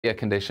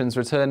Conditions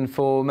return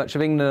for much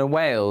of England and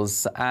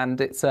Wales,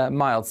 and it's a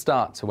mild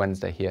start to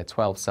Wednesday here,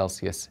 12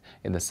 Celsius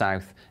in the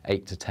south,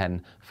 8 to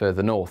 10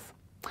 further north.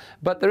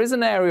 But there is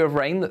an area of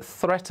rain that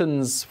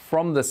threatens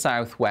from the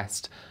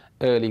southwest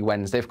early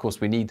Wednesday. Of course,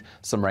 we need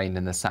some rain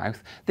in the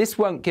south. This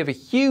won't give a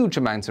huge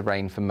amount of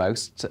rain for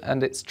most,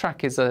 and its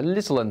track is a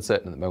little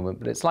uncertain at the moment,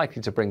 but it's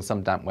likely to bring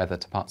some damp weather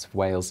to parts of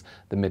Wales,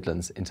 the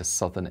Midlands into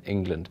southern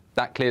England.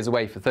 That clears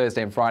away for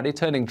Thursday and Friday,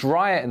 turning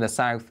drier in the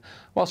south,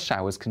 while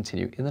showers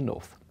continue in the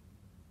north.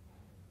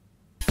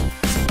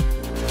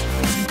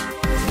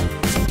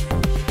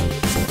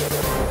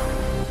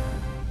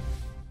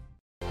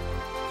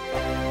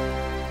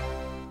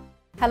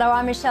 Hello,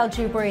 I'm Michelle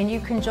Dewberry, and you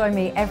can join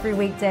me every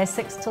weekday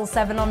 6 till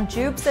 7 on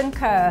Jubes and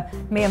Kerr.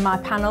 Me and my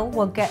panel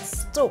will get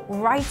stuck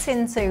right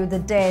into the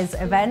day's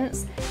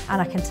events,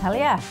 and I can tell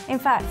you, in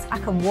fact, I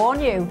can warn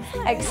you,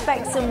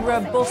 expect some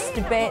robust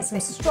debates, some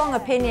strong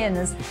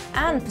opinions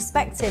and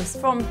perspectives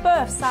from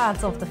both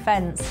sides of the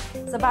fence.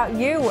 It's about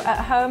you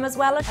at home as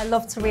well. I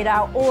love to read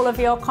out all of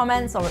your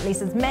comments, or at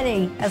least as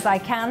many as I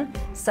can.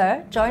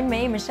 So join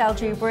me, Michelle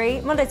Dewberry,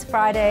 Monday to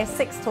Friday,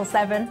 6 till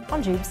 7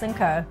 on Jubes and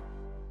Kerr.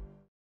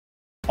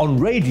 On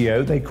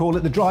radio, they call it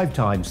the drive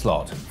time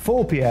slot,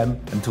 4 p.m.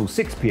 until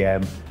 6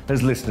 p.m.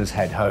 as listeners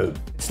head home.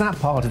 It's that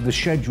part of the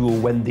schedule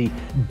when the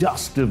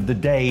dust of the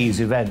day's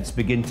events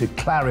begin to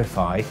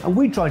clarify, and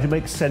we try to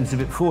make sense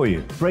of it for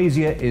you.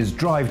 Brazier is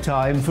drive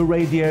time for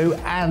radio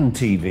and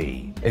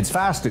TV. It's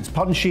fast, it's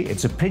punchy,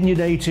 it's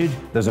opinionated,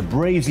 there's a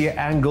Brazier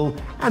angle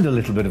and a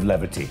little bit of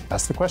levity.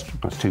 That's the question.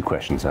 That's two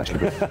questions,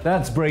 actually.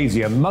 That's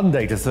Brazier,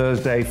 Monday to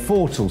Thursday,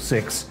 4 till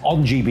 6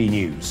 on GB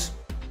News.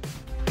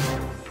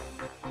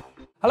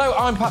 Hello,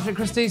 I'm Patrick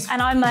Christie's.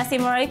 And I'm Mercy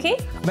Moroki.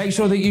 Make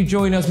sure that you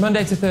join us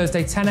Monday to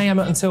Thursday, 10 a.m.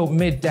 until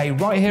midday,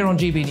 right here on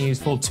GB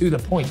News for To The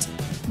Point.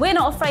 We're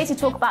not afraid to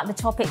talk about the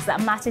topics that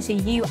matter to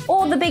you,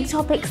 or the big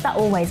topics that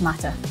always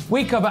matter.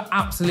 We cover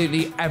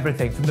absolutely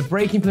everything, from the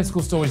breaking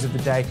political stories of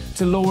the day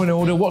to law and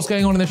order, what's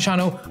going on in the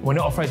channel. We're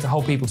not afraid to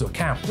hold people to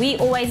account. We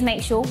always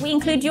make sure we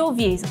include your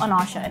views on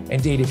our show.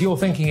 Indeed, if you're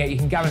thinking it, you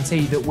can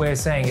guarantee that we're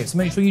saying it. So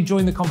make sure you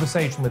join the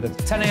conversation with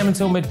us, 10 a.m.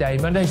 until midday,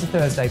 Monday to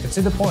Thursday, for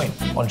To The Point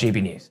on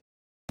GB News.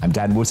 I'm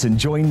Dan Wootton.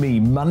 Join me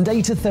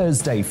Monday to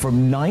Thursday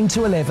from 9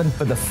 to 11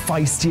 for the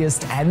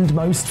feistiest and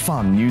most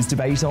fun news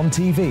debate on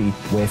TV,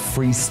 where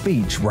free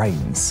speech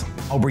reigns.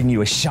 I'll bring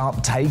you a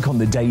sharp take on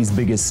the day's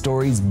biggest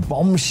stories,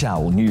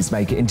 bombshell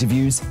newsmaker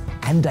interviews,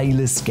 and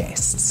A-list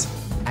guests.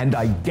 And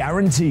I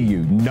guarantee you,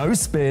 no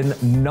spin,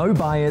 no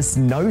bias,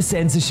 no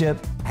censorship,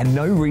 and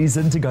no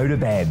reason to go to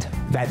bed.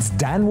 That's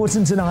Dan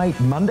Wootton tonight,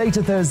 Monday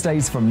to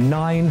Thursdays from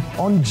 9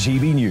 on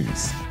GB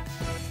News.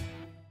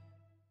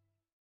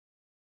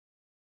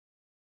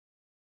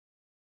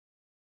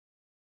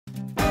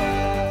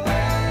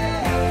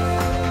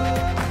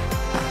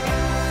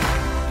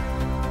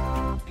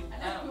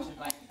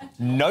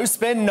 No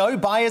spin, no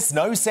bias,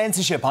 no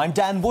censorship. I'm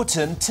Dan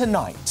Wootton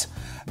tonight.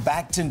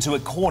 Backed into a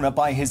corner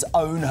by his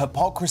own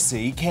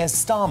hypocrisy, Keir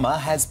Starmer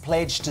has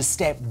pledged to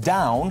step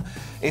down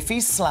if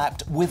he's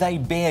slapped with a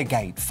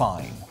Beergate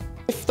fine.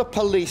 If the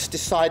police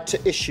decide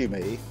to issue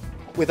me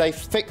with a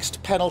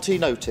fixed penalty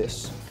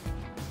notice,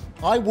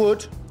 I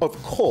would,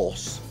 of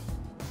course,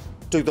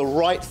 do the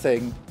right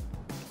thing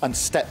and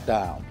step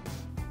down.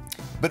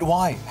 But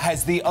why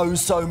has the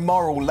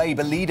oh-so-moral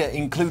Labour leader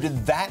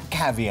included that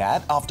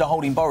caveat after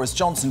holding Boris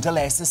Johnson to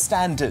lesser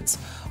standards?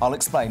 I'll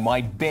explain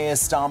why Keir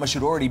Starmer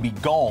should already be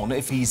gone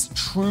if he's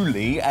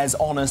truly as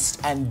honest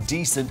and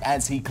decent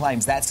as he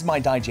claims. That's my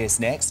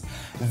digest next.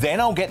 Then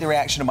I'll get the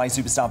reaction of my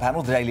superstar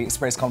panel, the Daily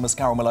Express columnist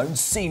Carol Malone,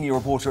 senior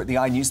reporter at the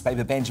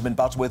newspaper Benjamin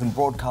Butterworth, and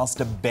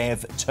broadcaster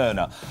Bev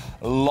Turner.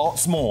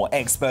 Lots more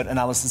expert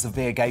analysis of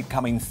Beergate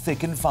coming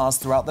thick and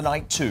fast throughout the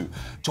night too.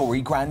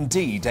 Tory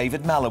grandee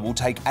David Maller will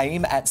take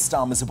aim at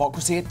Starmer's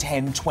hypocrisy at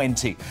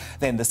 10:20.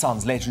 Then the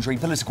Sun's legendary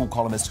political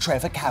columnist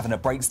Trevor Kavanagh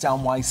breaks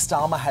down why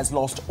Starmer has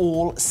lost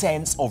all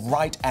sense of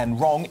right and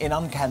wrong in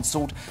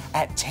Uncancelled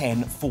at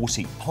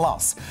 10:40.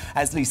 Plus,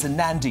 as Lisa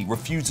Nandy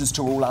refuses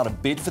to rule out a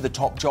bid for the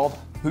top job,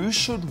 who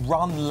should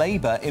run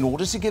Labour in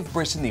order to give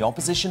Britain the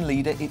opposition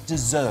leader it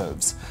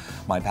deserves?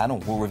 My panel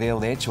will reveal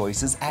their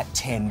choices at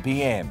 10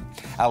 p.m.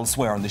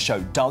 Elsewhere on the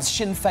show, does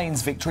Sinn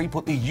Féin's victory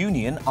put the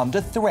union under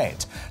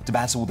threat? To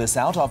battle this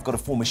out, I've got a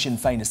former Sinn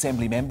Féin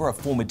Assembly member, a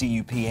former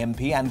DUP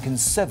MP and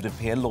Conservative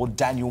peer, Lord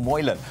Daniel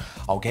Moylan.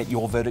 I'll get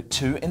your verdict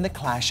too in the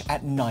clash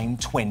at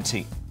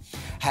 9:20.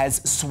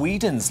 Has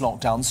Sweden's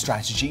lockdown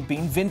strategy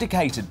been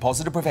vindicated?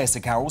 Positive Professor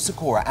Carol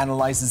Sikora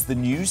analyses the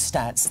new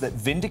stats that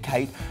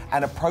vindicate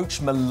an approach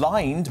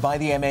maligned by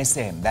the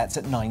MSM. That's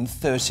at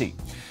 9:30.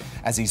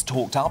 As he's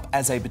talked up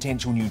as a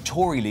potential new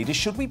Tory leader,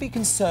 should we be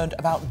concerned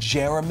about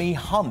Jeremy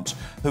Hunt,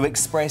 who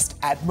expressed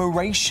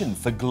admiration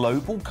for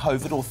global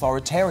COVID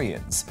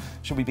authoritarians?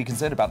 Should we be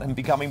concerned about him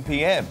becoming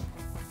PM?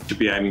 Should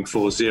be aiming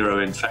for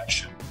zero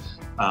infection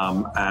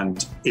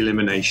and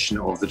elimination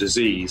of the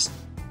disease.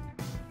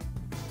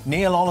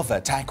 Neil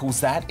Oliver tackles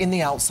that in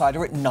The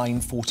Outsider at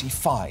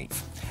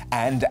 9:45.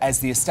 And as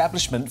the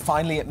establishment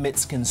finally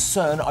admits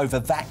concern over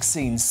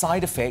vaccine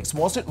side effects,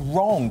 was it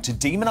wrong to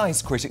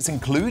demonise critics,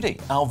 including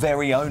our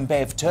very own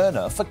Bev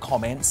Turner, for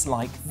comments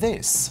like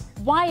this?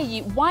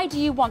 Why do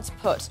you want to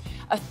put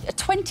a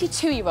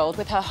 22-year-old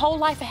with her whole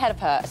life ahead of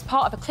her as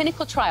part of a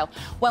clinical trial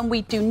when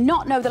we do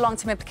not know the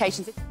long-term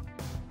implications?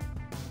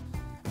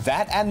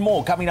 That and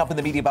more coming up in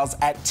the Media Buzz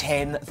at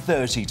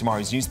 10:30.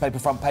 Tomorrow's newspaper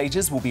front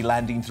pages will be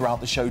landing throughout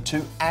the show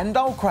too, and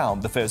I'll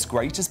crown the first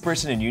Greatest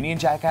Britain and Union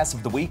Jackass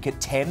of the week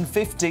at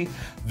 10:50.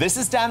 This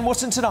is Dan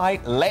Wootton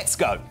Tonight. Let's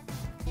go.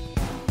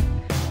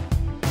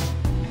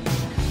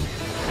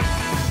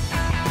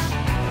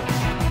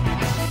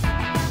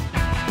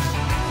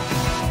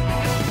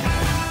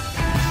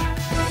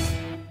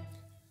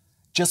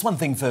 Just one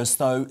thing first,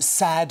 though.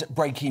 Sad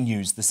breaking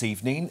news this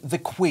evening. The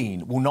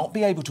Queen will not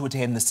be able to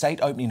attend the state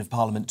opening of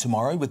Parliament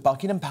tomorrow, with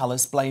Buckingham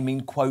Palace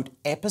blaming, quote,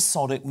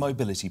 episodic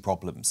mobility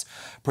problems.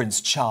 Prince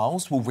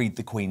Charles will read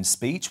the Queen's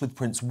speech, with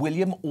Prince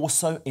William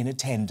also in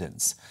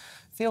attendance.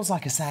 Feels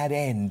like a sad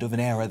end of an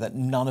era that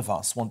none of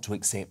us want to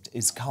accept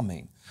is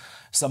coming.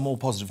 Some more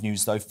positive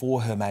news, though,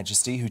 for Her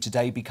Majesty, who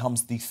today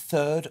becomes the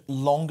third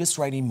longest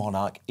reigning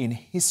monarch in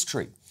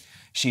history.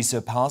 She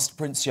surpassed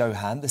Prince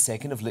Johann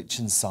II of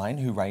Liechtenstein,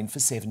 who reigned for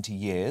 70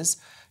 years.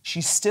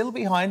 She's still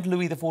behind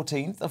Louis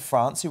XIV of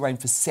France, who reigned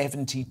for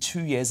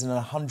 72 years and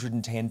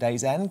 110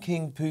 days, and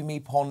King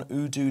Bhumibol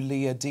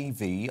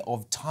Adulyadej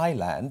of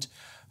Thailand,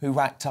 who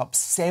racked up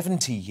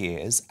 70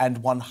 years and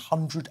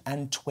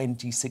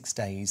 126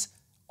 days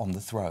on the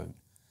throne.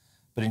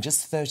 But in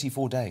just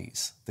 34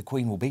 days, the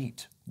Queen will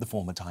beat the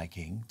former Thai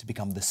king to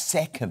become the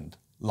second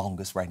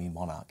longest reigning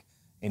monarch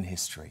in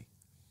history.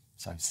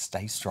 So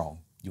stay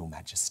strong, Your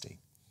Majesty.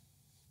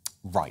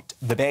 Right,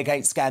 the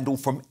Beargate scandal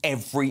from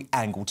every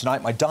angle.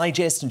 Tonight, my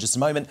digest in just a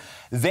moment.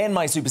 Then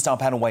my superstar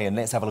panel weigh-in.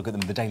 Let's have a look at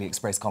them. The Daily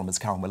Express columnist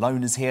Carol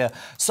Malone is here.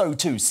 So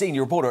too,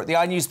 senior reporter at the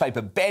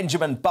iNewspaper,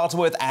 Benjamin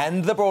Butterworth,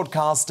 and the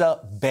broadcaster,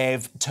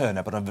 Bev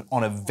Turner. But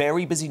on a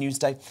very busy news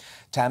day,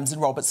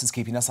 Tamsin Roberts is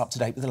keeping us up to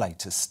date with the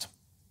latest.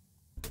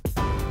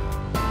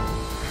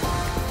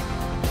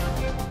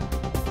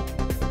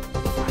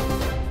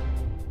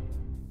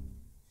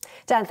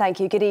 Dan, thank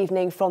you. Good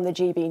evening from the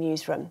GB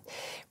newsroom.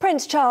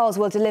 Prince Charles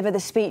will deliver the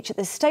speech at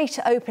the state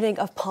opening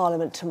of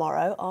Parliament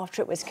tomorrow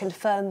after it was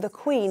confirmed the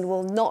Queen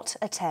will not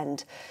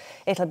attend.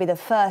 It'll be the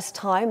first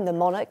time the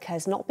monarch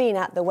has not been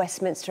at the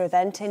Westminster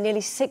event in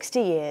nearly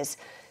 60 years.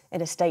 In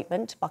a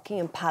statement,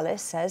 Buckingham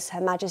Palace says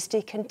Her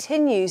Majesty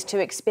continues to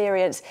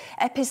experience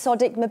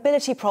episodic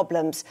mobility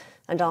problems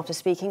and, after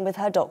speaking with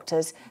her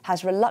doctors,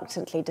 has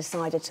reluctantly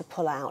decided to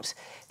pull out.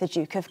 The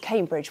Duke of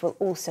Cambridge will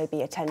also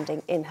be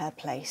attending in her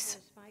place.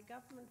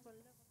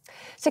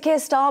 Sir Keir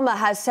Starmer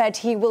has said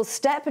he will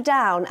step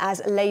down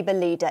as Labour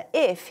leader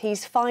if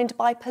he's fined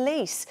by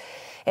police.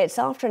 It's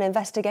after an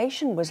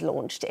investigation was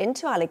launched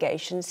into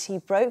allegations he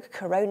broke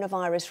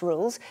coronavirus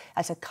rules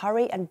at a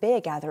curry and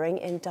beer gathering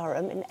in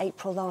Durham in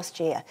April last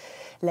year.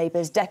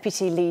 Labour's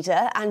deputy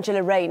leader,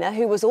 Angela Rayner,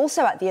 who was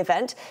also at the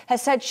event,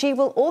 has said she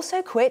will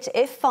also quit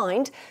if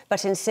fined,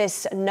 but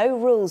insists no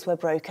rules were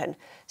broken.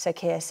 Sir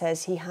Keir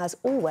says he has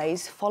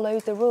always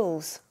followed the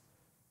rules.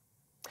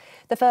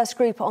 The first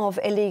group of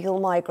illegal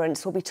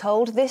migrants will be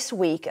told this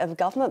week of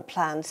government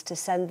plans to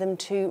send them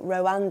to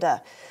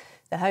Rwanda.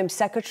 The Home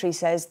Secretary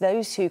says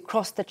those who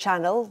cross the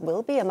Channel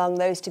will be among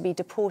those to be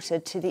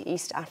deported to the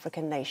East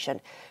African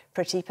nation.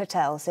 Priti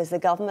Patel says the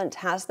government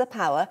has the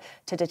power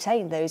to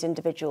detain those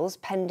individuals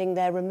pending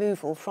their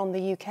removal from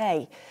the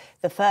UK.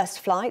 The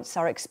first flights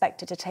are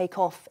expected to take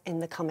off in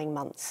the coming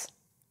months.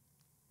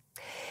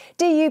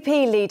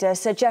 DUP leader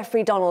Sir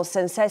Geoffrey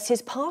Donaldson says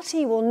his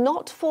party will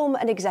not form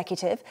an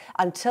executive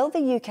until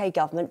the UK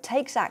government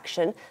takes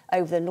action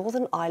over the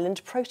Northern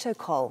Ireland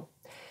Protocol.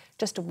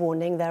 Just a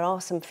warning, there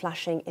are some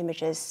flashing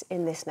images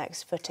in this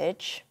next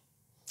footage.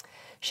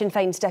 Sinn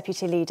Féin's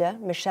deputy leader,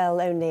 Michelle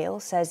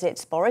O'Neill, says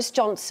it's Boris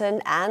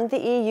Johnson and the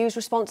EU's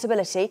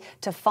responsibility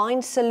to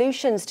find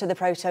solutions to the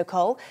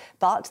protocol,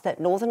 but that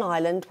Northern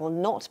Ireland will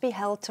not be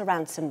held to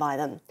ransom by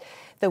them.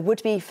 The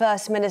would-be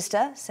First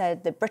Minister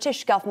said the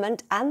British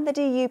government and the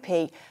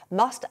DUP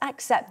must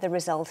accept the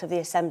result of the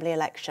Assembly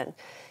election.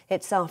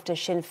 It's after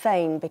Sinn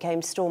Féin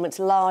became Stormont's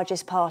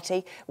largest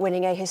party,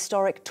 winning a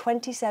historic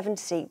 27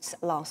 seats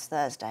last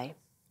Thursday.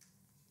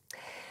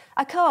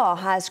 A car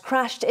has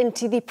crashed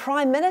into the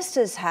Prime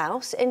Minister's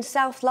house in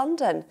South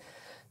London.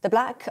 The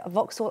black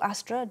Vauxhall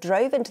Astra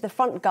drove into the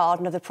front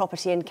garden of the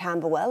property in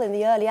Camberwell in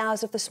the early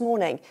hours of this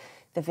morning.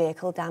 The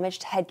vehicle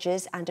damaged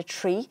hedges and a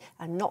tree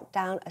and knocked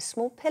down a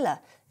small pillar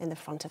in the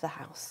front of the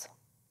house.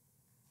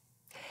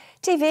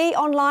 TV,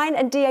 online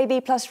and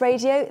DAB+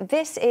 radio,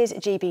 this is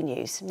GB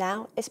News.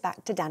 Now it's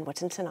back to Dan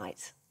Wootton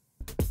Tonight.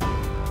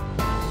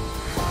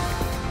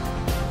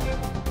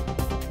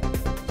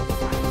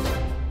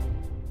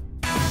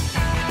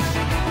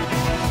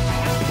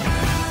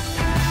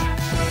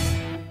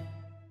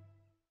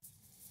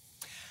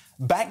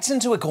 Backed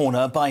into a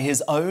corner by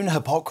his own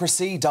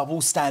hypocrisy,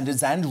 double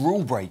standards and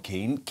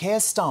rule-breaking, Keir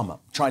Starmer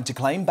tried to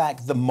claim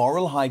back the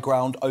moral high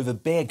ground over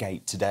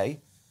Beargate today,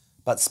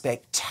 but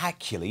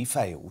spectacularly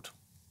failed.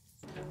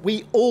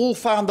 We all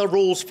found the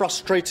rules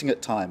frustrating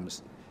at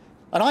times,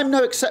 and I'm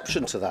no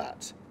exception to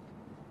that.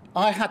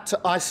 I had to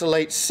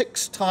isolate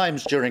 6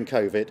 times during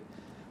COVID,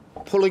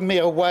 pulling me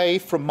away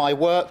from my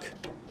work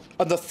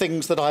and the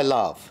things that I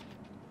love.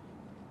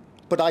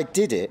 But I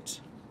did it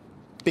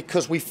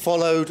because we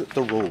followed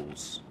the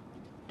rules.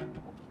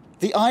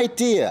 The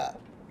idea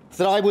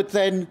that I would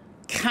then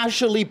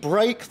casually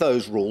break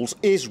those rules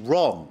is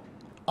wrong.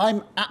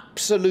 I'm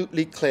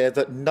absolutely clear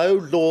that no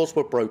laws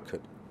were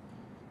broken.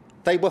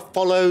 They were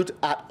followed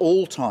at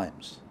all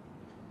times.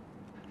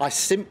 I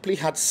simply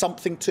had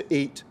something to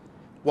eat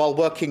while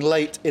working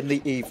late in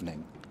the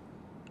evening,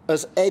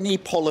 as any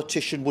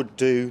politician would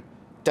do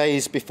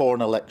days before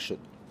an election.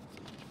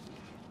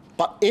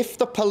 But if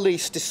the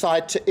police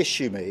decide to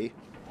issue me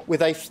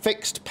with a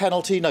fixed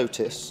penalty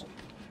notice,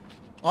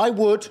 I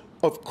would,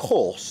 of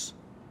course,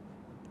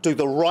 do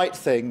the right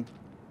thing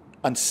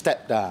and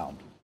step down.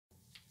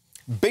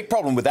 Big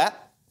problem with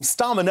that.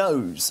 Starmer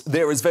knows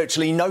there is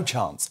virtually no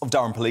chance of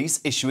Durham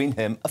Police issuing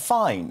him a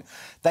fine.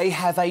 They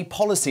have a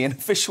policy, an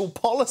official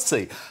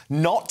policy,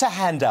 not to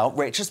hand out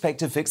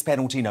retrospective fixed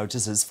penalty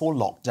notices for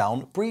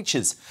lockdown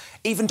breaches.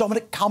 Even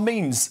Dominic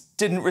Cummings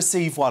didn't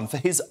receive one for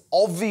his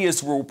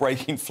obvious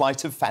rule-breaking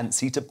flight of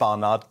fancy to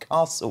Barnard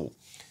Castle.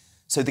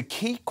 So the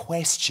key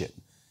question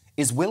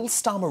is, will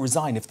Starmer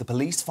resign if the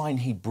police find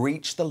he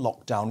breached the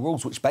lockdown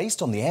rules, which,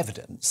 based on the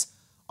evidence,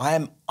 I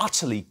am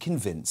utterly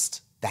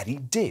convinced that he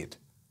did?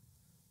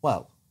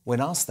 Well,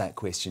 when asked that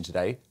question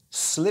today,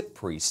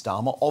 slippery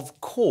Starmer, of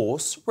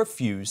course,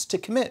 refused to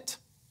commit.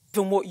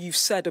 Given what you've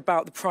said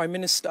about the Prime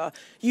Minister,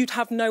 you'd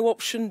have no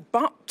option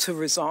but to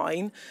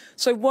resign.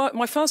 So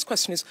my first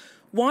question is,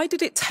 why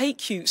did it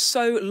take you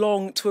so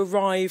long to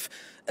arrive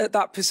at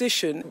that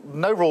position?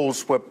 No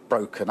rules were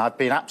broken. I've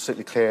been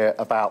absolutely clear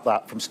about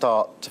that from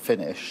start to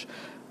finish.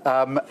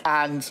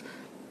 And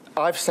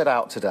I've set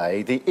out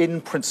today the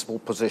in-principle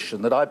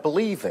position that I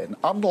believe in.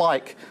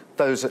 Unlike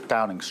those at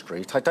Downing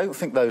Street, I don't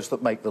think those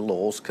that make the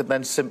laws can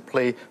then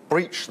simply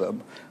breach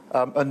them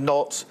and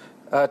not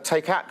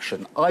take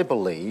action. I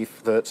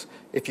believe that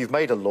if you've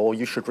made a law,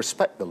 you should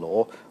respect the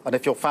law, and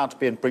if you're found to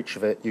be in breach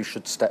of it, you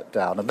should step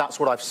down. And that's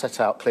what I've set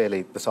out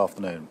clearly this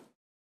afternoon.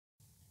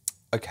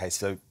 OK,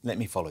 so let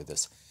me follow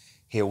this.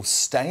 He'll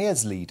stay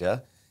as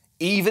leader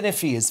even if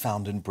he is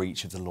found in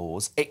breach of the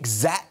laws,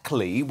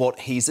 exactly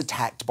what he's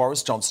attacked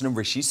Boris Johnson and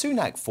Rishi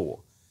Sunak for.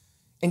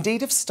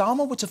 Indeed, if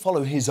Starmer were to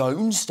follow his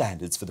own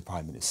standards for the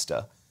Prime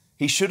Minister,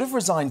 he should have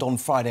resigned on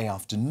Friday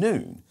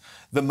afternoon,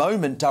 the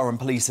moment Durham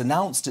Police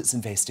announced its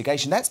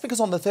investigation. That's because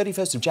on the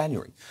 31st of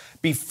January,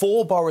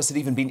 before Boris had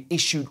even been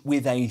issued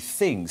with a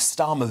thing,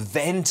 Starmer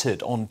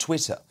vented on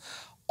Twitter.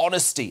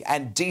 Honesty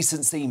and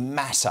decency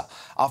matter.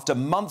 After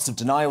months of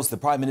denials, the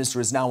Prime Minister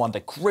is now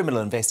under criminal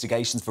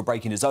investigations for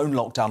breaking his own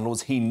lockdown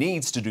laws. He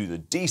needs to do the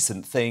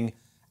decent thing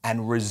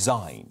and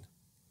resign.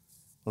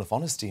 Well, if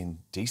honesty and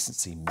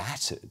decency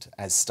mattered,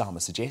 as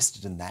Starmer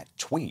suggested in that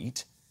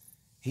tweet,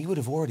 he would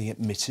have already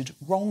admitted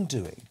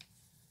wrongdoing.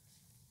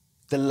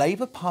 The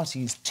Labour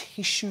Party's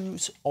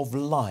tissues of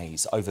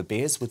lies over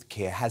bears with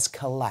care has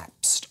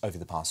collapsed over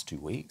the past 2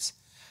 weeks.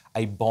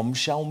 A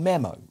bombshell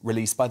memo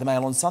released by the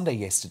Mail on Sunday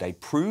yesterday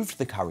proved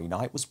the curry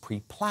night was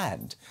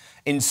pre-planned,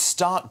 in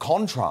stark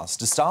contrast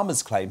to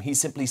Starmer's claim he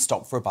simply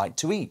stopped for a bite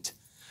to eat.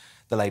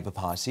 The Labour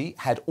Party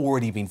had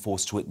already been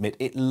forced to admit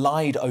it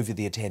lied over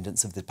the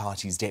attendance of the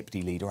party's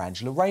deputy leader,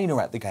 Angela Rayner,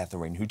 at the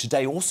gathering, who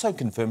today also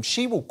confirmed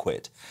she will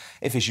quit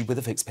if issued with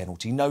a fixed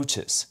penalty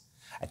notice.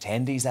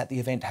 Attendees at the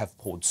event have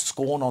poured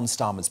scorn on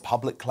Starmer's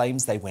public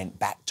claims they went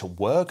back to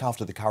work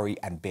after the curry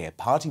and bear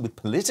party, with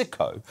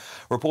Politico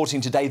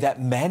reporting today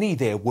that many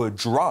there were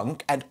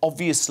drunk and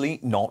obviously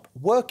not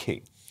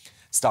working.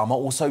 Starmer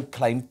also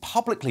claimed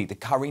publicly the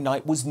curry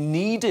night was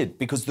needed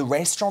because the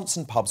restaurants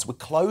and pubs were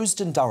closed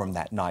in Durham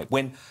that night,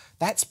 when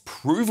that's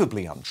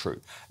provably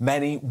untrue.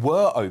 Many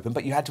were open,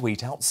 but you had to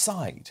eat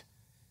outside.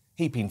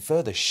 Heaping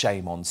further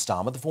shame on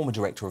Starmer, the former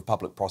Director of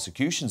Public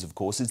Prosecutions, of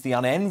course, is the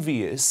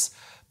unenvious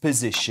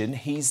position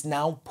he's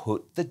now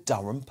put the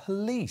Durham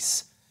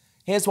Police.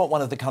 Here's what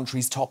one of the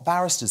country's top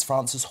barristers,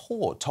 Francis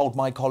Hoare, told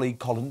my colleague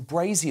Colin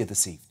Brazier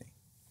this evening.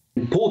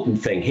 The important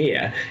thing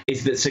here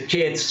is that Sir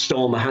Keir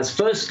Starmer has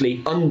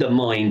firstly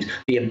undermined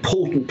the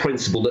important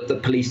principle that the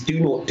police do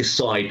not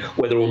decide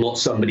whether or not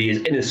somebody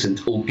is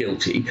innocent or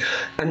guilty,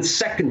 and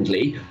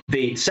secondly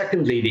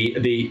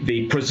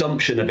the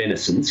presumption of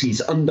innocence. He's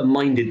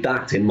undermined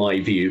that, in my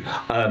view,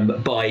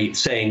 by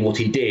saying what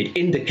he did,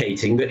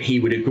 indicating that he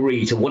would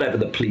agree to whatever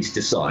the police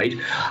decide,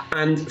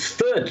 and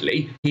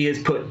thirdly he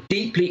has put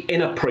deeply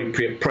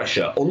inappropriate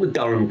pressure on the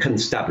Durham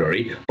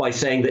Constabulary by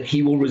saying that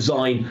he will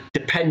resign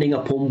depending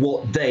upon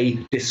what they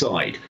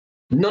decide.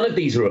 None of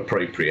these are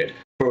appropriate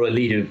for a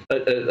leader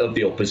of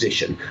the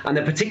opposition, and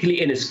they're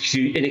particularly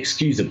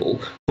inexcusable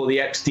for the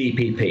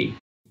ex-DPP.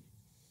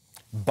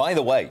 By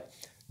the way,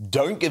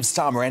 don't give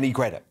Starmer any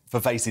credit for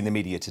facing the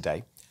media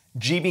today.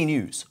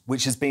 GBNews,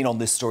 which has been on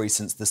this story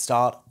since the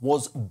start,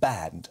 was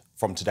banned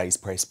from today's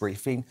press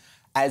briefing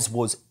as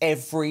was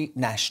every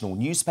national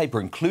newspaper,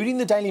 including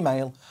the Daily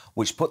Mail,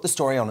 which put the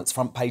story on its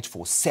front page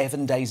for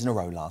 7 days in a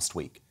row last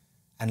week.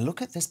 And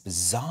look at this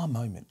bizarre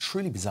moment,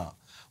 truly bizarre,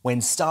 when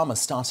Starmer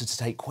started to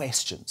take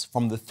questions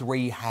from the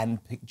 3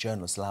 hand-picked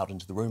journalists allowed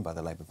into the room by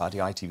the Labour Party,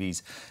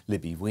 ITV's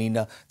Libby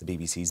Weiner, the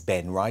BBC's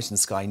Ben Wright and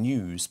Sky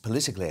News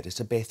political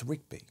editor Beth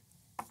Rigby.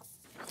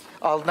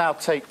 I'll now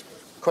take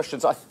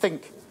questions. I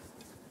think,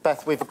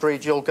 Beth, we've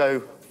agreed you'll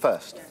go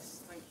first.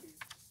 Yes, thank you.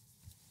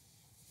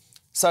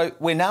 So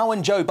we're now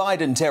in Joe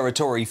Biden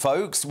territory,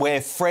 folks,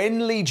 where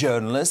friendly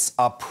journalists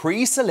are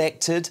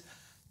pre-selected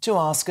to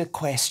ask a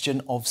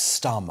question of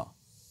Starmer.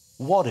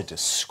 What a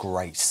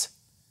disgrace.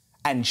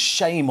 And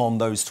shame on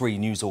those 3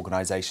 news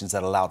organisations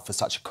that allowed for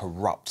such a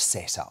corrupt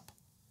setup.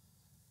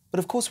 But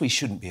of course we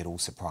shouldn't be at all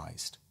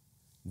surprised.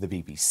 The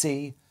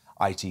BBC,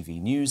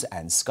 ITV News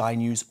and Sky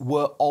News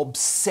were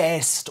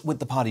obsessed with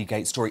the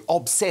Partygate story.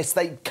 Obsessed.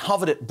 They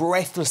covered it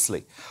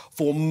breathlessly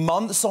for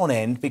months on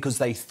end because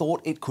they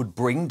thought it could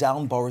bring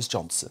down Boris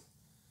Johnson.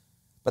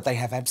 But they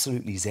have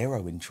absolutely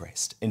zero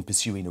interest in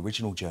pursuing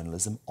original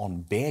journalism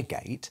on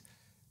Beargate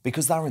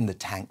because they're in the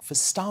tank for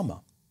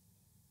Starmer,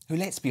 who,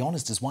 let's be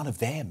honest, is one of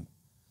them.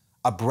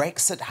 A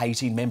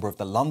Brexit-hating member of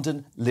the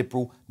London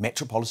Liberal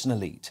metropolitan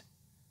elite.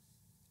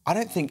 I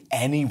don't think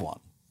anyone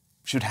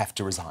should have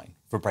to resign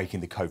for breaking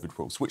the COVID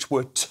rules, which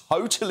were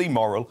totally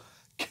moral,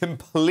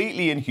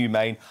 completely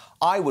inhumane.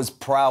 I was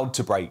proud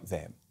to break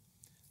them.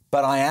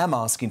 But I am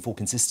asking for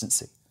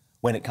consistency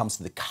when it comes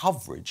to the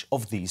coverage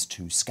of these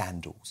 2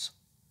 scandals.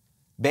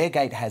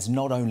 Beargate has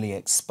not only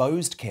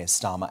exposed Keir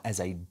Starmer as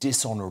a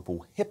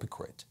dishonourable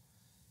hypocrite,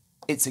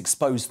 it's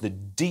exposed the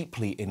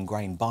deeply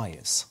ingrained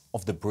bias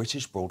of the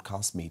British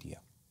broadcast media.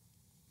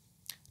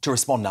 To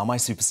respond now, my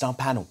superstar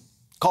panel.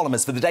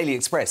 Columnist for the Daily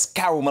Express,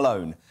 Carol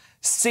Malone.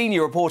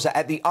 Senior reporter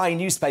at the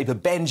newspaper,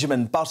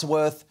 Benjamin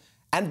Butterworth.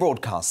 And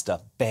broadcaster,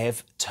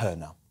 Bev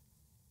Turner.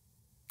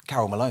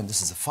 Carol Malone,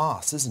 this is a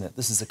farce, isn't it?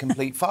 This is a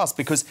complete farce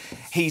because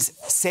he's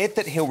said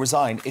that he'll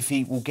resign if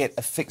he will get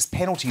a fixed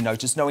penalty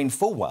notice, knowing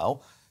full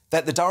well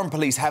that the Durham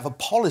police have a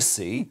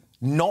policy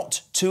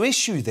not to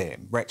issue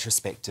them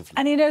retrospectively.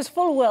 And he knows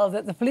full well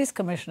that the police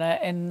commissioner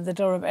in the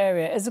Durham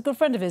area is a good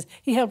friend of his.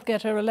 He helped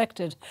get her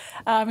elected.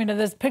 You know,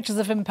 there's pictures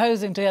of him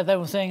posing together. They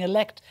were saying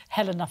elect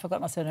Helen, I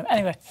forgot my surname.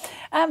 Anyway,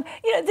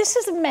 you know, this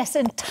is a mess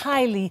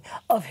entirely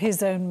of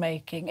his own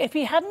making. If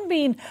he hadn't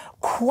been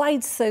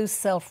quite so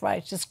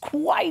self-righteous,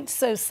 quite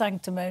so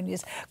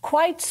sanctimonious,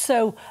 quite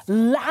so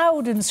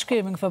loud and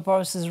screaming for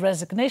Boris's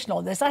resignation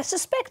on this, I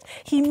suspect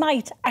he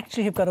might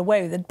actually have got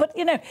away with it. But,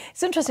 you know,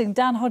 it's interesting.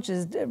 Dan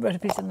Hodges wrote a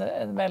piece in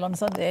the Mail on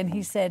Sunday, and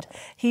he said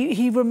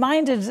he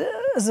reminded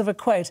us of a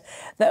quote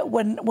that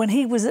when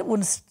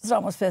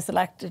Starmer was first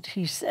elected,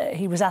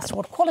 he was asked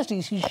what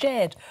qualities he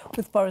shared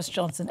with Boris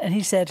Johnson, and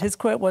he said his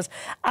quote was,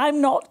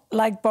 "I'm not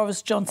like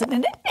Boris Johnson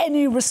in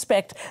any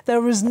respect.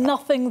 There is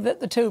nothing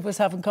that the 2 of us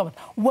have in common."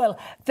 Well,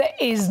 there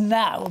is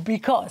now,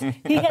 because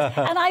he has,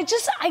 and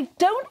I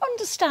don't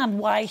understand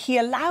why he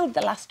allowed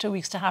the last 2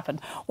 weeks to happen,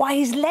 why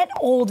he's let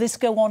all this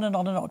go on and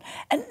on and on,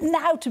 and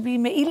now to be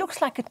he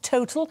looks like a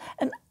total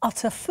and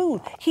utter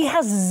fool. He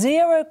has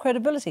zero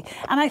credibility.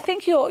 And I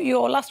think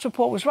your last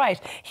report was right.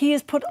 He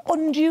has put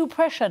undue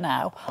pressure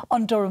now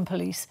on Durham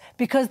police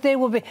because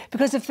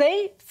if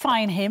they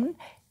fine him,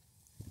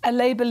 a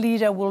Labour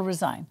leader will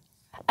resign.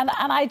 And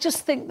I just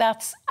think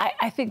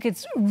I think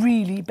it's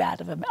really bad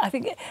of him. I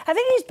think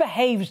he's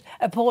behaved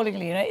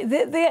appallingly.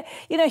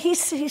 You know, he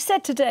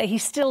said today he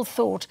still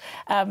thought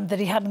that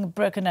he hadn't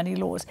broken any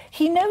laws.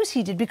 He knows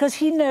he did because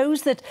he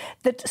knows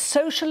that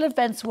social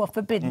events were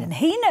forbidden, and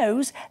he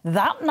knows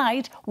that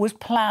night was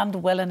planned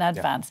well in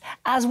advance,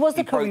 as was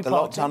the Curry Party. He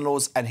broke the lockdown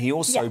laws, and he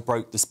also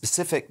broke the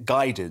specific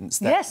guidance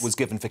that was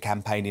given for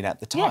campaigning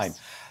at the time. Yes.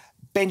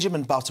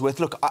 Benjamin Butterworth,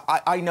 look,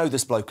 I know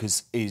this bloke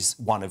is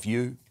one of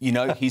you. You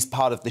know, he's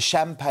part of the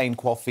champagne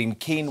quaffing,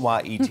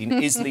 quinoa eating,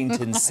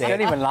 Islington set. I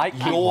don't even like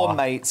quinoa. Your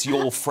mates,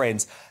 your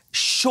friends.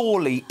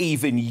 Surely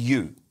even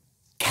you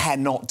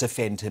cannot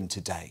defend him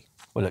today.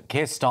 Well, look,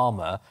 Keir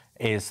Starmer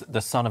is the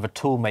son of a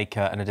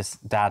toolmaker and a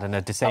dad and a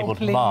disabled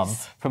mum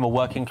from a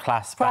working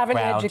class background.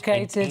 Privately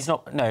educated. He's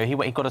not. No, he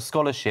got a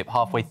scholarship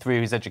halfway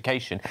through his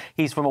education.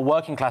 He's from a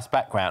working class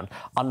background,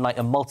 unlike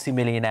a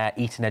multi-millionaire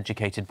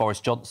Eton-educated Boris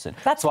Johnson.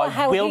 That's so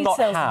I will not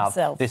have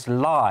himself. this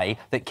lie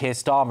that Keir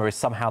Starmer is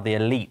somehow the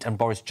elite and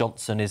Boris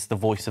Johnson is the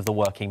voice of the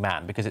working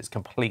man, because it's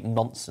complete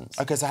nonsense.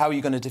 OK, so how are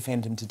you going to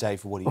defend him today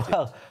for what he did?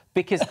 Well,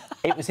 because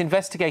it was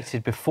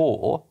investigated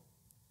before,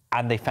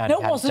 and they found he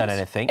hadn't done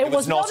anything. It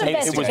was not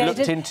investigated. It was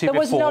looked into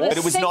before. But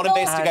it was not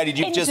investigated.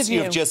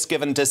 You've just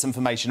given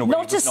disinformation away.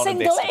 Not a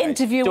single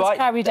interview was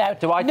carried out.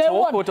 Do I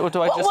talk or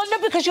do I just... Well, no,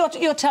 because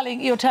you're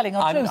telling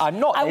untruths. I'm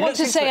not. I want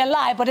to say a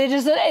lie, but it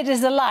is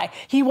a lie.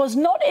 He was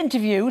not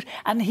interviewed,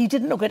 and he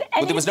didn't look at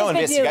any. Well, there was no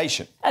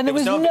investigation. And there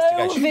was no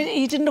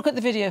he didn't look at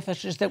the video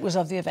footage that was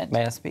of the event.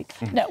 May I speak?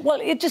 No. Well,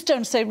 just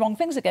don't say wrong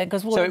things again,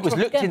 because we'll. So it was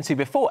looked into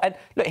before, and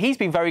look, he's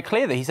been very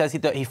clear that he says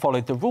that he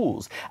followed the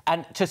rules,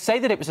 and to say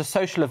that it was a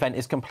social event event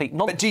is complete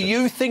nonsense. But do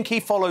you think he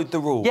followed the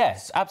rules?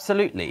 Yes,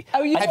 absolutely.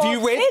 Oh, have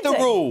you read the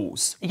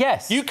rules?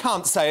 Yes. You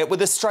can't say it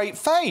with a straight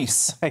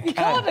face. You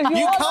can't.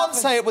 You can't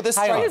say it with a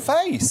straight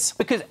face.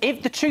 Because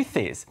if the truth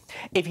is,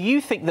 if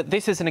you think that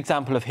this is an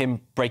example of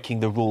him breaking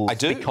the rules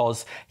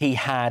because he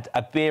had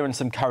a beer and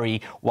some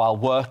curry while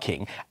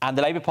working, and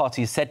the Labour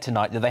Party has said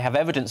tonight that they have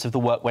evidence of the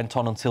work went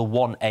on until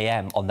 1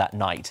 a.m. on that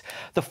night.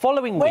 The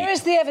following week... Where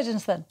is the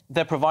evidence, then?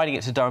 They're providing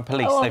it to Durham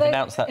Police. Oh, They've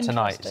announced that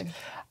tonight.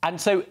 And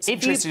so it's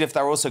interesting if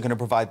they're also going to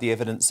provide the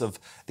evidence of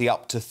the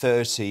up to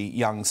 30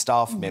 young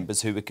staff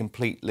members who were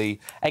completely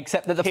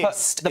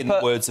pissed, in the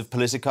words of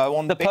Politico,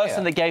 on the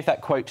person that gave that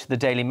quote to the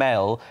Daily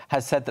Mail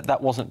has said that that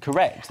wasn't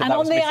correct. And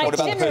on the itinerary... What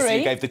about the person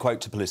who gave the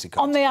quote to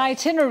Politico? On the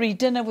itinerary,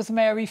 dinner with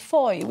Mary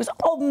Foy. It was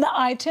on the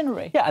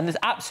itinerary. Yeah, and there's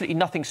absolutely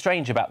nothing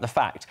strange about the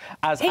fact.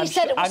 He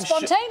said it was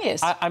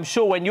spontaneous. I'm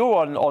sure when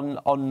you're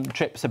on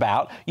trips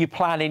about, you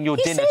plan in your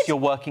dinner to your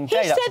working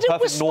day. That's a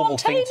perfect normal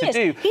thing to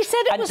do. He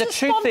said it was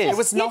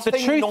spontaneous.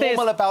 Nothing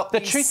normal about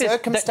these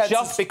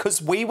circumstances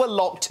because we were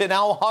locked in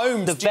our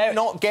homes. Do you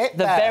not get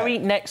that? The very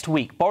next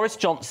week, Boris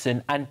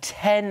Johnson and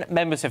 10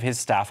 members of his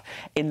staff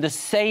in the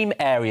same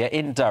area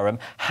in Durham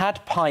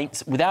had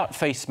pints without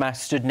face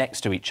masks stood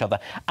next to each other.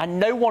 And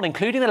no one,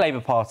 including the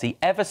Labour Party,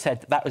 ever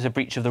said that that was a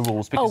breach of the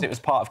rules because it was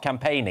part of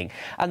campaigning.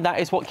 And that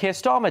is what Keir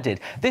Starmer did.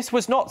 This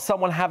was not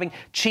someone having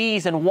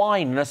cheese and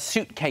wine and a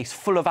suitcase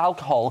full of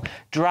alcohol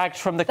dragged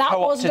from the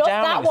co-op to Downing Street.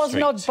 That was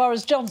not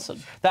Boris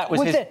Johnson. That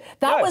was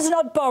That was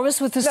not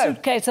Boris with the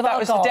suitcase of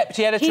alcohol. That was the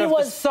deputy editor of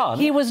The Sun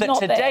that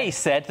today there.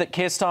 said that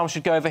Keir Starmer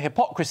should go over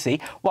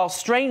hypocrisy, while,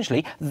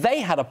 strangely,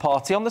 they had a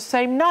party on the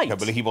same night. No,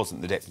 but he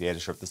wasn't the deputy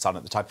editor of The Sun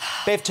at the time.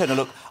 Bev Turner,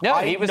 look... No,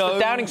 he was the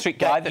Downing Street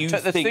guy that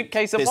took the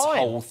suitcase of wine. This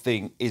whole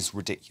thing is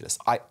ridiculous.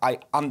 I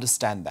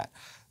understand that.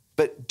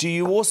 But do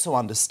you also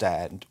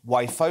understand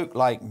why folk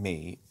like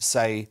me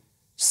say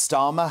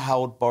Starmer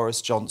held Boris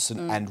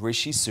Johnson and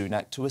Rishi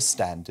Sunak to a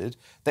standard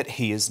that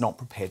he is not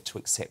prepared to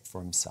accept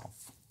for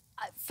himself?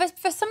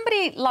 For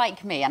somebody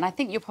like me, and I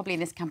think you're probably in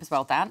this camp as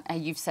well, Dan,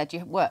 you've said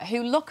you were,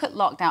 who look at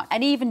lockdown,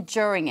 and even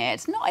during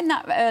it, not in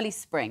that early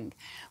spring,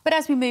 but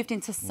as we moved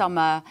into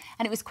summer,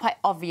 and it was quite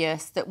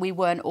obvious that we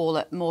weren't all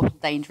at mortal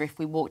danger if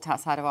we walked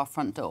outside of our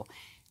front door.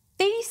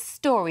 These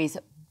stories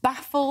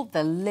baffle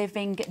the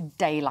living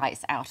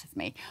daylights out of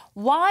me.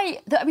 Why?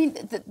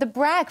 The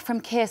brag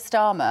from Keir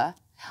Starmer,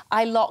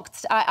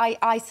 I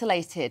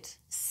isolated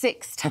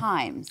 6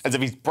 times. As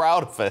if he's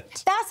proud of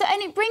it.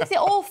 And it brings it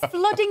all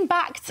flooding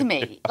back to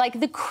me, like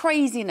the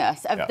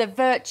craziness of the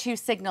virtue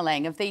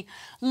signalling, of the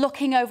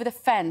looking over the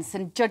fence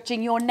and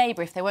judging your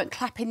neighbour if they weren't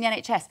clapping the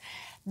NHS.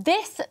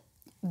 This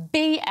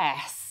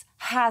BS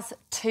has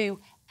to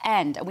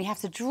end, and we have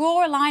to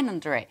draw a line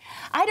under it.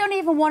 I don't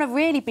even want to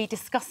really be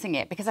discussing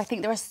it because I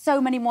think there are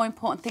so many more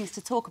important things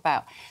to talk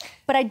about.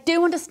 But I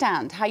do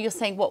understand how you're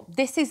saying what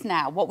this is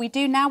now, what we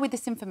do now with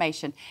this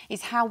information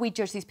is how we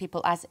judge these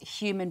people as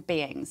human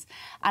beings.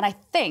 And I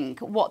think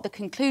what the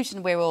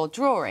conclusion we're all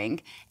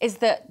drawing is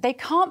that they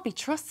can't be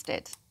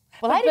trusted.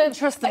 Well, I didn't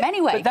trust them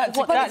anyway. But that's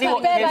exactly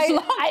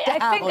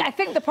what I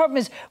think the problem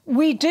is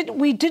we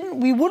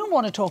wouldn't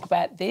want to talk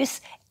about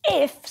this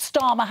if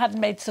Starmer hadn't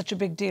made such a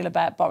big deal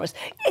about Boris.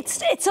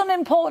 It's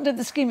unimportant in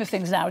the scheme of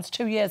things now. It's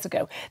 2 years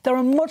ago. There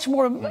are many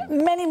more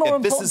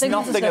important things. This is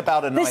nothing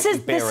about a night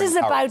with beer and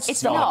curry.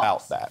 It's not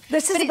about that.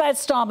 This is about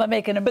Starmer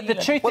making a meal. But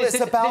the truth is...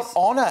 it's about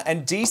honour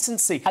and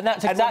decency. And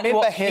that's exactly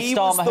what Keir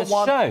Starmer has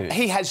shown.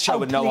 He has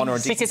shown no honour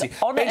and decency.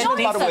 They are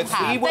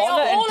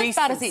all as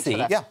bad as each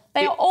other. Yeah.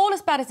 They are all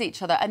as bad as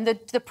each other. And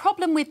the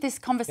problem with this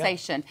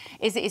conversation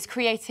is it is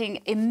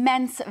creating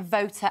immense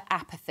voter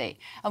apathy.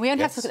 And we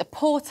only have to look at the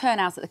poor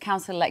turnouts at the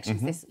council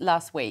elections this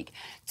last week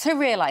to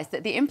realise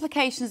that the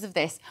implications of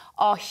this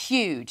are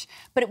huge.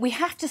 But we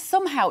have to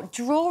somehow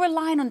draw a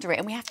line under it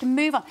and we have to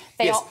move on.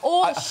 They are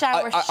all a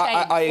shower of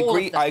shame.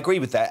 I agree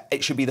with that.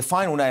 It should be the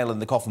final nail in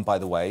the coffin, by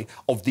the way,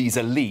 of these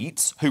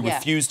elites who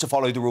refuse to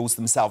follow the rules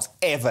themselves,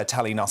 ever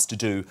telling us to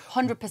do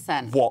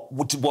 100%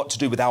 what to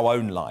do with our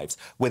own lives,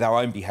 with our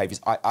own behaviours.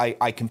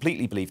 I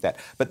completely believe that.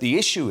 But the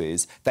issue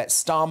is that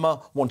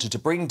Starmer wanted to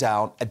bring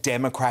down a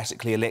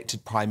democratically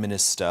elected Prime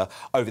Minister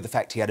over the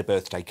fact he had a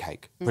birthday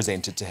cake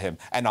presented to him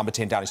at number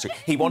 10 Downing Street.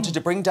 He wanted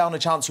to bring down a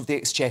Chancellor of the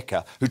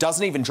Exchequer, who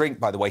doesn't even drink,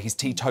 by the way, he's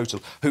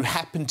teetotal, who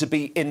happened to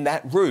be in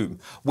that room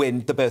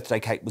when the birthday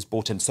cake was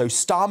brought in. So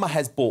Starmer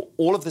has brought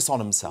all of this on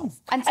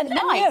himself. And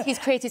tonight he's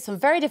created some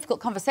very difficult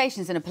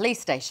conversations in a police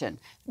station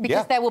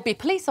because there will be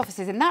police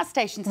officers in that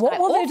station tonight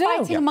all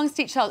fighting amongst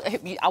each other.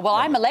 Well,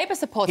 I'm a Labour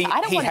supporter.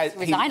 I don't want him to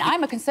resign.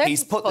 I'm a Conservative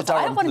supporter. He's put the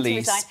Durham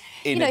police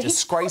in a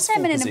disgraceful position. He's put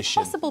them in an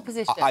impossible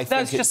position. I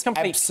think it's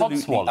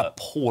absolutely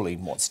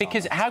appalling what's done.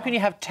 Because how can you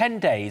have 10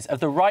 days of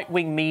the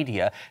right-wing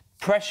media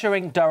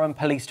pressuring Durham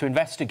police to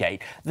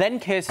investigate? Then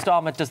Keir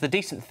Starmer does the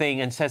decent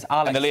thing and says,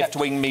 I'll accept... And the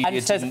left-wing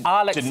media didn't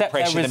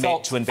pressure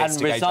them to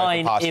investigate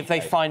and resign if they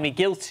find me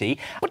guilty.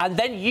 And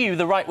then you,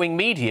 the right-wing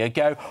media,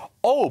 go,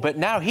 Oh, but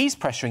now he's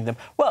pressuring them.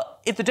 Well,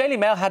 if the Daily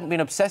Mail hadn't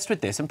been obsessed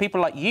with this, and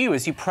people like you,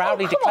 as you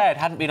proudly declared,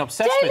 hadn't been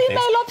obsessed with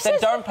this, then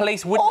Durham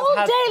Police wouldn't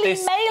have had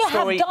this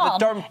story. The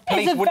Durham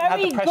Police wouldn't have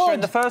the pressure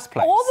in the first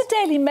place. All the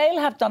Daily Mail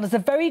have done is a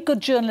very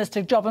good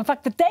journalistic job. In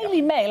fact, the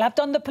Daily Mail have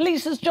done the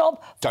police's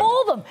job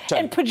for them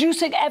in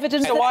producing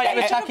evidence. So why are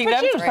you attacking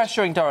them for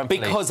pressuring Durham Police?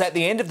 Because at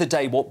the end of the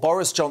day, what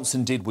Boris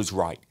Johnson did was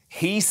right.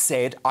 He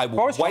said, I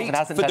will wait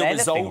for the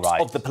result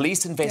of the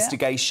police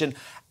investigation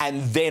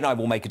and then I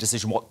will make a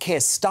decision. What Keir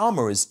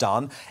Starmer has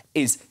done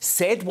is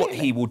said what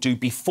he will do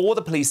before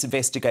the police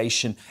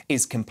investigation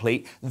is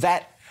complete.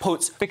 That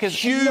puts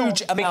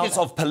huge amounts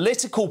of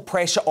political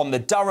pressure on the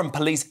Durham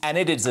Police, and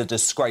it is a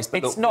disgrace.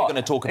 But look, we're going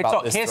to talk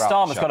about this. Keir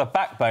Starmer's got a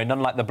backbone,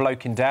 unlike the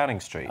bloke in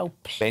Downing Street. Oh,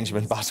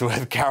 Benjamin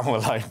Butterworth,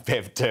 Caroline,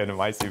 Bev Turner,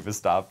 my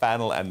superstar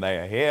panel, and they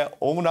are here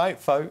all night,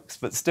 folks.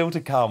 But still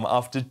to come,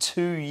 after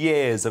 2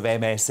 years of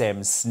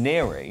MSM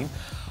sneering,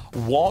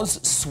 was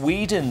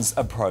Sweden's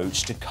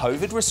approach to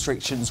COVID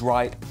restrictions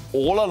right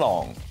all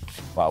along?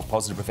 Well,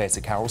 Positive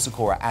Professor Carol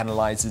Sikora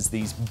analyses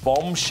these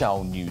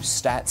bombshell news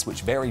stats,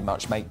 which very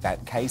much make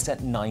that case at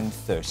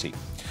 9:30.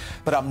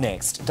 But up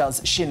next,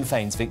 does Sinn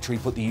Féin's victory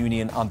put the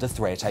union under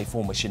threat? A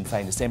former Sinn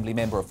Féin Assembly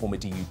member, a former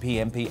DUP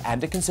MP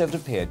and a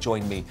Conservative peer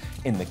join me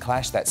in the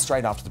clash. That's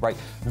straight after the break.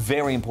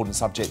 Very important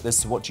subject this.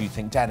 So what do you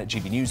think? Dan at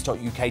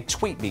gbnews.uk.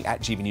 Tweet me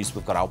at gbnews.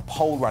 We've got our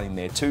poll running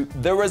there too.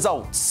 The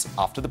results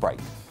after the break.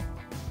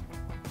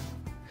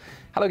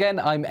 Hello again,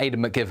 I'm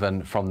Aidan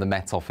McGivern from the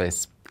Met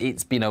Office.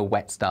 It's been a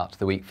wet start to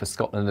the week for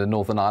Scotland and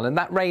Northern Ireland.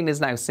 That rain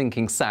is now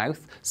sinking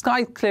south,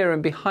 sky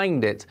clearing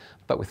behind it,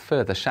 but with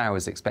further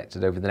showers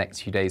expected over the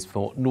next few days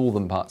for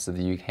northern parts of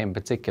the UK in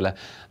particular.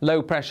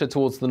 Low pressure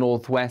towards the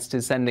northwest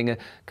is sending a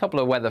couple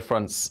of weather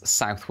fronts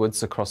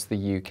southwards across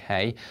the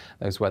UK.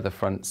 Those weather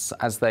fronts,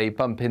 as they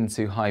bump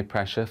into high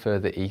pressure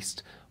further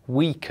east,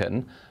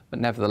 weaken, but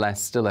nevertheless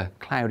still a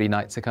cloudy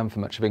night to come for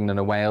much of England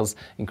and Wales.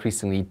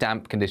 Increasingly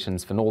damp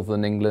conditions for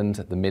northern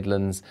England, the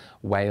Midlands,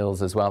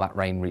 Wales as well, that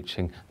rain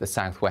reaching the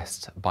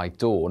southwest by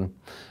dawn.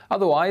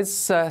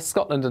 Otherwise,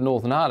 Scotland and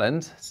Northern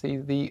Ireland see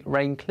the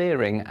rain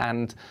clearing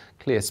and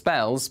clear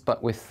spells,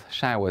 but with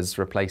showers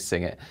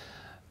replacing it.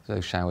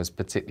 Those showers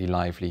particularly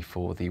lively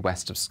for the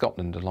west of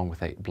Scotland, along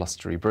with a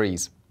blustery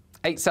breeze.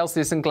 8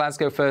 Celsius in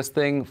Glasgow first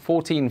thing,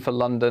 14 for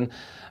London,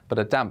 but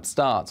a damp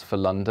start for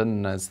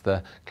London as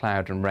the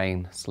cloud and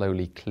rain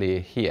slowly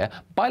clear here.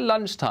 By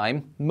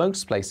lunchtime,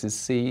 most places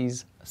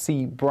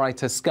see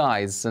brighter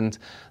skies, and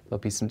there'll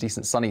be some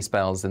decent sunny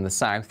spells in the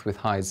south with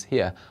highs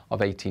here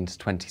of 18 to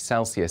 20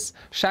 Celsius.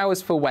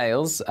 Showers for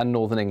Wales and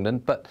northern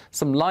England, but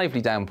some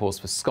lively downpours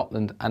for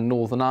Scotland and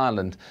Northern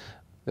Ireland.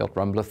 The odd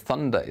rumble of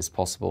thunder is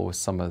possible with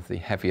some of the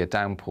heavier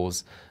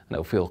downpours, and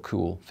it'll feel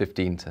cool,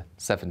 15 to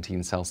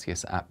 17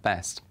 Celsius at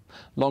best.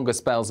 Longer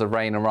spells of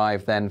rain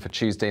arrive then for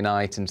Tuesday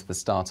night into the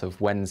start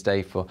of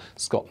Wednesday for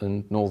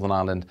Scotland, Northern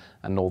Ireland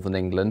and Northern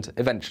England,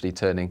 eventually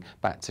turning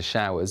back to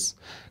showers.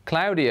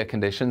 Cloudier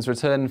conditions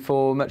return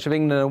for much of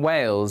England and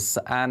Wales,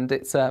 and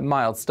it's a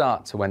mild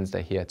start to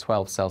Wednesday here,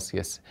 12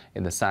 Celsius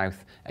in the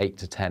south, 8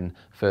 to 10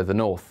 further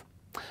north.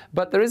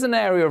 But there is an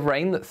area of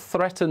rain that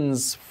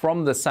threatens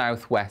from the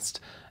southwest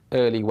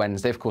early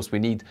Wednesday. Of course, we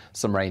need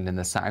some rain in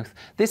the south.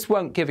 This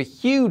won't give a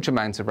huge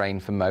amount of rain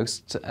for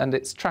most, and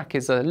its track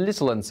is a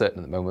little uncertain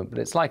at the moment, but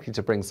it's likely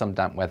to bring some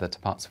damp weather to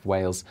parts of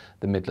Wales,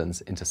 the Midlands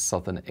into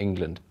southern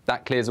England.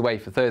 That clears away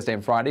for Thursday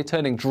and Friday,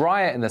 turning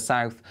drier in the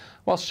south,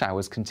 whilst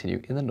showers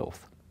continue in the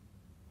north.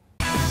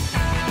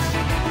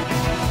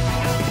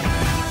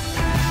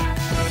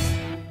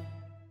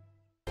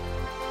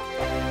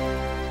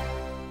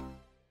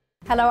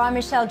 Hello, I'm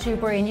Michelle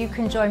Dewberry, and you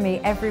can join me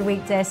every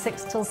weekday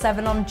 6 till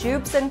 7 on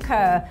Jubes and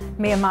Kerr.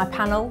 Me and my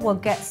panel will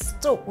get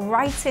stuck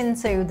right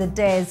into the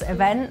day's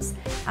events,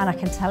 and I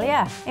can tell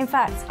you, in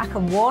fact, I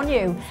can warn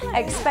you,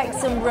 expect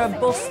some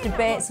robust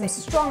debates, some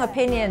strong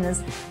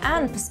opinions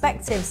and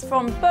perspectives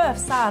from both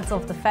sides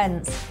of the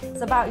fence.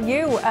 It's about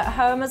you at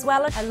home as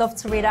well. I love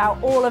to read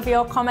out all of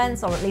your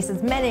comments, or at least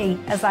as many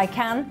as I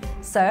can.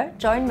 So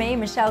join me,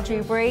 Michelle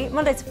Dewberry,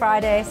 Monday to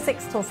Friday,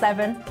 6 till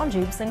 7 on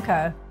Jubes and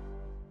Kerr.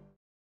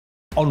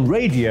 On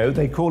radio,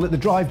 they call it the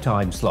drive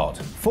time slot,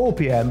 4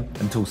 p.m.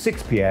 until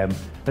 6 p.m.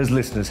 as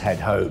listeners head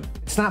home.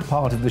 It's that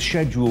part of the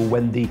schedule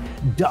when the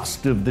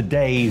dust of the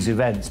day's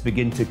events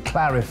begin to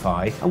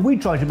clarify, and we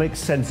try to make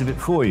sense of it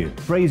for you.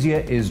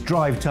 Brazier is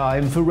drive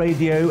time for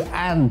radio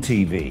and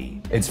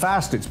TV. It's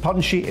fast, it's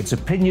punchy, it's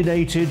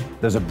opinionated,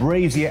 there's a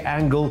Brazier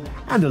angle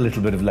and a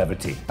little bit of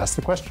levity. That's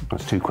the question.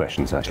 That's 2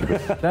 questions, actually.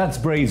 That's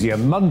Brazier,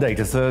 Monday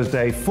to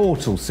Thursday, 4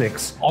 till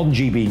 6 on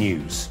GB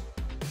News.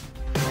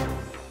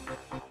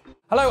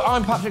 Hello,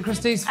 I'm Patrick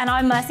Christie's. And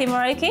I'm Mercy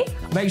Moroki.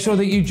 Make sure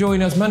that you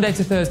join us Monday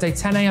to Thursday,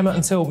 10 a.m.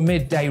 until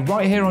midday,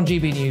 right here on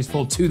GB News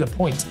for To The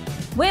Point.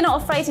 We're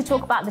not afraid to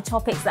talk about the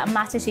topics that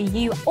matter to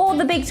you or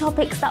the big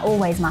topics that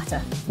always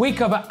matter. We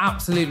cover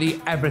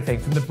absolutely everything,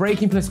 from the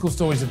breaking political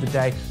stories of the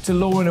day to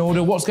law and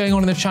order, what's going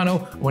on in the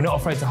channel. We're not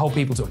afraid to hold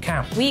people to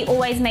account. We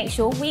always make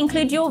sure we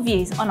include your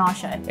views on our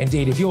show.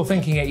 Indeed, if you're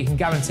thinking it, you can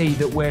guarantee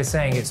that we're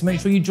saying it. So make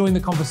sure you join the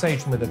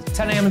conversation with us,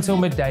 10 a.m. until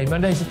midday,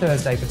 Monday to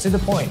Thursday, for To The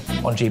Point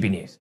on GB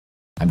News.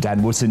 I'm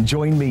Dan Wootton.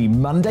 Join me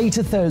Monday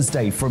to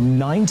Thursday from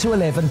 9 to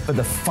 11 for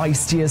the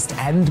feistiest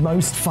and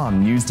most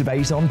fun news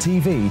debate on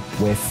TV,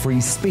 where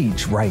free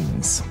speech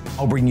reigns.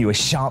 I'll bring you a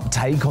sharp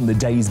take on the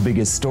day's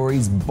biggest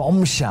stories,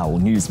 bombshell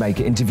newsmaker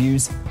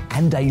interviews,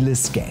 and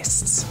A-list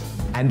guests.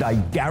 And I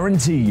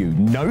guarantee you,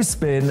 no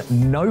spin,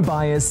 no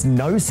bias,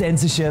 no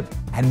censorship,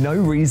 and no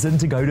reason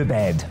to go to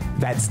bed.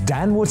 That's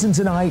Dan Wootton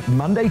tonight,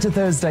 Monday to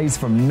Thursdays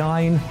from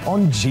 9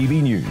 on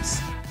GB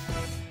News.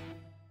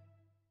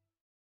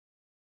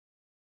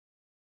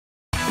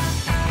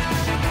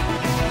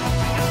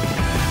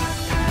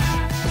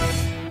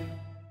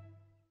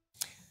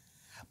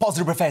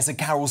 Positive Professor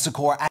Carol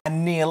Sikora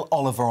and Neil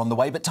Oliver on the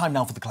way, but time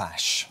now for the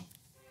clash.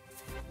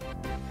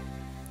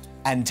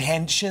 And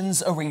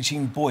tensions are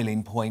reaching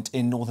boiling point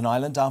in Northern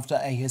Ireland after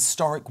a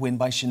historic win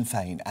by Sinn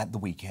Féin at the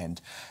weekend.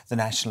 The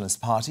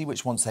Nationalist Party,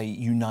 which wants a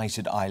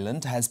united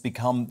Ireland, has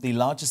become the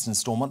largest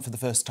instalment for the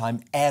first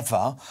time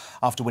ever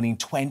after winning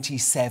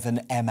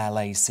 27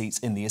 MLA seats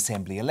in the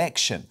Assembly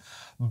election.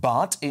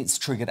 But it's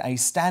triggered a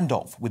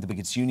standoff with the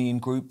biggest union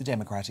group, the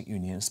Democratic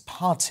Unionist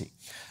Party.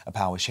 A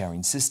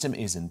power-sharing system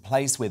is in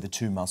place where the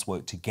two must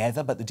work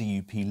together, but the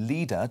DUP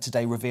leader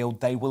today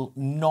revealed they will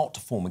not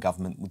form a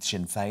government with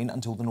Sinn Féin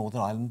until the Northern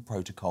Ireland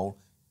Protocol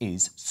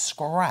is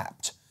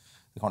scrapped.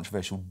 The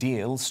controversial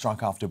deal,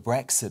 struck after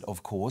Brexit,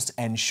 of course,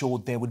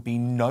 ensured there would be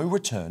no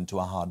return to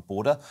a hard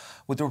border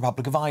with the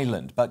Republic of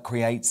Ireland, but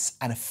creates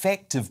an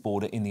effective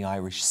border in the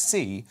Irish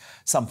Sea,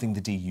 something the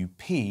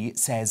DUP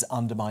says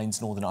undermines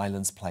Northern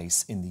Ireland's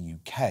place in the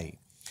UK.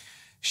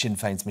 Sinn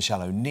Féin's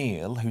Michelle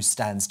O'Neill, who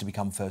stands to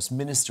become First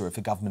Minister if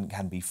a government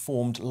can be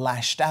formed,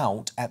 lashed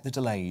out at the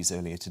delays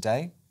earlier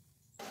today.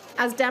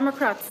 As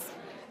Democrats,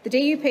 the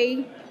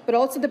DUP, but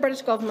also the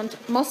British government,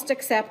 must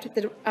accept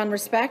and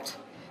respect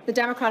the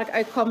democratic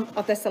outcome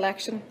of this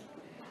election.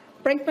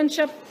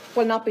 Brinkmanship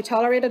will not be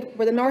tolerated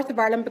where the north of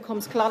Ireland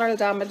becomes collateral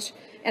damage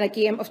in a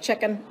game of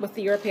chicken with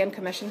the European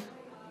Commission.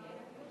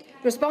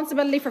 The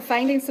responsibility for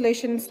finding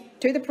solutions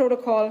to the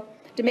protocol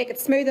to make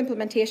its smooth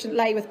implementation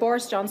lie with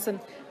Boris Johnson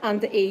and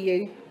the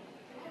EU.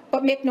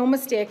 But make no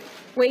mistake,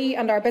 we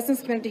and our business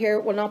community here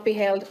will not be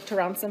held to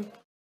ransom.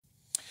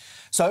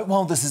 So,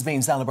 while this has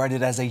been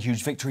celebrated as a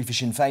huge victory for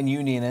Sinn Féin,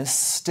 Unionists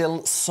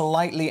still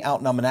slightly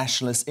outnumber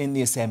Nationalists in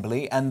the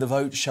Assembly, and the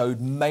vote showed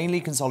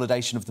mainly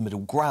consolidation of the middle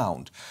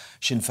ground.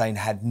 Sinn Féin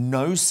had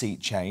no seat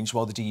change,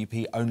 while the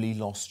DUP only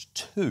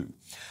lost 2.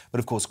 But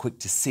of course, quick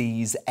to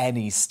seize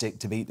any stick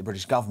to beat the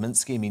British government,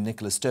 scheming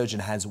Nicola Sturgeon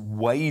has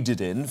waded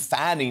in,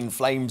 fanning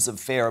flames of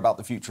fear about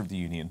the future of the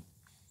Union.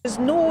 There's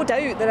no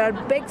doubt there are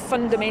big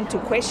fundamental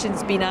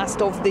questions being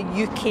asked of the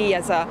UK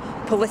as a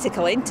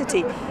political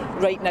entity.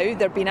 Right now,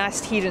 they're being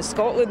asked here in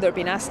Scotland, they're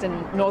being asked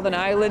in Northern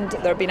Ireland,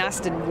 they're being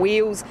asked in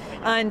Wales,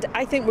 and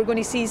I think we're going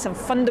to see some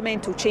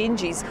fundamental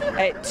changes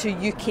to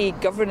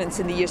UK governance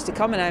in the years to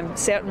come, and I'm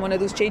certain one of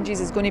those changes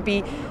is going to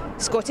be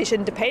Scottish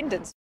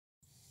independence.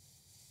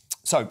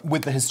 So,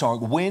 with the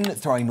historic win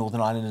throwing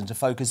Northern Ireland into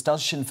focus,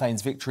 does Sinn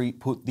Féin's victory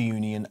put the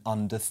Union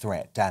under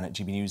threat? Dan at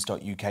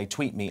gbnews.uk,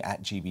 tweet me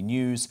at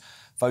gbnews.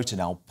 Vote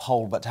in our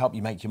poll, but to help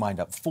you make your mind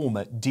up,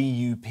 former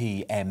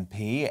DUP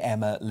MP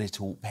Emma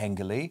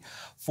Little-Pengelly,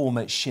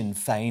 former Sinn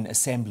Féin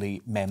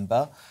Assembly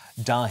member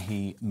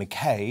Dahi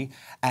McKay,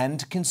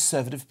 and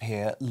Conservative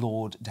peer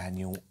Lord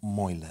Daniel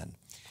Moylan.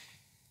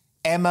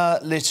 Emma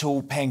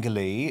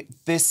Little-Pengelly,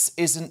 this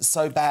isn't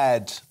so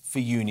bad for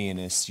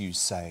Unionists, you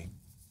say?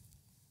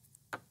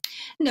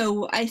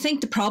 No, I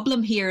think the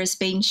problem here has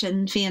been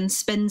Sinn Féin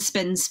spin,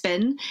 spin,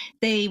 spin.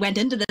 They went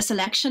into this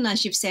election,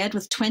 as you've said,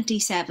 with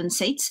 27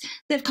 seats.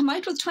 They've come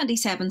out with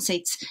 27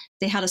 seats.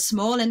 They had a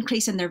small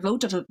increase in their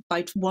vote of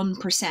about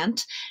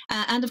 1%.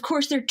 And of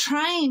course, they're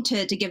trying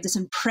to give this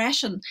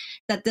impression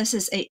that this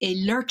is a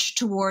lurch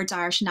towards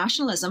Irish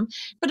nationalism.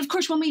 But of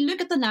course, when we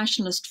look at the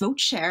nationalist vote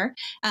share,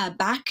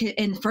 back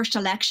in the first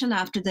election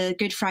after the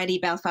Good Friday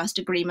Belfast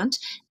Agreement,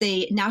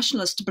 the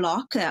nationalist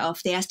bloc of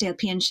the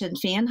SDLP and Sinn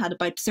Féin had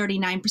about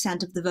 39%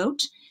 of the vote.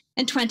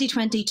 In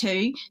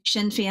 2022,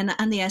 Sinn Féin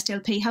and the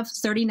SDLP have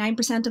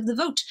 39% of the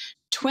vote.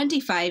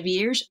 25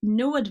 years,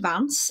 no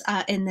advance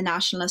in the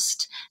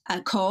nationalist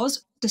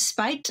cause.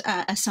 despite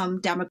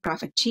some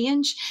demographic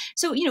change.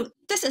 So, you know,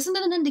 this isn't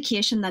an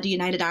indication that a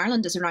united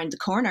Ireland is around the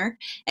corner.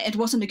 It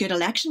wasn't a good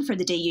election for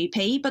the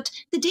DUP, but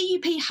the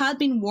DUP had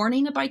been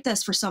warning about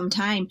this for some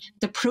time.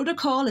 The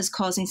protocol is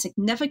causing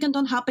significant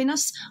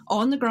unhappiness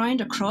on the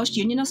ground across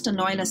unionist and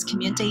loyalist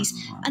communities,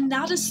 and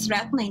that is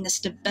threatening the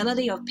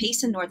stability of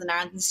peace in Northern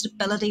Ireland, the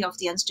stability of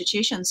the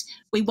institutions.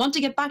 We want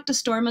to get back to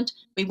Stormont,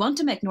 we want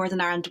to make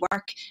Northern Ireland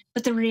work,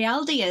 but the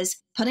reality is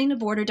putting the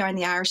border down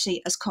the Irish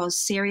Sea has caused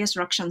serious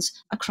ructions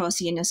across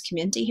the unionist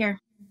community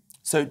here.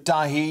 So,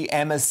 Dahi,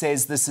 Emma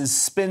says this is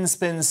spin,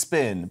 spin,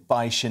 spin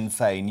by Sinn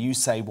Féin. You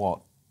say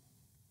what?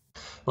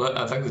 Well,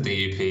 I think the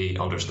DUP,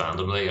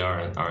 understandably, are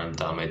in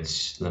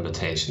damage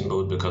limitation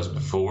mode, because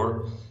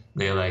before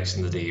the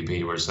election, the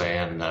DUP were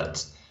saying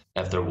that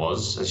if there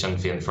was a Sinn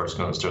Féin First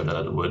Minister,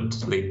 that it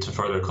would lead to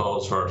further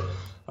calls for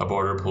a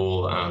border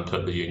poll and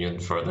put the union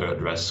further at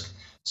risk.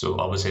 So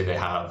obviously they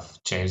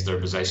have changed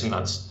their position.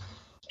 That's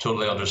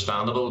totally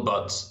understandable,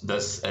 but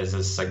this is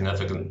a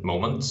significant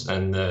moment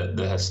in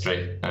the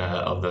history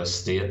of the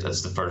state.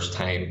 It's the first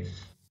time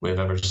we've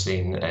ever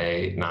seen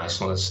a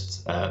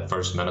nationalist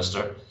First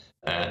Minister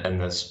in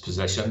this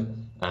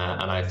position.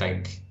 And I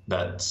think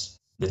that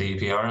the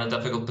DUP are in a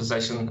difficult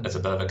position. It's a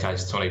bit of a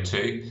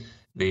catch-22.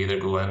 They either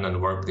go in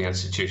and work the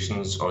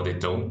institutions or they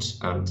don't.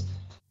 And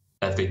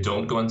if they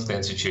don't go into the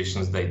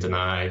institutions, they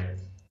deny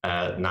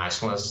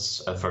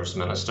nationalists a First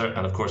Minister.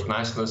 And of course,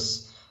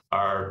 nationalists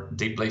are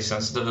deeply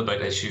sensitive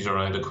about issues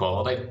around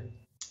equality.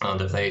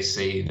 And if they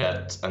see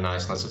that a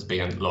nationalist is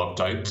being locked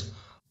out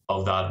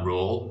of that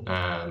role,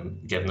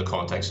 given the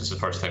context it's the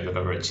first time they've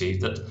ever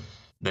achieved it,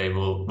 they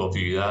will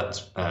view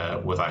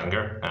that with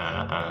anger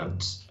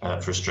and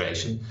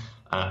frustration.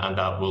 And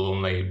that will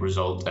only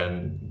result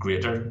in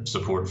greater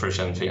support for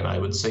Sinn Féin, I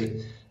would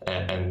say,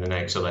 in the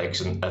next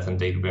election, if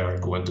indeed we are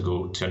going to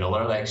go to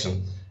another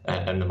election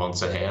in the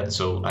months ahead.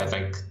 So I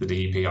think the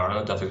DUP are in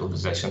a difficult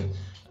position.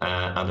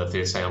 And if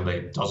the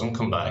Assembly doesn't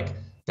come back,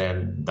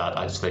 then that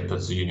actually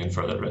puts the union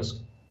further at risk.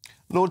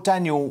 Lord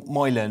Daniel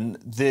Moylan,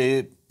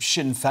 the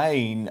Sinn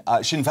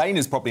Féin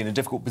is probably in a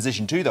difficult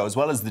position too, though, as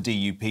well as the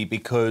DUP,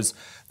 because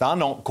they're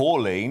not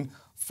calling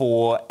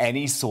for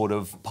any sort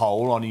of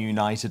poll on a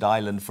united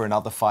Ireland for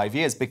another 5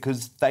 years,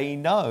 because they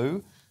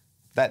know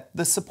that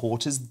the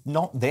support is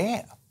not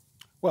there.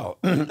 Well,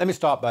 let me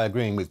start by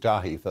agreeing with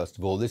Dahi, first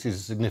of all. This is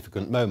a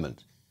significant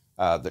moment.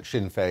 That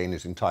Sinn Féin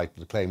is entitled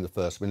to claim the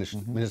first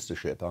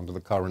ministership under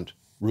the current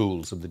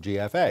rules of the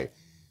GFA.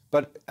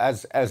 But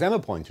as Emma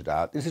pointed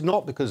out, this is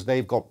not because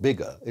they've got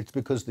bigger, it's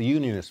because the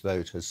unionist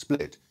vote has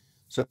split.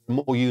 So there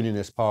are more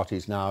unionist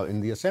parties now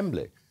in the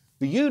Assembly.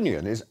 The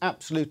union is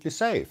absolutely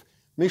safe.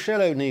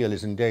 Michelle O'Neill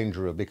is in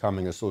danger of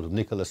becoming a sort of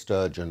Nicola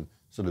Sturgeon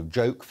sort of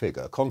joke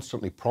figure,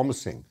 constantly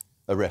promising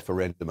a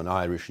referendum and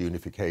Irish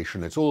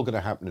unification. It's all going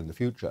to happen in the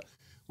future,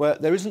 where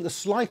there isn't the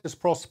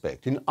slightest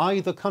prospect in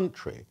either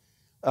country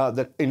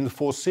that in the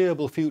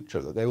foreseeable future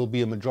that there will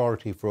be a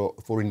majority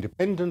for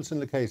independence in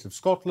the case of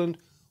Scotland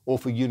or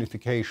for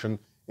unification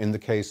in the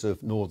case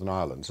of Northern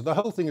Ireland. So the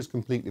whole thing is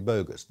completely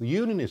bogus. The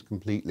union is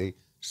completely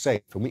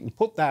safe, and we can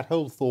put that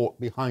whole thought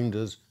behind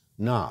us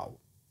now.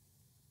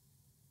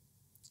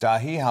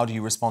 Dahi, how do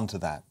you respond to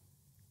that?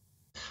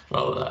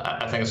 Well,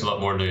 I think it's a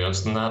lot more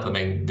nuanced than that. I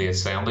mean, the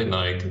Assembly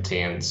now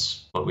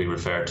contains what we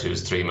refer to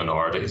as three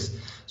minorities.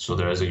 So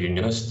there is a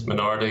unionist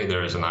minority,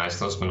 there is a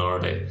nationalist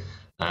minority.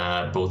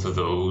 Both of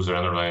those are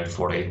in around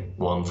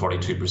 41,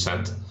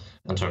 42%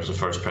 in terms of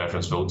first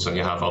preference votes, and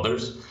you have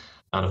others.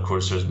 And of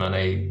course, there's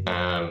many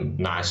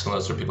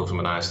nationalists or people from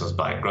a nationalist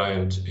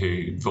background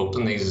who vote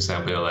in these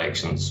Assembly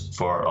elections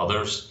for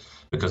others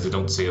because they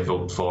don't see a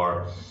vote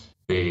for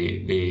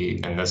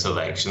in this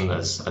election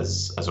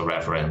as a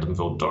referendum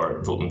vote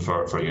or voting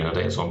for unity.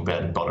 It's on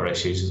bread and butter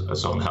issues,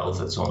 it's on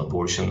health, it's on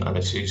abortion and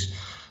issues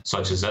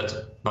such as it.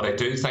 But I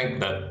do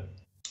think that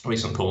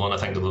recent polling, I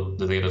think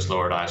the latest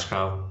Lord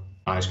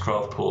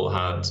Ashcroft poll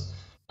had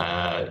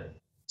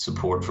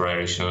support for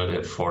Irish unity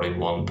at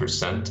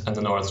 41% in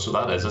the north, so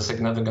that is a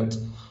significant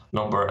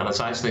number, and it's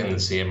actually in the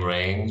same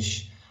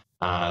range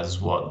as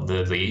what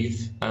the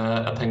Leave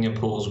opinion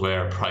polls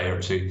were prior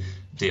to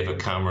David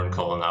Cameron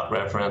calling that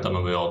referendum,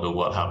 and we all know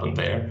what happened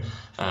there.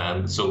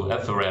 So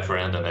if a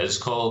referendum is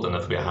called, and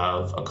if we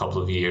have a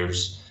couple of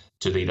years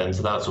to lead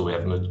into that, so we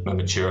have a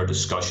mature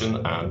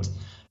discussion and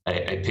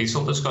a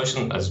peaceful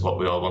discussion is what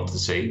we all want to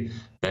see,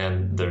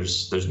 then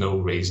there's no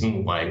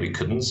reason why we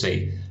couldn't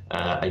see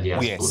a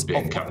yes vote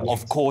being carried.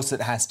 Of course it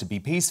has to be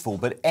peaceful,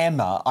 but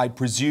Emma, I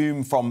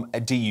presume from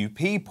a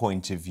DUP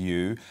point of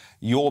view,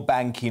 you're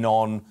banking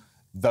on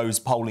those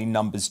polling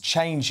numbers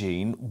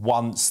changing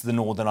once the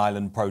Northern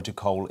Ireland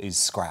Protocol is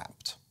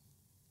scrapped.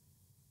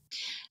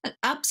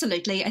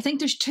 Absolutely. I think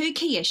there's two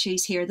key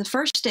issues here. The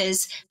first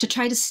is to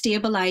try to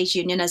stabilise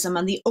unionism,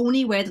 and the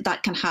only way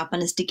that can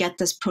happen is to get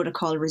this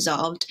protocol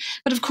resolved.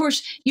 But of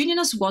course,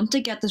 unionists want to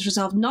get this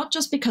resolved not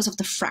just because of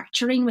the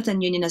fracturing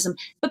within unionism,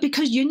 but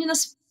because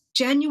unionists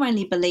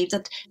genuinely believe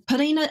that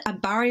putting a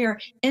barrier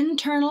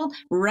internal,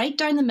 right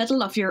down the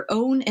middle of your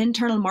own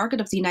internal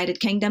market of the United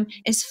Kingdom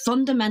is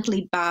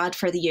fundamentally bad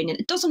for the Union.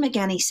 It doesn't make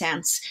any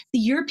sense. The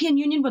European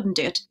Union wouldn't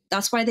do it.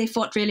 That's why they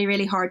fought really,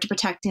 really hard to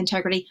protect the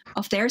integrity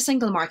of their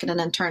single market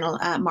and internal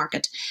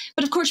market.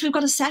 But of course, we've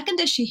got a second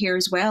issue here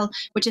as well,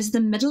 which is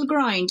the middle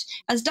ground.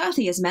 As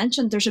Daithí has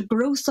mentioned, there's a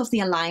growth of the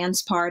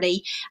Alliance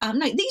Party.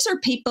 Now, these are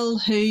people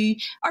who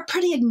are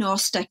pretty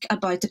agnostic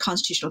about the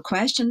constitutional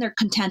question. They're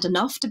content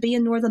enough to be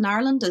in Northern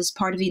Ireland as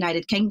part of the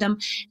United Kingdom.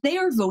 They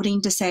are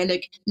voting to say,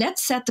 look,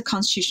 let's set the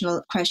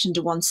constitutional question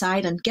to one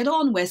side and get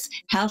on with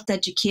health,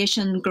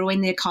 education, growing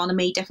the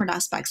economy, different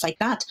aspects like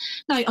that.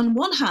 Now, on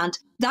one hand,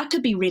 that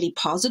could be really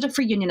positive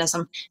for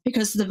unionism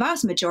because the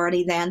vast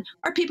majority then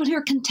are people who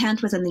are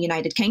content within the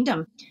United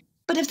Kingdom.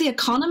 But if the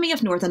economy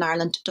of Northern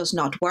Ireland does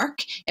not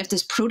work, if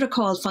this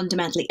protocol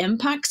fundamentally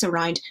impacts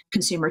around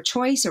consumer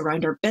choice,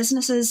 around our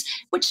businesses,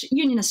 which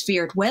unionists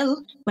fear it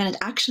will when it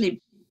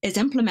actually is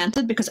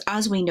implemented, because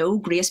as we know,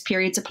 grace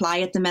periods apply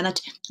at the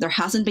minute. There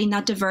hasn't been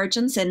that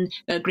divergence in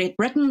Great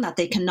Britain that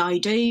they can now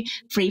do,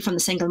 free from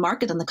the single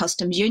market and the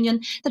customs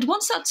union, that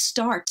once that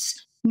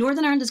starts,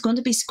 Northern Ireland is going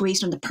to be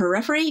squeezed on the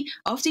periphery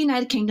of the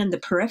United Kingdom, the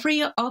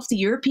periphery of the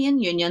European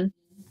Union.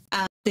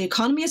 The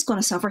economy is going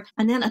to suffer.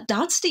 And then at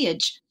that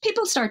stage,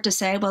 people start to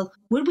say, well,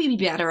 would we be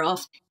better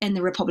off in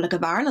the Republic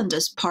of Ireland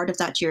as part of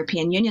that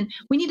European Union?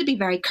 We need to be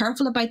very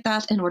careful about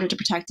that in order to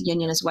protect the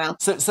Union as well.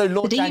 So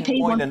Lord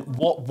Daniel Moylan,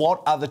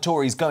 what are the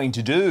Tories going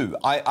to do?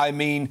 I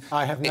mean,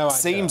 it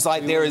seems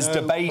like there is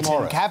debate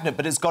in Cabinet,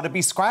 but it's got to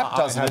be scrapped,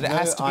 doesn't it? It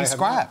has to be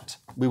scrapped.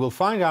 We will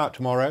find out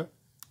tomorrow.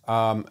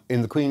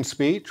 In the Queen's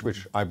speech,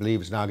 which I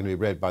believe is now going to be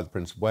read by the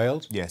Prince of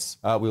Wales. Yes.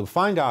 We'll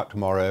find out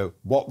tomorrow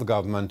what the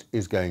government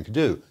is going to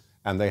do.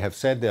 And they have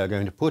said they are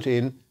going to put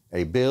in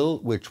a bill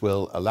which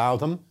will allow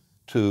them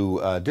to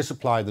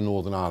disapply the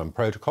Northern Ireland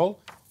Protocol.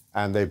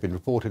 And they've been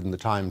reported in the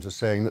Times as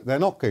saying that they're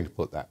not going to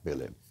put that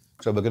bill in.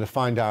 So we're going to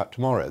find out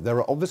tomorrow. There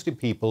are obviously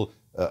people,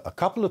 a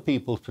couple of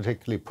people,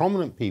 particularly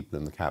prominent people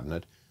in the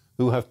Cabinet,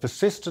 who have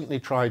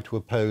persistently tried to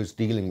oppose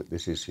dealing with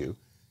this issue,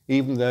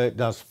 even though it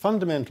does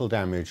fundamental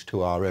damage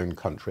to our own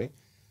country,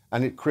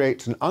 and it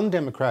creates an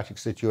undemocratic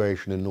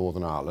situation in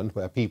Northern Ireland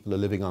where people are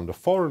living under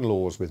foreign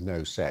laws with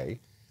no say,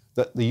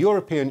 that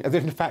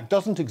in fact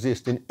doesn't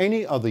exist in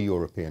any other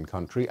European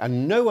country,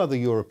 and no other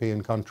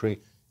European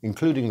country,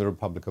 including the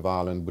Republic of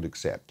Ireland, would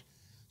accept.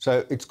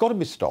 So it's got to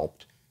be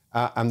stopped,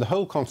 and the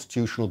whole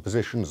constitutional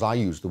position, as I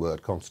use the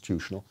word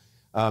constitutional,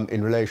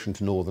 in relation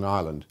to Northern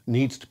Ireland,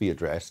 needs to be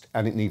addressed,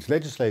 and it needs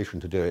legislation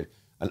to do it.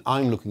 And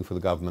I'm looking for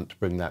the government to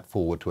bring that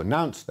forward, to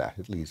announce that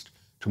at least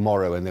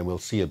tomorrow, and then we'll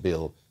see a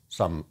bill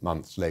some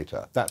months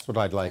later. That's what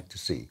I'd like to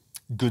see.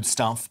 Good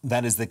stuff.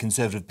 That is the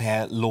Conservative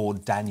pair,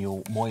 Lord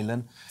Daniel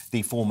Moylan,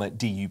 the former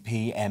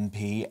DUP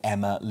MP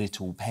Emma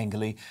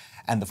Little-Pengilly,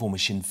 and the former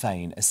Sinn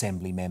Féin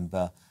Assembly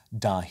member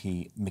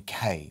Daithí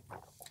McKay.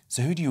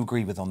 So who do you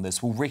agree with on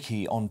this? Well,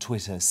 Ricky on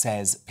Twitter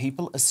says,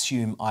 people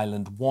assume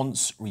Ireland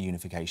wants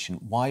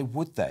reunification. Why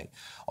would they?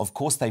 Of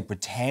course, they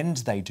pretend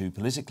they do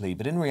politically,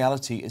 but in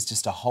reality, it's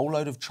just a whole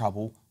load of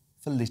trouble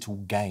for little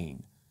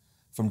gain.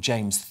 From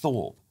James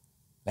Thorpe,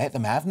 let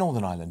them have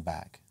Northern Ireland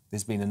back.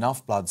 There's been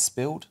enough blood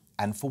spilled,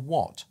 and for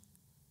what?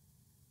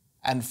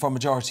 And from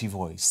Majority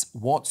Voice,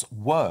 what's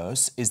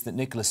worse is that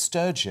Nicola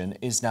Sturgeon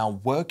is now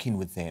working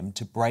with them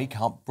to break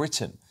up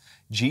Britain.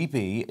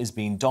 GB is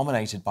being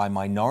dominated by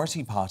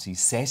minority parties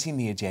setting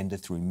the agenda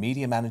through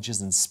media managers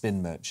and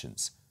spin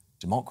merchants.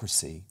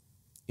 Democracy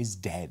is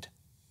dead.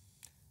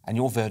 And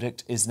your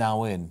verdict is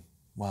now in.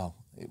 Well,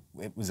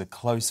 it was a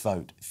close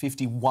vote.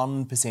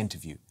 51%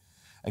 of you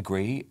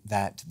agree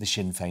that the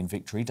Sinn Féin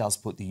victory does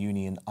put the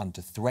union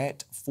under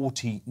threat.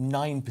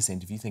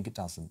 49% of you think it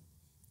doesn't.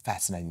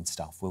 Fascinating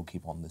stuff. We'll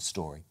keep on this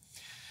story.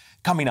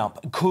 Coming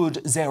up,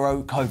 could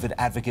zero COVID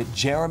advocate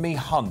Jeremy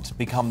Hunt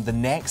become the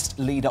next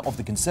leader of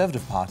the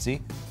Conservative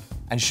Party?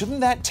 And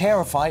shouldn't that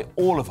terrify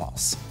all of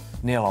us?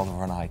 Neil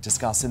Oliver and I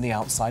discuss in The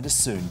Outsider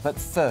soon. But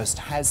first,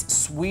 has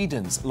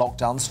Sweden's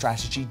lockdown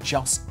strategy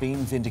just been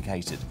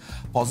vindicated?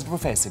 Positive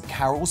Professor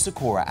Carol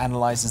Sikora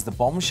analyses the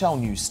bombshell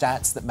new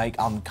stats that make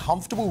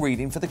uncomfortable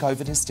reading for the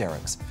COVID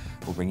hysterics.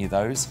 We'll bring you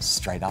those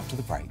straight after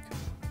the break.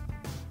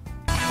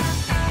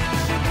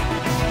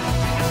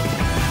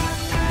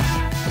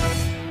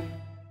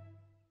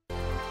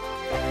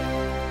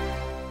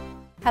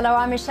 Hello,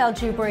 I'm Michelle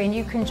Dewberry, and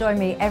you can join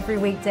me every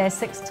weekday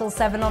 6 till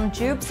 7 on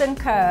Jubes and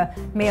Kerr.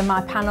 Me and my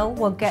panel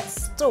will get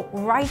stuck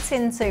right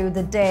into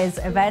the day's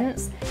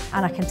events,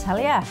 and I can tell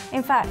you,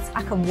 in fact,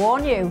 I can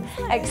warn you,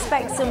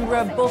 expect some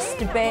robust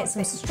debates,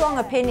 some strong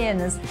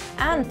opinions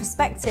and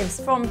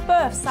perspectives from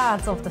both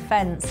sides of the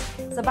fence.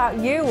 It's about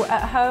you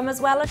at home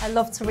as well. I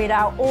love to read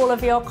out all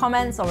of your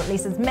comments, or at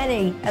least as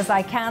many as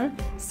I can.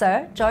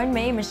 So join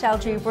me, Michelle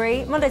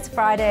Dewberry, Monday to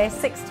Friday,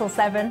 6 till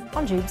 7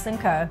 on Jubes and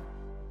Kerr.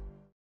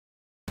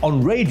 On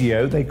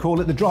radio, they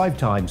call it the drive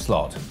time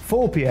slot,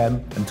 4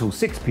 p.m. until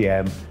 6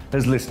 p.m.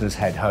 as listeners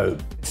head home.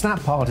 It's that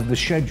part of the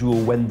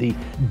schedule when the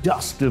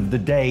dust of the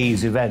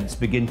day's events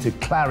begin to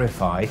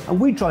clarify, and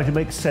we try to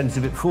make sense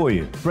of it for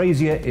you.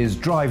 Brazier is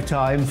drive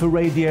time for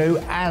radio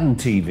and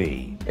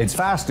TV. It's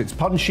fast, it's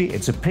punchy,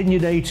 it's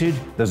opinionated,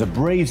 there's a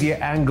Brazier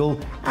angle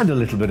and a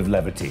little bit of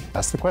levity.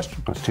 That's the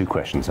question. That's two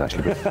questions,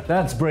 actually.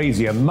 That's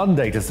Brazier,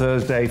 Monday to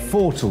Thursday,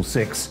 4 till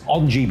 6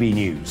 on GB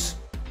News.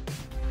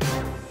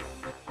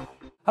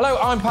 Hello,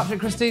 I'm Patrick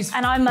Christie's.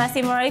 And I'm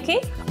Mercy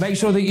Moroki. Make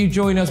sure that you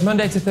join us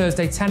Monday to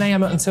Thursday, 10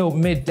 a.m. until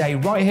midday,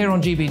 right here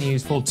on GB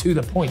News for To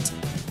The Point.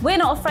 We're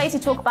not afraid to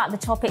talk about the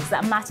topics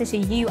that matter to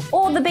you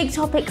or the big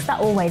topics that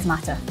always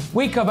matter.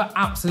 We cover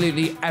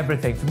absolutely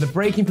everything, from the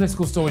breaking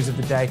political stories of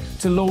the day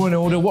to law and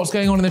order, what's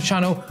going on in the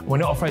channel. We're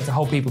not afraid to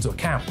hold people to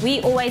account.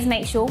 We always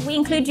make sure we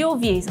include your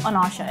views on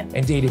our show.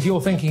 Indeed, if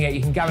you're thinking it,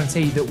 you can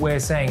guarantee that we're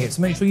saying it.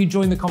 So make sure you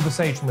join the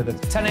conversation with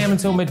us, 10 a.m.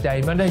 until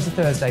midday, Monday to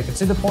Thursday for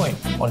To The Point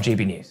on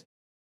GB News.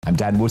 I'm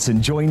Dan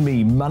Wootton. Join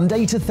me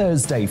Monday to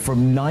Thursday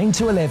from 9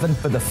 to 11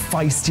 for the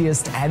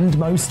feistiest and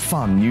most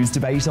fun news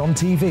debate on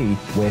TV,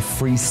 where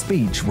free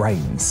speech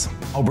reigns.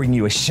 I'll bring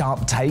you a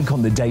sharp take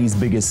on the day's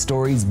biggest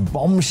stories,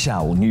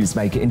 bombshell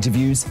newsmaker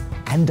interviews,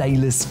 and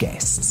A-list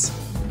guests.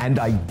 And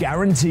I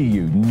guarantee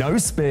you, no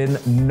spin,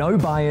 no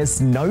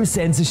bias, no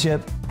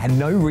censorship, and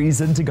no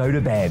reason to go to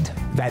bed.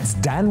 That's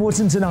Dan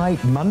Wootton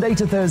tonight, Monday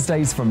to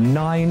Thursdays from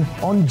 9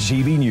 on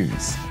GB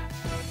News.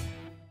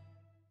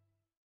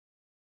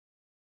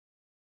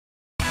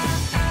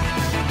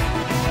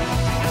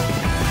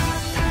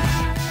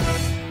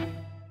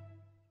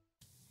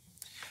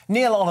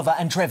 Neil Oliver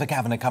and Trevor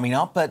Cavan are coming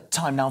up, but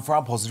time now for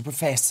our positive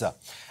professor.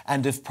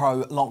 And if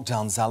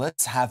pro-lockdown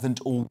zealots haven't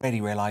already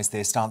realised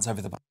their stance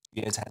over the past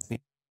years has been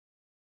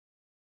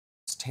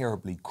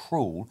terribly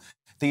cruel,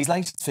 these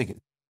latest figures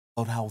of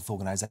the World Health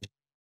Organization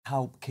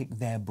help kick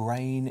their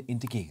brain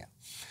into gear.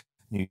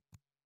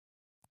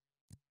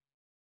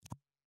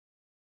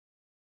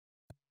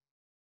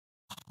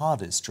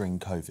 Hardest during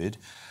COVID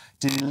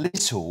did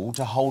little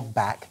to hold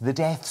back the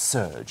death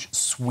surge.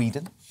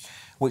 Sweden,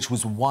 which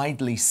was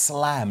widely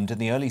slammed in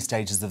the early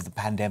stages of the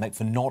pandemic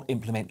for not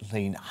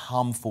implementing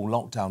harmful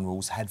lockdown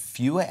rules, had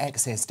fewer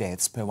excess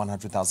deaths per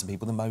 100,000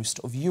 people than most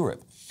of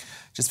Europe.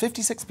 Just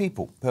 56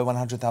 people per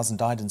 100,000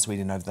 died in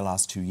Sweden over the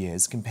last 2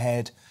 years,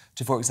 compared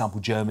to, for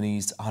example,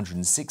 Germany's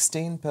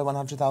 116 per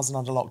 100,000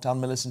 under lockdown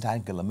militant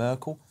Angela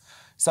Merkel.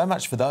 So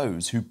much for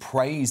those who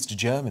praised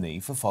Germany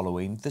for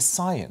following the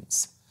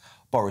science.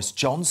 Boris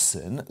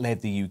Johnson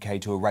led the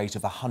UK to a rate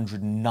of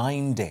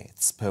 109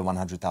 deaths per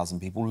 100,000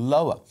 people,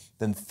 lower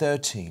than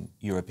 13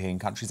 European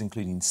countries,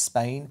 including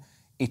Spain,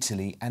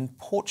 Italy and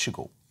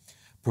Portugal.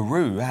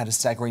 Peru had a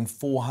staggering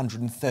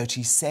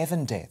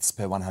 437 deaths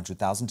per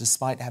 100,000,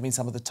 despite having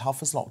some of the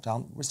toughest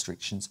lockdown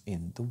restrictions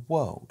in the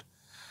world.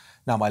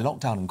 Now, my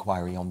lockdown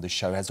inquiry on this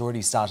show has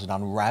already started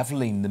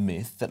unravelling the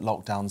myth that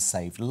lockdowns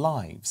saved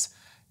lives.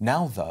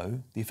 Now,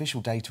 though, the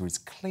official data is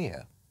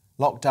clear.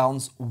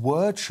 Lockdowns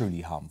were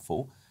truly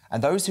harmful,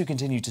 and those who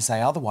continue to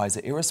say otherwise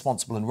are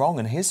irresponsible and wrong,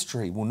 and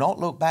history will not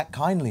look back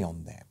kindly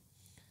on them.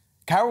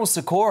 Carol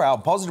Sikora, our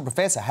positive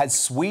professor, has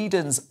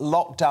Sweden's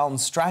lockdown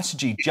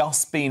strategy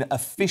just been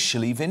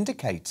officially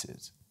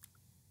vindicated?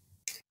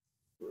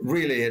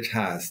 Really, it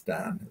has,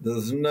 Dan.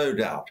 There's no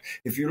doubt.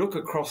 If you look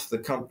across the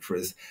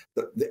countries,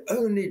 the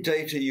only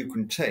data you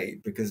can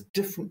take, because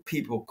different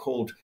people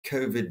called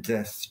COVID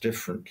deaths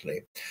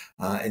differently.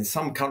 In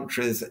some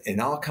countries, in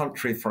our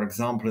country, for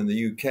example, in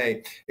the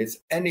UK, it's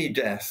any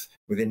death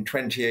within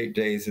 28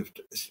 days of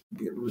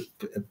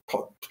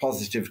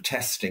positive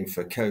testing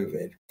for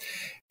COVID.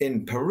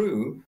 In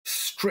Peru,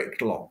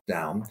 strict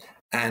lockdown,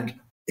 and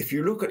if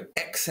you look at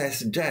excess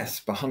deaths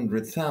per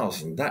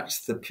 100,000,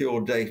 that's the pure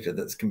data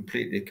that's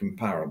completely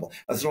comparable,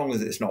 as long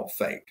as it's not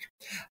faked.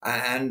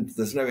 And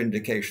there's no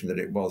indication that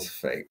it was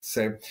faked.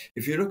 So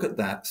if you look at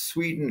that,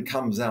 Sweden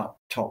comes out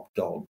top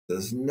dog.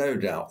 There's no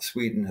doubt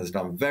Sweden has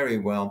done very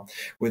well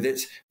with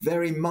its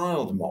very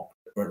mild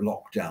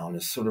lockdown,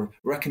 a sort of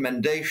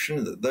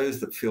recommendation that those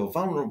that feel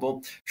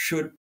vulnerable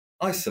should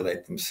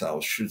isolate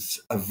themselves, should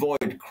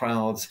avoid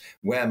crowds,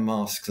 wear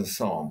masks and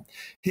so on.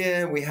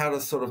 Here we had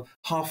a sort of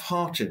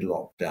half-hearted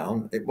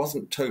lockdown. It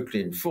wasn't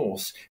totally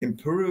enforced. In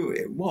Peru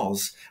it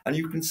was, and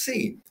you can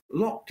see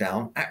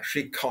lockdown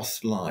actually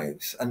cost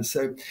lives. And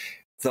so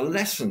the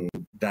lesson,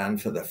 Dan,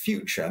 for the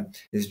future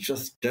is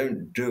just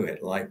don't do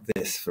it like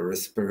this for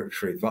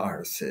respiratory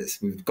viruses.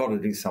 We've got to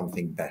do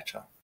something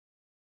better.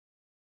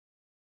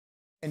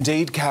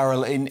 Indeed,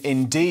 Carol,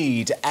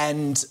 indeed.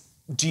 And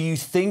do you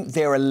think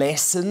there are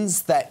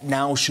lessons that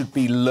now should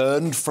be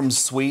learned from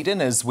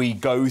Sweden as we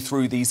go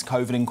through these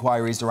COVID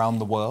inquiries around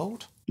the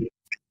world?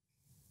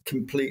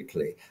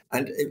 Completely.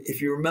 And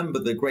if you remember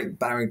the Great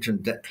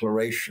Barrington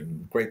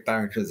Declaration, Great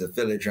Barrington is a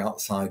village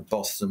outside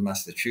Boston,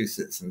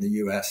 Massachusetts in the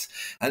US.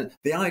 And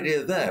the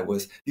idea there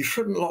was you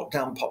shouldn't lock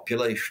down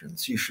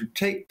populations. You should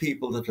take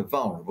people that are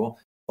vulnerable,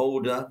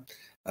 older,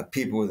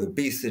 people with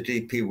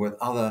obesity, people with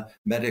other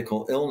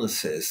medical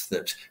illnesses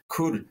that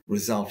could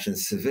result in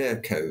severe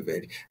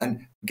COVID,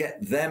 and get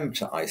them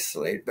to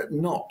isolate, but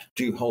not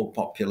do whole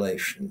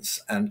populations.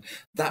 And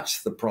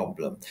that's the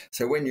problem.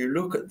 So when you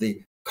look at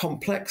the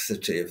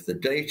complexity of the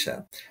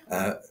data,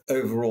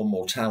 overall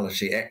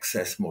mortality,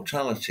 excess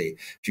mortality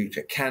due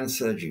to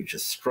cancer, due to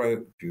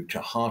stroke, due to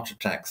heart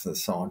attacks and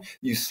so on,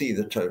 you see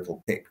the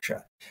total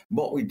picture.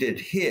 What we did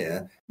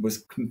here was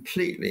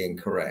completely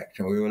incorrect,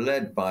 and we were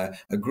led by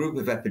a group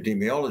of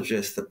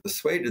epidemiologists that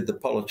persuaded the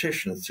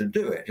politicians to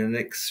do it in an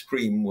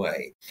extreme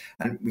way.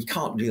 And we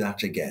can't do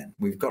that again.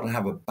 We've got to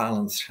have a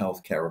balanced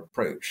healthcare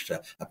approach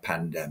to a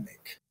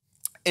pandemic.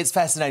 It's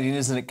fascinating,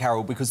 isn't it,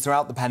 Carol? Because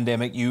throughout the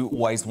pandemic, you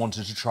always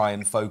wanted to try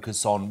and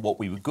focus on what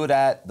we were good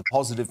at, the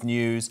positive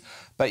news.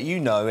 But you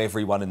know,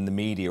 everyone in the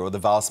media, or the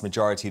vast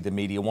majority of the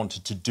media,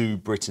 wanted to do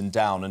Britain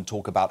down and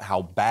talk about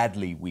how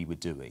badly we were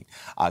doing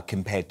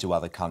compared to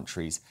other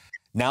countries.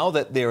 Now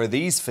that there are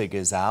these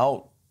figures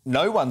out,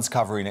 no one's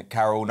covering it,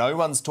 Carol. No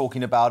one's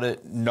talking about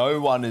it. No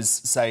one is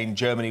saying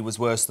Germany was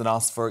worse than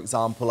us, for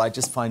example. I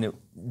just find it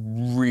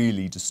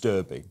really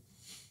disturbing.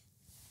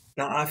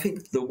 Now, I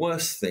think the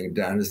worst thing,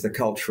 Dan, is the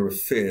culture of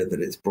fear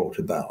that it's brought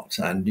about.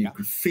 And you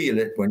could feel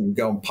it when you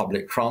go on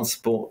public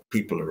transport.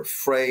 People are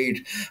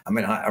afraid. I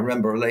mean, I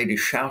remember a lady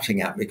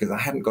shouting at me because I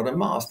hadn't got a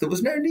mask. There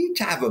was no need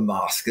to have a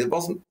mask. It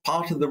wasn't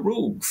part of the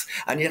rules.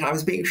 And yet I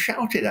was being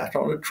shouted at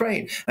on a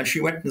train. And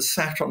she went and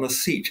sat on a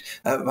seat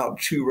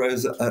about 2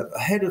 rows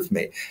ahead of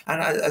me.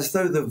 And as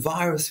though the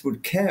virus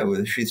would care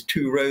whether she's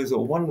 2 rows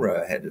or 1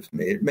 row ahead of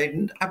me. It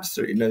made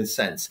absolutely no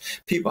sense.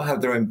 People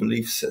have their own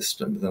belief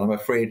systems. And I'm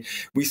afraid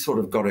we sort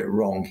of got it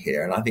wrong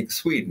here. And I think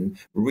Sweden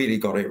really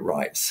got it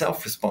right.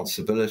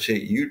 Self-responsibility,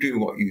 you do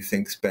what you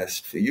think's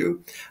best for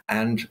you,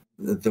 and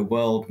the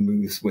world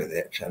moves with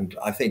it. And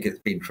I think it's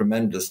been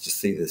tremendous to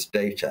see this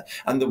data.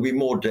 And there'll be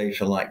more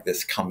data like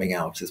this coming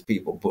out as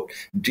people put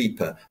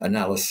deeper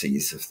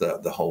analyses of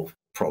the whole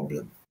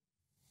problem.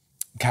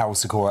 Carol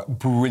Sikora,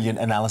 brilliant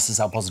analysis,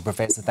 our positive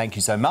professor. Thank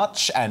you so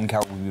much. And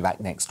Carol will be back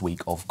next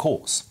week, of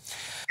course.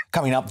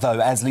 Coming up, though,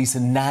 as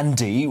Lisa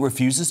Nandy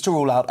refuses to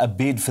rule out a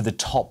bid for the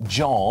top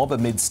job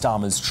amid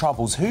Starmer's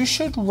troubles, who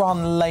should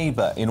run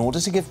Labour in order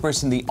to give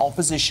Britain the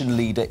opposition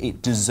leader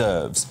it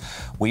deserves?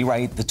 We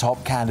rate the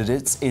top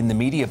candidates in the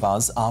media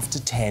buzz after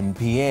 10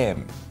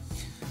 p.m.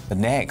 But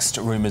next,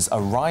 rumours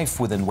are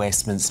rife within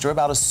Westminster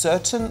about a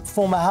certain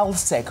former health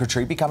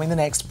secretary becoming the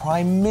next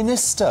Prime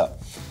Minister.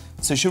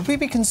 So should we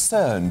be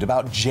concerned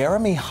about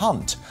Jeremy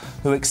Hunt,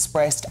 who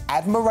expressed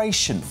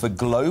admiration for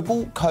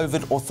global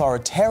COVID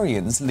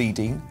authoritarians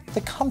leading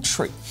the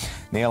country?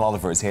 Neil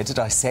Oliver is here to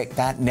dissect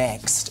that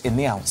next in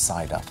The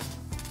Outsider.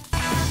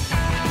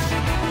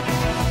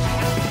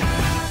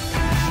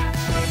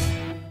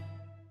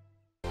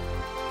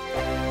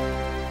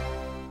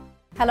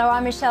 Hello,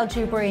 I'm Michelle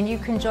Dewberry, and you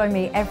can join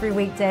me every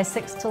weekday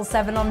 6 till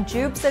 7 on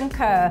Jubes and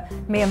Kerr.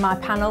 Me and my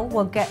panel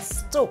will get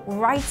stuck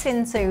right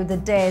into the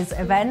day's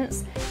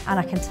events, and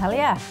I can tell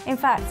you, in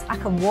fact, I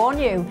can warn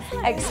you,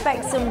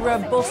 expect some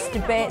robust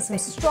debates, some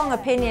strong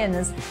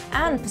opinions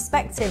and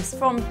perspectives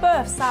from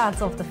both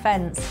sides of the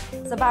fence.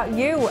 It's about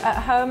you at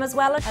home as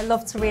well. I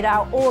love to read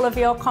out all of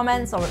your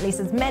comments, or at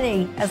least as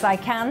many as I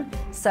can.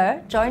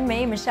 So join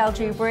me, Michelle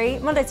Dewberry,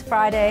 Monday to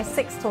Friday,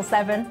 6 till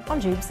 7 on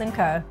Jubes and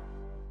Kerr.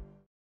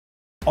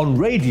 On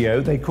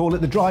radio, they call it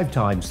the drive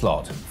time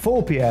slot,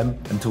 4 p.m.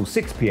 until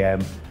 6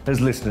 p.m.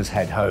 as listeners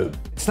head home.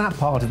 It's that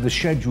part of the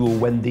schedule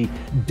when the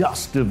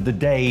dust of the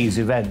day's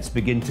events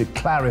begin to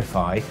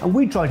clarify, and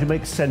we try to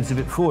make sense of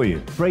it for you.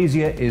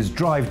 Brazier is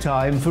drive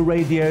time for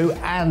radio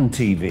and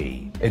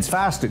TV. It's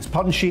fast, it's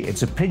punchy,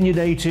 it's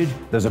opinionated,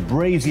 there's a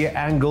Brazier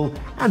angle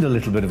and a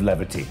little bit of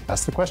levity.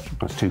 That's the question.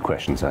 That's 2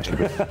 questions,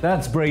 actually.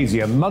 That's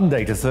Brazier,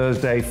 Monday to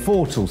Thursday,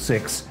 4 till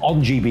 6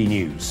 on GB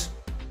News.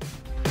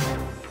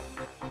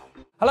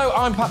 Hello,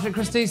 I'm Patrick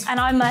Christie's. And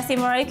I'm Mercy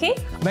Moroki.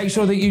 Make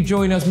sure that you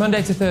join us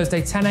Monday to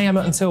Thursday, 10 a.m.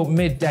 until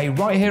midday,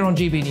 right here on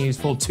GB News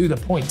for To The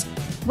Point.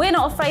 We're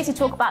not afraid to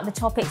talk about the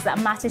topics that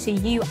matter to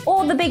you,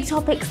 or the big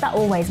topics that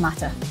always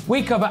matter.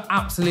 We cover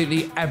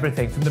absolutely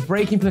everything, from the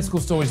breaking political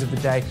stories of the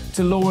day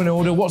to law and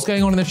order, what's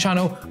going on in the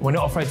channel. We're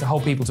not afraid to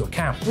hold people to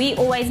account. We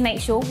always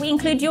make sure we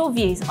include your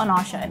views on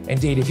our show.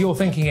 Indeed, if you're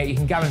thinking it, you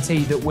can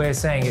guarantee that we're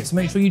saying it. So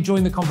make sure you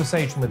join the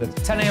conversation with us,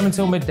 10 a.m.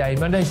 until midday,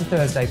 Monday to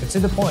Thursday, for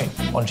To The Point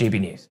on GB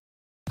News.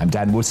 I'm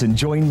Dan Wootton.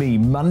 Join me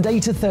Monday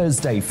to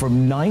Thursday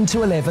from 9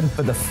 to 11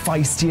 for the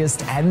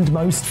feistiest and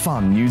most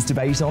fun news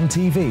debate on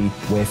TV,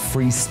 where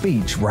free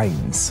speech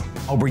reigns.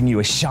 I'll bring you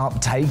a sharp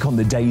take on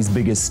the day's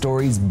biggest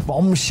stories,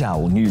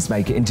 bombshell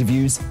newsmaker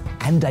interviews,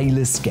 and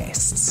A-list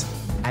guests.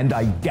 And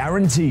I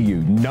guarantee you,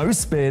 no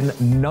spin,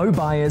 no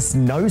bias,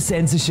 no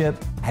censorship,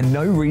 and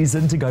no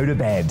reason to go to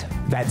bed.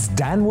 That's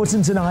Dan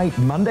Wootton tonight,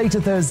 Monday to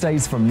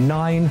Thursdays from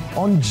 9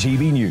 on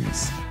GB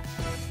News.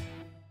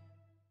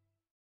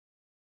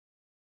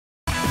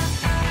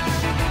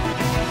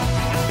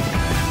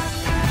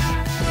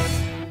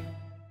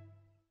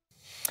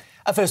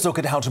 A first look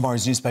at how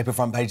tomorrow's newspaper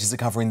front pages are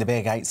covering the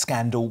Beargate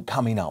scandal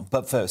coming up.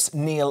 But first,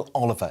 Neil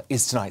Oliver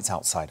is tonight's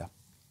outsider.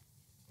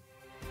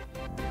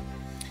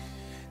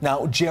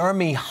 Now,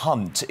 Jeremy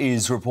Hunt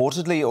is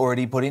reportedly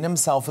already putting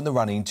himself in the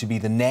running to be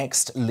the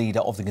next leader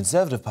of the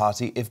Conservative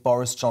Party if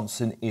Boris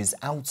Johnson is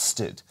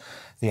ousted.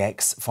 The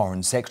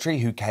ex-Foreign Secretary,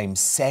 who came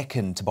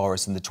second to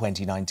Boris in the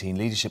 2019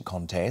 leadership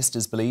contest,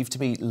 is believed to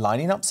be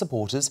lining up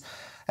supporters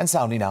and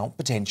sounding out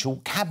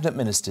potential cabinet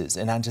ministers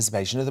in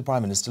anticipation of the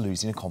Prime Minister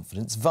losing a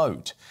confidence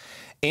vote.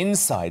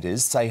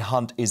 Insiders say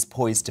Hunt is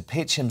poised to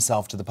pitch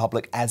himself to the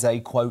public as a,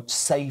 quote,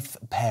 safe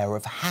pair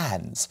of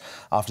hands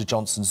after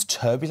Johnson's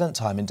turbulent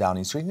time in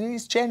Downing Street, and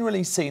he's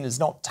generally seen as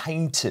not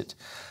tainted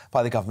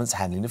by the government's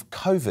handling of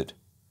COVID.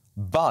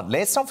 But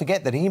let's not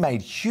forget that he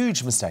made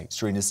huge mistakes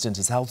during his stint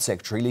as Health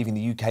Secretary, leaving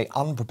the UK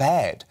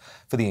unprepared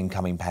for the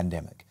incoming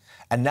pandemic.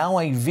 And now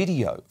a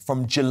video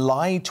from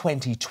July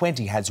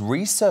 2020 has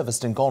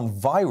resurfaced and gone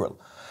viral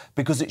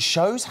because it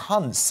shows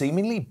Hunt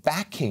seemingly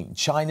backing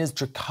China's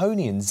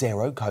draconian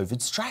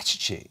zero-COVID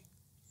strategy.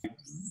 I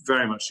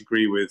very much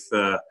agree with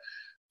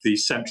the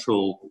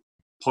central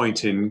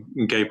point in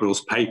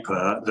Gabriel's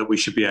paper that we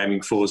should be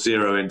aiming for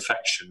zero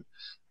infection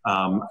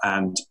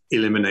and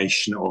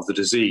elimination of the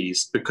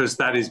disease, because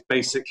that is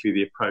basically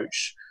the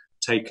approach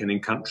taken in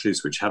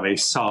countries which have a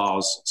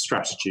SARS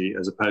strategy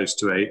as opposed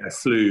to a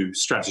flu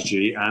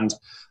strategy. And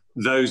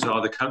those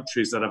are the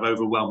countries that have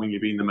overwhelmingly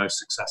been the most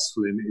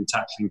successful in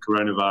tackling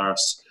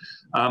coronavirus.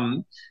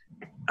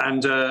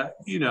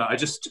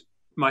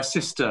 My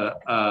sister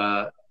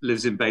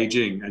lives in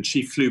Beijing, and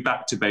she flew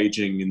back to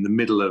Beijing in the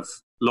middle of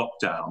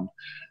lockdown.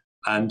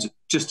 And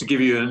just to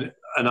give you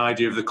an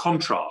idea of the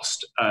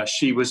contrast,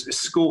 she was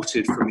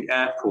escorted from the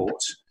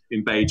airport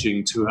in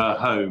Beijing to her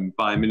home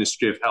by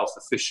Ministry of Health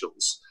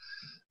officials,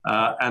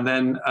 and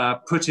then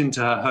put into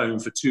her home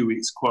for 2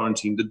 weeks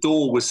quarantine. The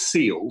door was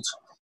sealed,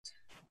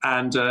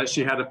 and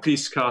she had a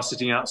police car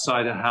sitting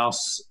outside her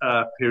house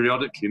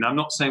periodically. And I'm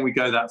not saying we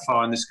go that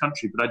far in this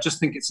country, but I just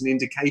think it's an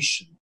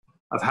indication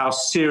of how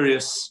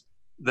serious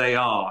they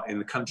are in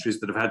the countries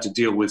that have had to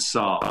deal with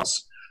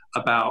SARS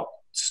about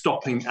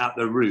stopping at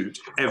the root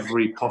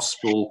every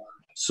possible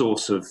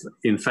source of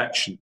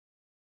infection.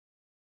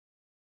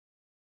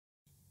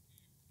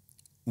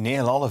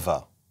 Neil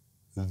Oliver.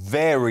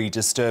 Very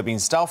disturbing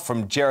stuff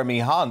from Jeremy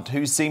Hunt,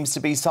 who seems to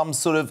be some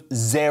sort of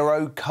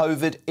zero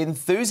COVID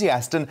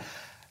enthusiast. And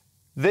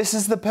this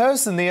is the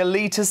person the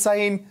elite are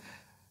saying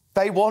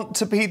they want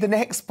to be the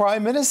next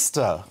Prime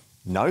Minister.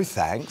 No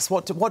thanks.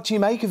 What do you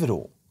make of it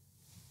all?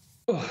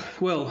 Oh,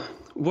 well,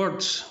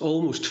 words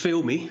almost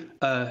fail me,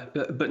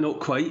 but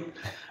not quite.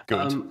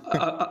 Good.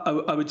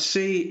 I would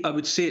say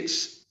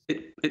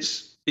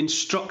it's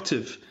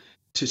instructive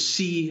to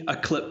see a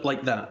clip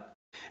like that.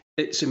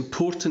 It's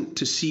important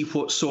to see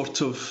what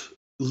sort of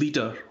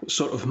leader, what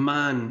sort of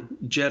man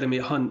Jeremy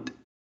Hunt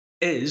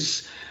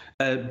is,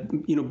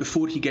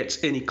 before he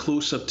gets any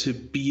closer to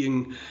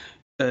being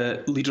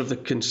leader of the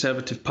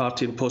Conservative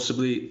Party and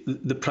possibly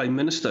the Prime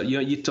Minister.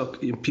 You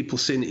talk, people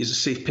saying that he's a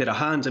safe pair of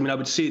hands. I mean, I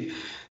would say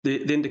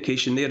the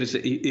indication there is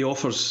that he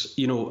offers,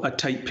 a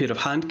tight pair of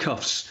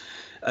handcuffs,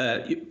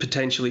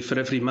 potentially for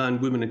every man,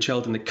 woman and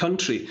child in the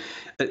country.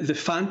 The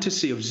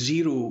fantasy of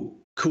zero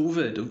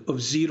COVID,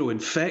 of zero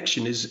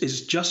infection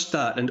is just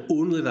that and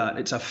only that.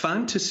 It's a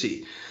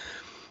fantasy.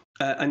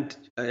 And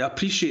I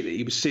appreciate that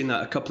he was saying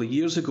that a couple of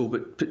years ago,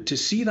 but to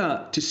see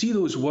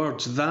those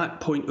words, that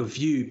point of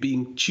view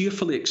being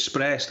cheerfully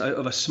expressed out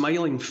of a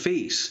smiling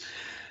face,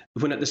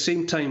 when at the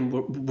same time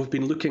we've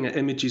been looking at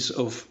images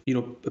of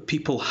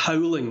people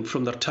howling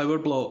from their tower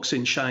blocks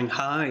in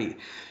Shanghai,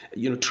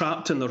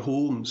 trapped in their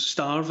homes,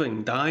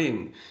 starving,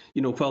 dying,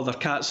 while their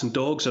cats and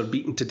dogs are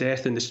beaten to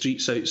death in the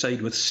streets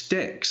outside with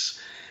sticks.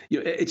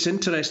 It's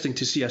interesting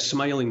to see a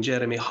smiling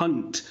Jeremy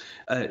Hunt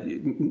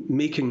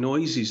making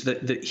noises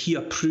that he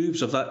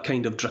approves of that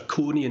kind of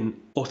draconian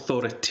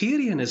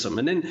authoritarianism.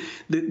 And then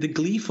the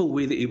gleeful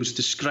way that he was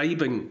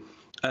describing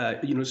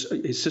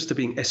his sister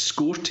being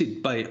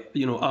escorted by,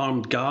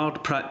 armed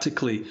guard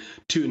practically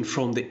to and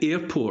from the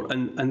airport,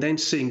 and then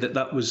saying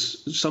that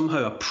was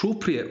somehow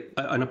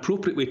an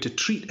appropriate way to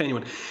treat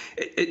anyone.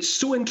 It's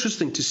so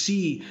interesting to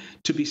see,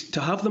 to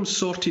have them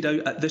sorted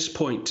out at this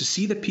point, to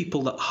see the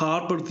people that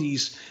harbour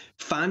these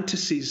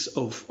fantasies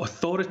of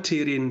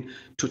authoritarian,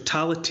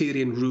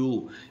 totalitarian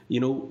rule.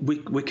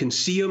 We can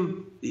see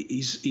him.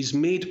 He's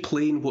made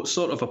plain what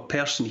sort of a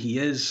person he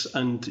is,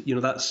 and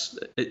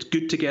it's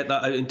good to get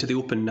that out into the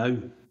open now.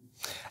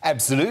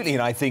 Absolutely,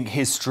 and I think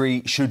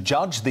history should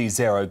judge these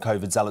zero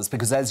COVID zealots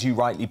because, as you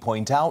rightly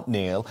point out,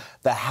 Neil,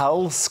 the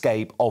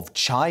hellscape of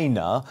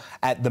China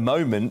at the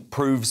moment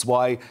proves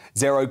why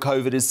zero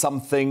COVID is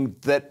something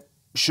that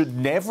should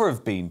never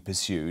have been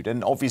pursued.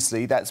 And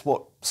obviously that's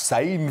what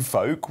sane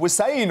folk were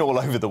saying all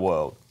over the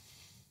world.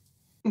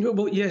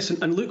 Well, yes,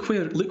 and look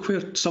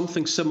where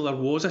something similar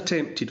was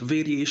attempted,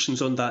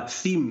 variations on that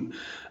theme.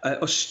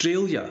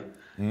 Australia.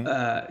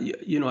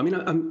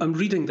 I'm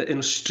reading that in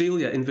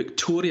Australia, in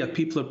Victoria,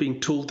 people are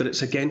being told that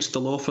it's against the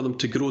law for them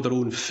to grow their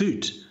own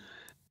food.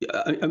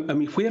 I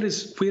mean, where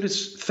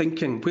is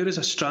thinking, where is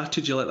a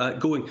strategy like that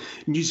going?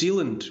 New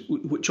Zealand,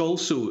 which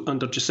also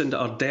under Jacinda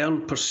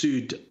Ardern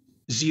pursued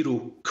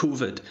zero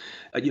COVID.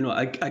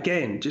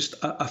 Again, just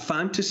a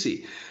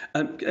fantasy.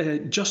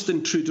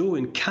 Justin Trudeau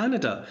in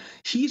Canada,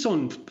 he's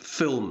on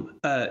film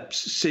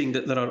saying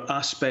that there are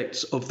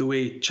aspects of the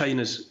way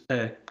China's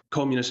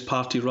Communist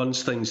Party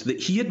runs things that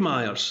he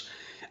admires.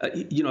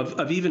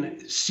 I've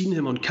even seen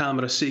him on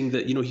camera saying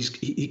that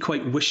he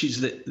quite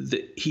wishes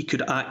that he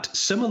could act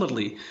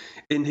similarly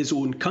in his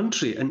own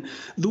country. And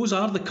those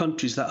are the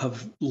countries that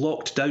have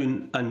locked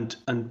down and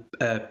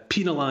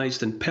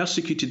penalised and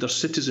persecuted their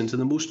citizens in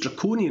the most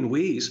draconian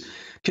ways.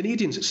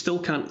 Canadians still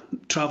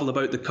can't travel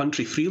about the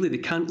country freely. They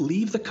can't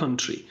leave the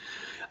country.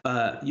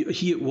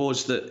 He it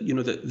was that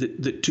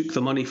that took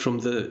the money from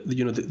the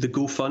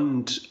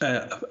GoFund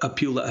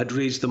appeal that had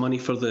raised the money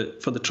for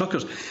the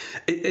truckers.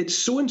 It's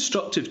so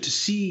instructive to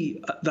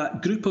see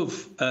that group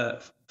of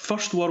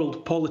first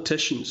world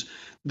politicians,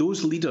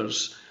 those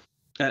leaders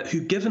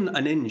who, given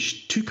an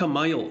inch, took a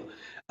mile.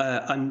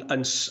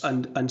 And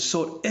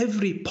sought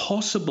every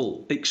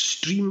possible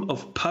extreme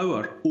of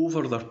power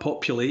over their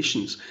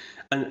populations.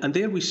 And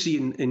there we see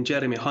in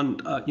Jeremy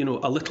Hunt,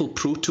 a little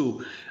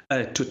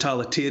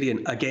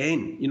proto-totalitarian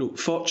again.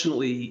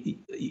 Fortunately,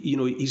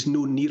 he's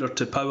no nearer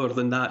to power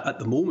than that at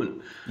the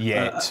moment.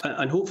 Yet.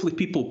 And hopefully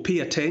people pay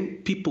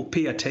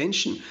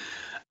attention.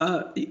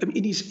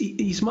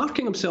 He's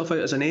marking himself out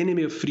as an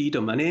enemy of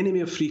freedom, an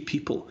enemy of free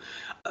people.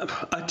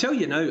 I tell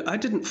you now, I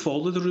didn't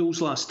follow the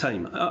rules last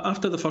time.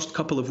 After the first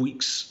couple of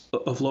weeks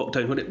of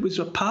lockdown, when it was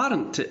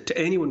apparent to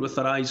anyone with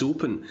their eyes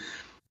open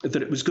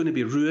that it was going to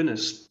be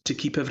ruinous to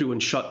keep everyone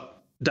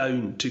shut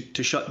down,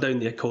 to shut down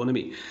the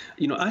economy,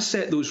 I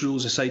set those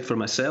rules aside for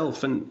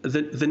myself. And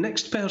the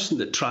next person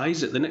that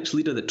tries it, the next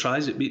leader that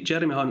tries it, be it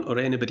Jeremy Hunt or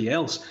anybody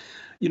else,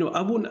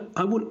 I won't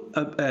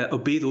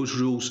obey those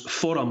rules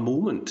for a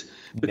moment,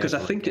 because I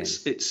think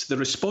it's the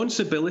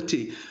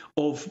responsibility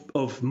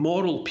of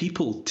moral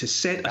people to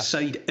set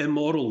aside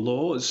immoral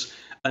laws.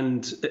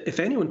 And if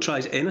anyone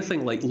tries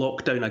anything like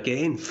lockdown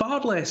again, far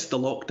less the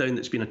lockdown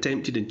that's been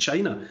attempted in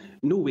China,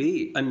 no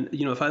way. And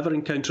if I ever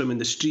encounter him in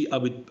the street, I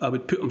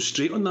would put him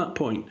straight on that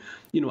point.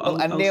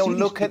 Neil,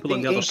 look at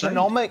the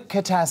economic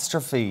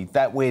catastrophe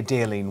that we're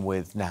dealing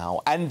with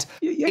now, and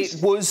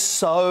it was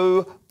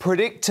so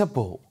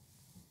predictable.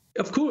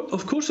 Of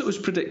course, it was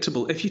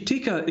predictable. If you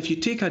take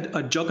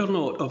a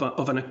juggernaut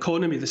of an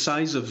economy the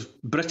size of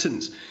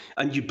Britain's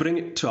and you bring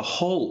it to a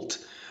halt,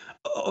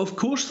 of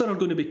course there are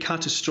going to be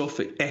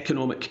catastrophic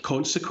economic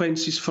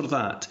consequences for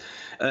that.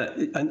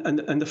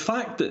 And the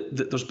fact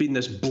that there's been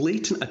this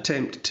blatant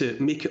attempt to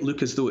make it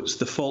look as though it's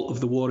the fault of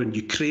the war in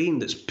Ukraine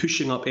that's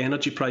pushing up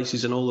energy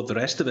prices and all of the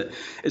rest of it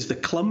is the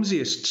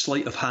clumsiest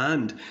sleight of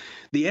hand.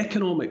 The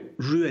economic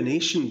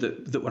ruination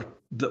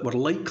that we're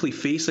likely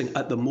facing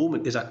at the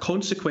moment is a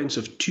consequence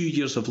of 2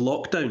 years of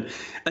lockdown.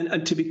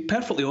 And to be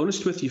perfectly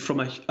honest with you, from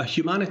a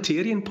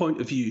humanitarian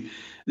point of view,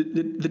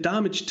 the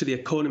damage to the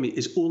economy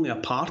is only a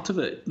part of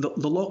it.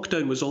 The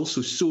lockdown was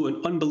also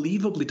so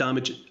unbelievably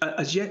damaging,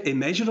 as yet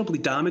immeasurably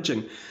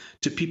damaging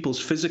to people's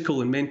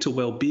physical and mental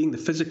well-being, the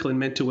physical and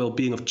mental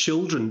well-being of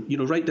children,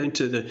 right down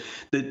to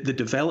the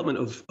development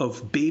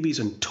of babies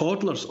and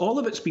toddlers. All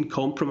of it's been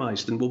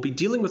compromised, and we'll be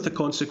dealing with the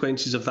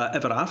consequences of that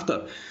ever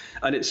after.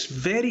 And it's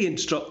very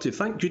instructive.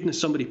 Thank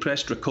goodness somebody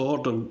pressed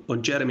record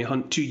on Jeremy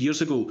Hunt 2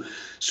 years ago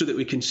so that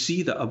we can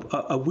see that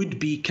a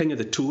would-be king of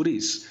the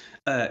Tories,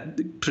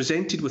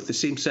 presented with the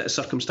same set of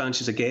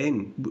circumstances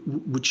again,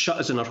 would shut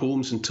us in our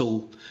homes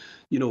until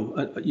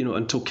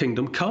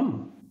kingdom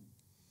come.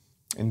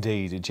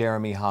 Indeed,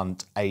 Jeremy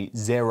Hunt, a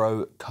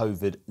zero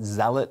COVID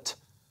zealot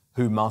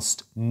who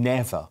must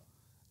never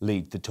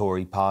lead the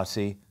Tory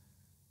party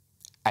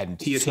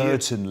and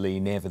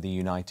certainly never the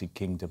United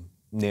Kingdom.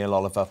 Neil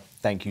Oliver,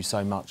 thank you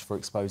so much for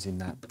exposing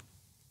that.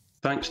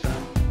 Thanks,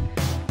 Dan.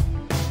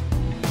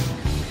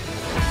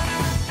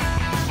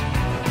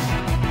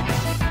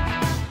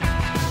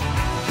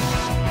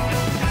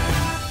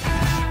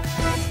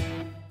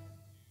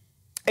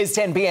 It's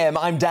 10 p.m.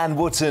 I'm Dan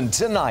Wootton.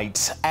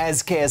 Tonight,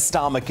 as Keir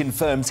Starmer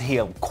confirms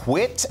he'll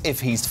quit if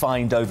he's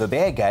fined over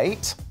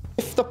Beargate.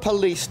 If the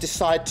police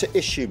decide to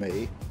issue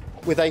me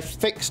with a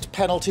fixed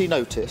penalty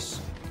notice,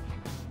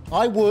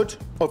 I would,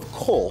 of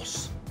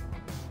course,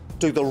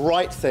 do the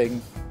right thing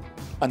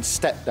and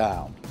step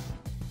down.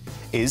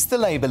 Is the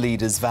Labour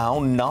leader's vow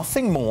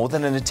nothing more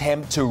than an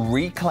attempt to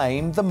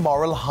reclaim the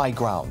moral high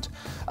ground?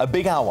 A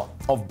big hour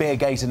of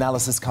Beargate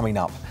analysis coming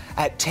up.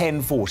 At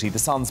 10:40, The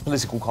Sun's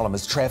political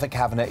columnist Trevor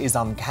Kavanagh is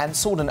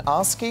uncancelled and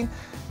asking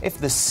if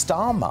the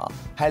Starmer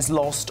has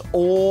lost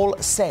all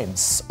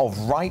sense of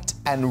right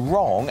and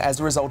wrong as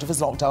a result of his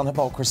lockdown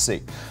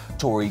hypocrisy.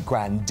 Tory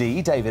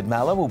grandee David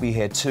Mallow will be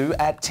here too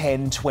at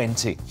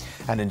 10:20.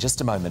 And in just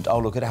a moment,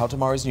 I'll look at how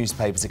tomorrow's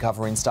newspapers are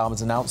covering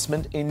Starmer's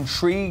announcement.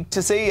 Intrigued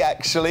to see,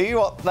 actually,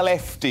 what the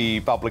lefty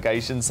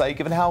publications say,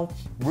 given how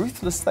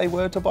ruthless they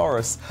were to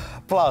Boris.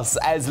 Plus,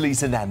 as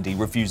Lisa Nandy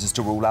refuses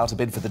to rule out a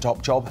bid for the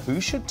top job,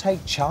 who should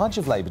take charge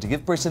of Labour to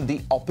give Britain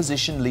the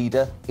opposition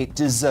leader it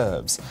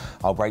deserves?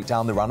 I'll break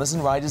down the runners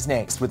and riders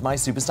next with my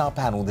superstar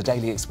panel, the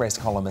Daily Express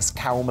columnist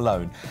Carol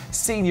Malone,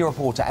 senior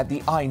reporter at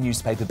the I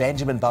newspaper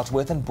Benjamin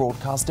Butterworth, and broadcaster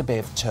broadcaster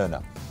Bev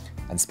Turner.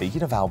 And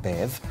speaking of our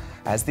Bev,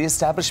 as the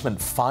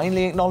establishment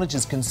finally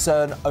acknowledges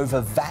concern over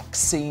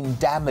vaccine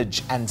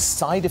damage and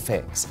side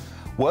effects,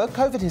 were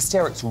COVID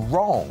hysterics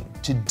wrong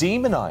to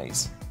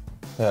demonise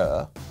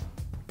her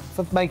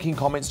for making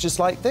comments just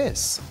like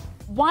this?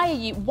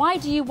 Why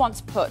do you want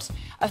to put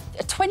a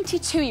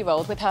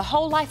 22-year-old with her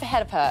whole life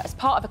ahead of her as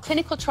part of a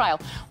clinical trial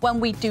when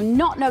we do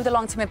not know the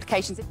long-term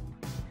implications?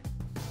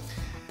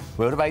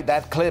 We'll debate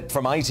that clip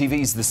from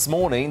ITV's This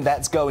Morning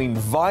that's going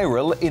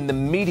viral in the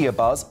media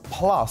buzz.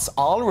 Plus,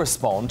 I'll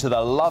respond to the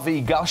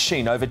lovey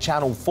gushing over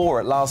Channel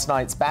 4 at last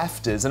night's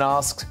BAFTAs and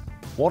ask,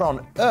 what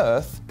on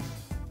earth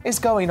is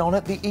going on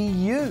at the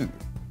EU?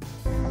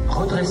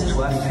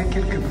 Redresse-toi, fais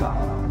quelques pas.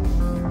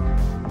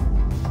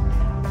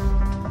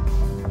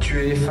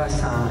 Tu es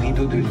face à un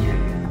rideau de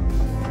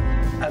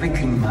lierre. Avec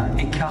une main,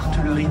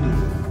 écarte le rideau.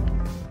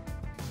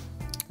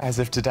 As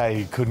if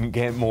today couldn't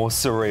get more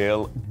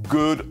surreal.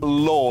 Good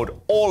Lord.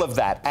 All of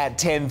that at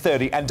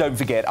 10:30. And don't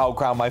forget, I'll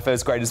crown my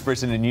first Greatest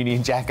Britain and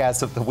Union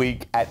Jackass of the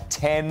Week at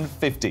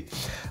 10:50.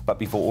 But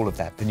before all of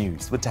that, the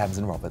news with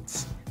Tamsin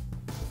Roberts.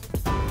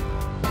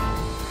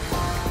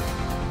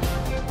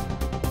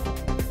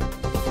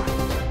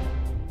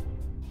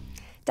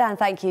 Dan,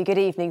 thank you. Good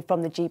evening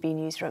from the GB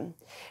Newsroom.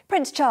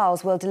 Prince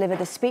Charles will deliver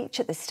the speech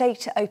at the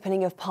state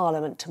opening of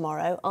Parliament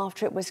tomorrow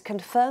after it was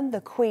confirmed the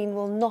Queen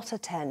will not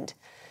attend.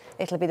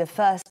 It'll be the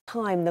first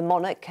time the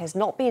monarch has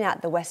not been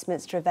at the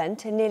Westminster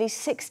event in nearly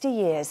 60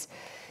 years.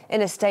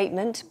 In a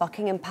statement,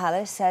 Buckingham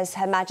Palace says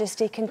Her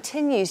Majesty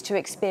continues to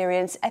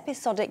experience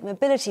episodic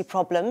mobility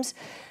problems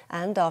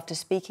and, after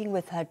speaking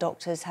with her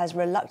doctors, has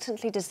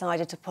reluctantly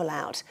decided to pull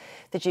out.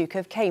 The Duke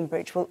of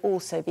Cambridge will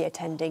also be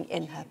attending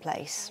in her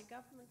place.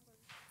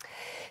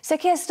 Sir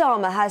Keir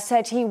Starmer has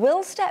said he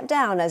will step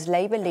down as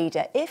Labour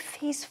leader if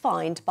he's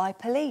fined by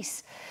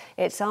police.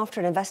 It's after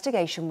an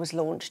investigation was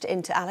launched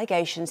into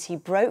allegations he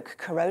broke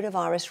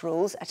coronavirus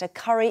rules at a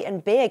curry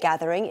and beer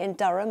gathering in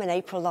Durham in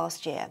April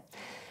last year.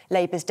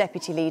 Labour's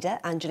deputy leader,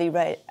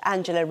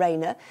 Angela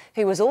Rayner,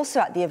 who was also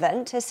at the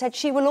event, has said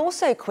she will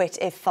also quit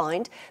if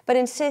fined, but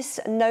insists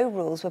no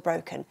rules were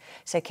broken.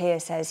 Sir Keir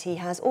says he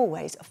has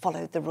always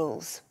followed the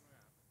rules.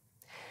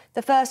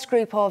 The first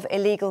group of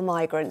illegal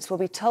migrants will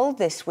be told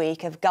this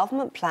week of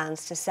government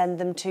plans to send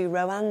them to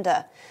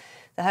Rwanda.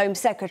 The Home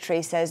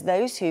Secretary says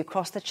those who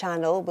cross the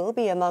Channel will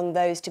be among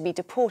those to be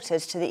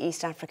deported to the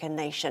East African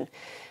nation.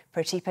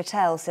 Priti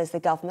Patel says the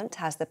government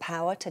has the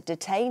power to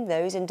detain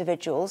those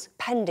individuals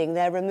pending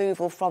their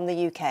removal from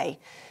the UK.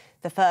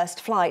 The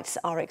first flights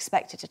are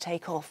expected to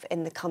take off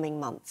in the coming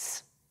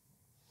months.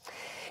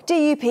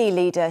 DUP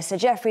leader Sir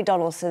Geoffrey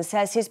Donaldson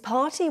says his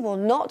party will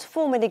not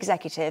form an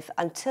executive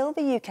until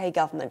the UK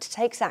government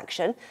takes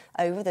action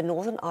over the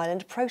Northern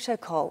Ireland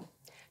Protocol.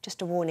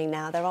 Just a warning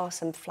now, there are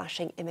some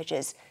flashing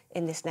images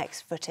in this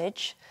next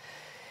footage.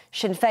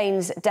 Sinn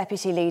Féin's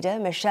deputy leader,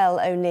 Michelle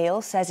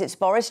O'Neill, says it's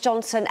Boris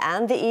Johnson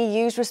and the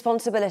EU's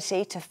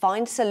responsibility to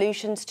find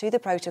solutions to the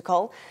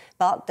protocol,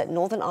 but that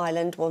Northern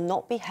Ireland will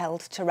not be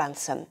held to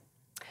ransom.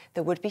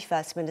 The would-be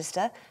First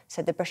Minister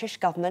said the British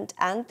government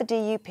and the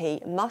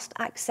DUP must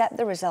accept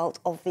the result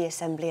of the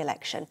Assembly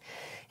election.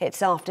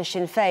 It's after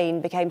Sinn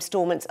Féin became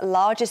Stormont's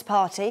largest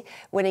party,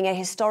 winning a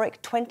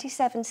historic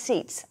 27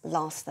 seats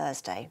last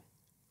Thursday.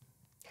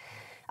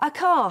 A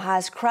car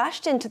has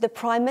crashed into the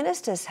Prime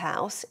Minister's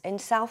house in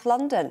South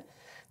London.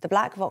 The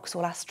black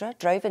Vauxhall Astra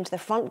drove into the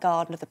front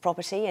garden of the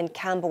property in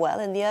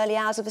Camberwell in the early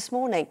hours of this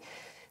morning.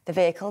 The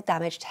vehicle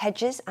damaged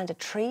hedges and a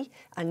tree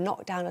and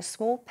knocked down a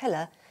small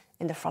pillar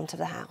in the front of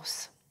the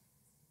house.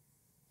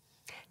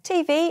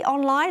 TV,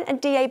 online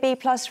and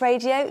DAB+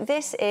 radio,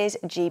 this is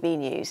GB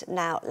News.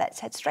 Now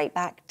let's head straight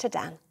back to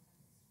Dan.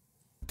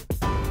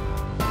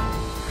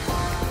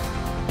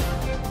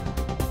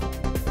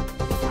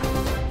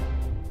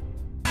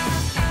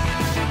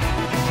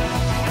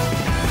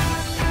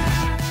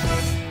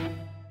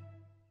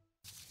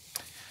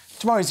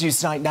 Tomorrow's News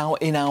Tonight now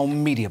in our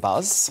media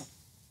buzz.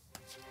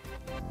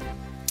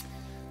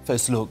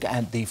 First look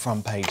at the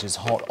front pages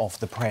hot off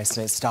the press.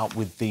 Let's start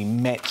with the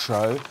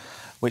Metro,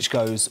 which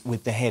goes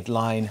with the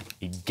headline,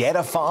 "Get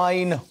a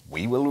fine,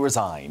 we will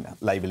resign."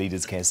 Labour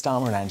leaders Keir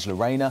Starmer and Angela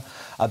Rayner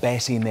are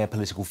betting their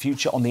political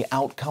future on the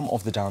outcome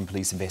of the Durham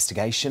police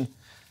investigation.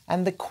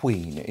 And the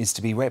Queen is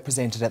to be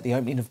represented at the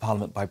opening of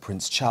Parliament by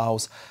Prince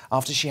Charles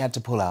after she had to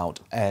pull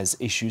out as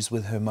issues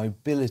with her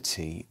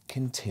mobility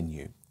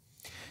continue.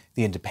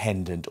 The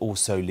Independent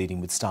also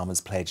leading with Starmer's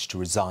pledge to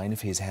resign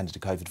if he is handed a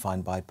COVID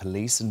fine by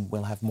police, and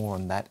we'll have more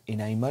on that in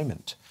a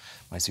moment.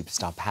 My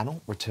superstar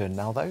panel return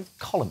now, though.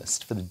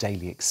 Columnist for the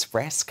Daily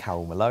Express,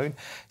 Carol Malone,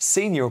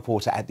 senior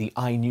reporter at the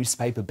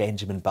newspaper,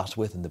 Benjamin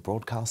Butterworth, and the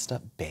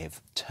broadcaster, Bev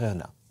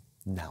Turner.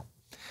 Now,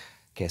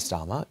 Keir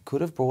Starmer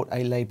could have brought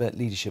a Labour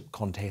leadership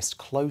contest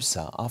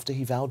closer after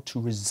he vowed to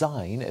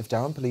resign if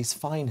Durham police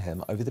fine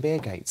him over the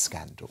Beergate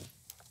scandal.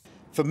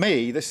 For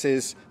me, this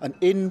is an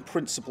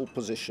in-principle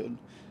position.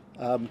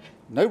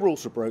 No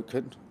rules are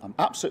broken. I'm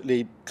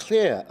absolutely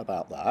clear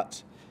about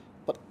that.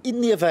 But in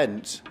the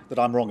event that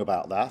I'm wrong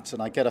about that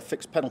and I get a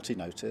fixed penalty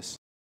notice,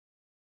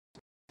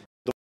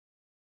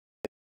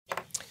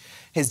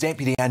 His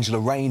deputy Angela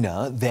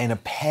Rayner then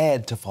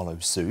appeared to follow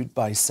suit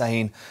by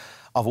saying,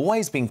 "I've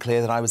always been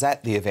clear that I was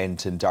at the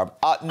event in Durham."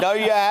 No,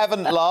 you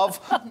haven't, love.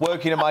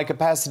 Working in my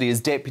capacity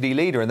as deputy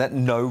leader and that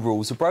no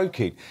rules are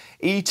broken.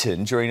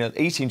 Eating during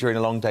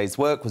a long day's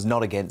work was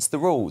not against the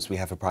rules. We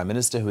have a Prime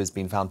Minister who has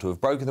been found to have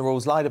broken the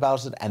rules, lied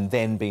about it and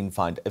then been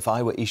fined. If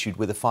I were issued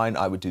with a fine,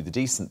 I would do the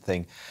decent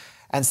thing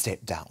and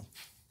step down.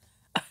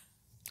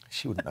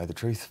 She wouldn't know the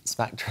truth.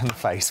 Smacked her in the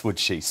face, would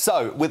she?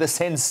 So, with a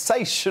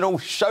sensational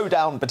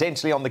showdown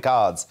potentially on the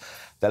cards,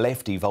 the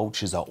lefty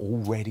vultures are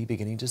already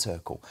beginning to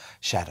circle.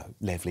 Shadow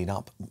levelling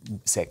up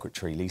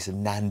Secretary Lisa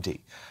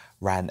Nandy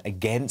ran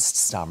against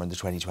Starmer in the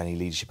 2020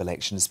 leadership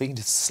election. Speaking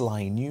to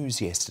Sly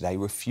News yesterday,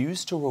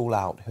 refused to rule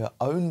out her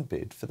own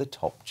bid for the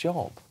top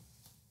job.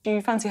 Do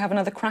you fancy having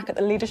another crack at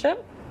the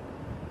leadership?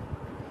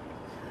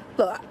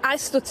 Look, I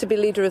stood to be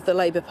leader of the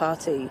Labour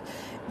Party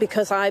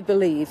because I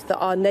believe that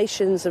our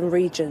nations and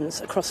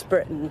regions across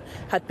Britain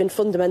had been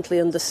fundamentally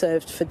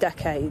underserved for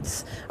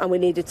decades, and we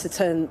needed to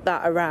turn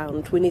that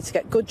around. We need to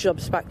get good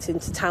jobs back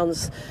into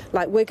towns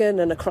like Wigan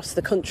and across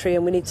the country,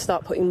 and we need to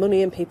start putting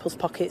money in people's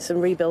pockets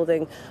and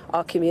rebuilding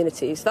our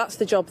communities. That's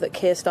the job that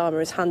Keir Starmer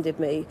has handed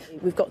me.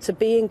 We've got to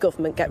be in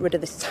government, get rid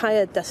of this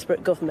tired,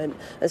 desperate government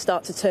and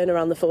start to turn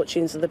around the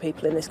fortunes of the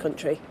people in this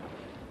country.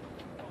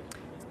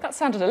 That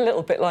sounded a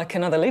little bit like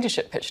another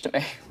leadership pitch to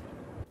me.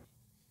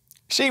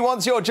 She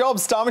wants your job,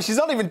 Starmer. She's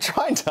not even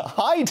trying to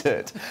hide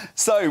it.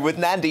 So, with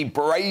Nandy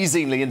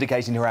brazenly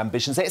indicating her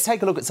ambitions, let's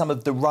take a look at some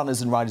of the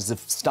runners and riders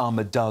if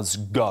Starmer does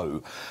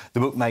go.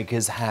 The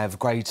bookmakers have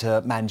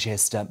Greater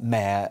Manchester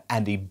Mayor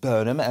Andy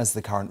Burnham as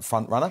the current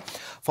frontrunner,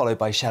 followed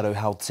by Shadow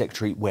Health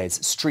Secretary Wes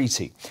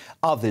Streeting.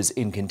 Others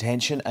in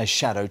contention are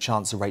Shadow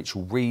Chancellor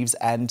Rachel Reeves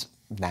and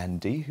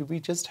Nandy, who we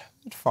just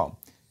heard from.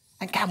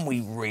 And can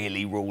we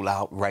really rule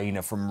out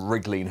Rayner from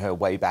wriggling her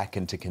way back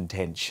into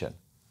contention?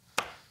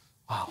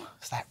 Wow,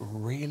 is that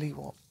really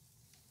what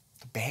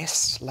the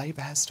best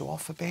Labour has to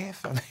offer,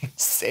 Bev? I mean,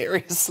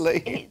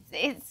 seriously?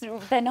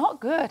 They're not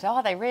good,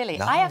 are they, really?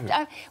 No.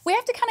 We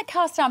have to kind of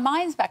cast our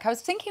minds back. I was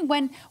thinking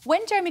when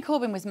Jeremy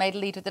Corbyn was made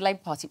leader of the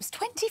Labour Party, it was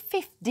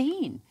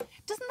 2015.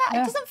 Doesn't that...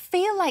 Yeah. It doesn't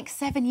feel like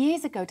 7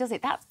 years ago, does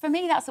it? For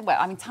me, that's... Well,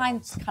 I mean,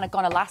 time's kind of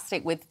gone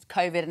elastic with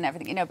COVID and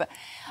everything, you know, but...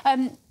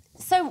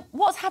 So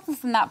what's happened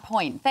from that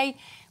point?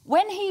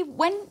 When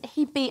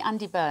he beat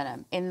Andy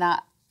Burnham in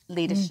that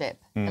leadership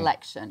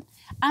election,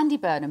 Andy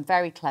Burnham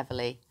very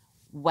cleverly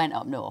went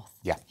up north.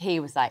 Yeah. He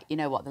was like, you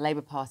know what, the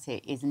Labour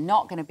Party is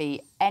not going to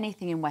be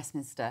anything in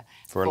Westminster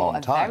for a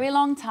long time. Very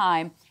long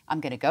time.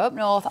 I'm going to go up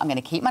north, I'm going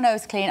to keep my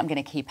nose clean, I'm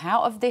going to keep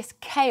out of this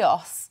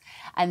chaos,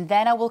 and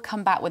then I will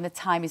come back when the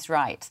time is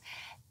right.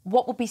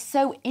 What will be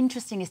so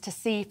interesting is to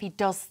see if he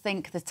does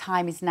think the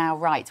time is now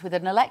right. With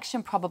an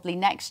election probably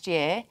next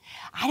year,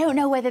 I don't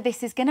know whether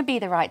this is going to be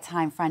the right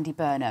time for Andy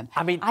Burnham.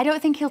 I mean, I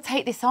don't think he'll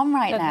take this on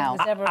right now.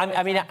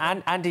 I mean,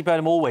 Andy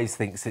Burnham always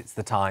thinks it's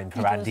the time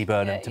for Andy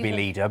Burnham to be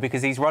leader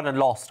because he's run and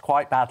lost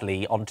quite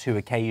badly on 2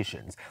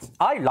 occasions.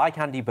 I like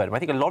Andy Burnham. I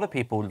think a lot of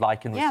people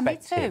like and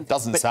respect him.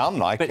 Doesn't sound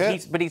like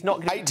it. But he's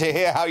not... Hate to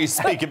hear how you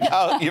speak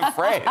about your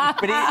friend.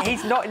 But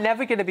he's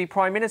never going to be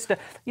Prime Minister.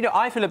 You know,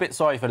 I feel a bit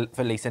sorry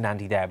for Lisa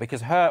Nandy there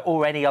because her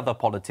or any other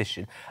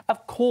politician,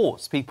 of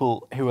course,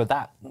 people who are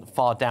that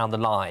far down the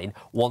line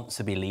want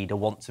to be leader,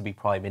 want to be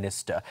Prime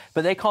Minister,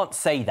 but they can't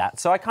say that.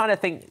 So I kind of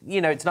think, you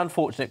know, it's an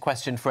unfortunate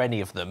question for any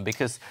of them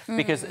because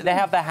they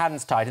have their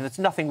hands tied and there's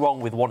nothing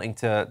wrong with wanting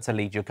to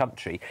lead your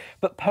country.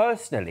 But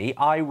personally,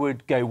 I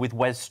would go with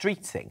Wes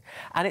Streeting.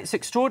 And it's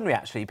extraordinary,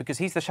 actually, because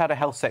he's the Shadow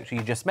Health Secretary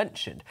you just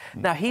mentioned.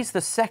 Now, he's the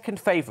second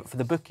favourite for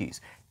the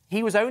bookies.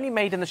 He was only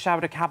made in the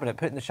Shadow Cabinet,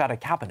 put in the Shadow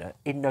Cabinet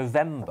in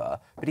November,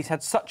 but he's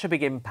had such a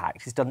big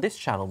impact. He's done this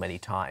channel many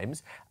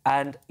times.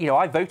 And, you know,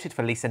 I voted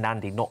for Lisa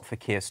Nandy, not for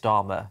Keir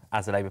Starmer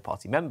as a Labour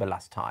Party member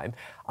last time.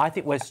 I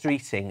think Wes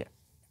Streeting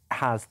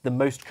has the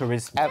most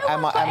charisma.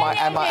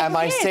 Am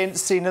I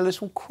sensing a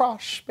little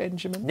crush,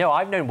 Benjamin? No,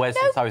 I've known Wes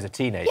since I was a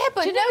teenager. Yeah,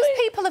 but most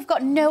people have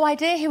got no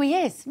idea who he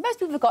is. Most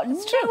people have got no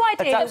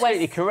idea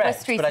who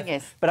Wes Streeting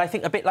is. But I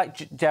think a bit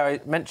like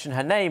Jerry mentioned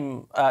her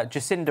name,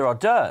 Jacinda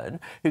Ardern,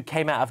 who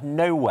came out of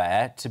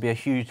nowhere to be a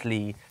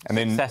hugely and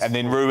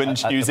then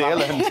ruined New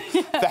Zealand.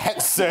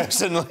 That's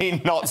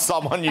certainly not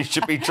someone you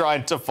should be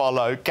trying to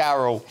follow,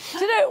 Carol. Do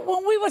you know,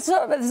 when we were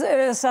talking about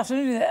this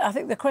afternoon, I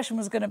think the question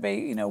was going to be,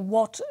 you know,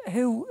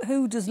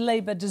 who does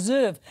Labour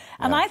deserve?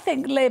 And I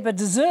think Labour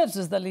deserves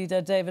as the leader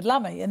David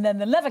Lammy, and then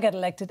they'll never get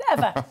elected,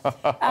 ever.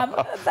 But I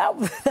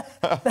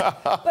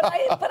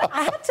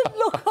had to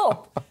look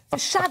up the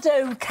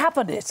Shadow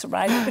Cabinet,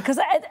 right? Because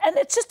and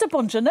it's just a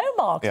bunch of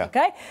no-marks,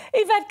 OK?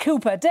 Yvette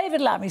Cooper, David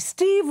Lammy,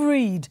 Steve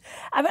Reid.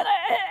 I mean,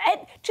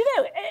 do you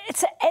know,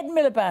 it's Ed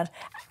Miliband.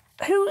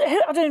 Who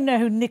I don't know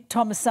who Nick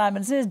Thomas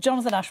Simons is,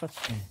 Jonathan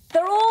Ashworth.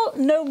 They're all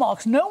no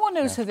marks. No one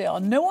knows who they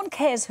are. No one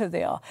cares who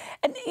they are.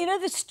 And, you know,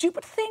 the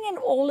stupid thing in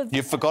all of this...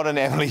 You've forgotten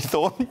Emily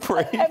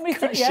Thornberry. Emily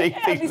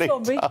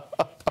Thornberry.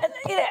 And,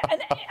 you know,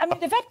 and, I mean,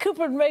 Yvette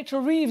Cooper and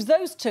Rachel Reeves,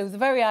 those two, the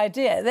very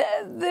idea,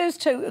 those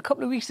two a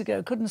couple of weeks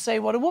ago couldn't say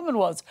what a woman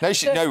was.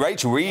 No,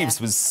 Rachel Reeves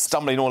was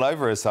stumbling all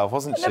over herself,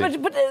 wasn't she? No,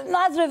 but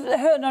neither of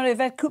her nor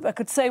Yvette Cooper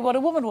could say what a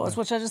woman was,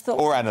 which I just thought...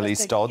 Or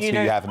Annalise Dodds, who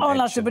you haven't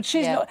mentioned. But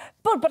she's not...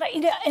 But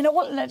you know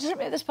what, just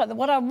at this point,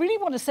 what I really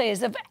want to say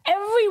is of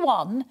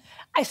everyone,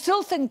 I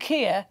still think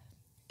Keir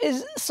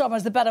is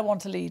Starmer's the better one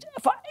to lead.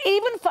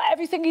 Even for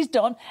everything he's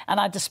done, and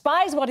I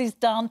despise what he's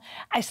done,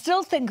 I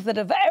still think that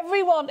of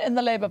everyone in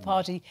the Labour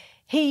Party,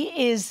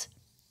 he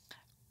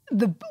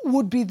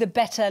would be the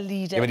better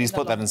leader. Yeah, but he's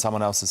put that in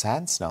someone else's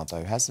hands now,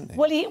 though, hasn't he?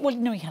 Well,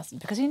 no, he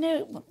hasn't, because he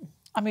knew...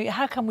 I mean,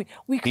 how can we...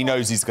 He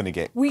knows he's going to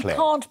get We clear.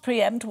 can't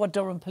preempt what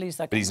Durham Police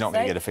are going to say. But he's not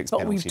going to get a fixed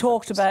penalty. But we've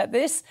talked about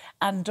this,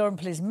 and Durham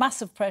Police,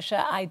 massive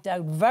pressure. I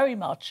doubt very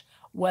much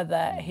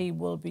whether he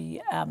will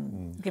be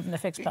given a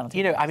fixed penalty.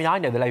 You know, I mean, I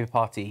know the Labour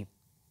Party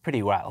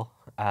pretty well,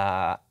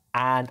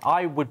 and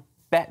I would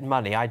bet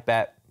money, I'd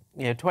bet,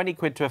 20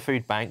 quid to a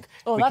food bank.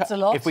 Oh, that's a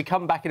lot. If we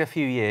come back in a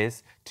few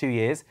years, 2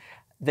 years,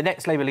 the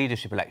next Labour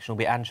leadership election will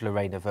be Angela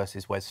Rayner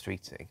versus Wes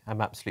Streeting. I'm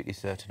absolutely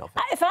certain of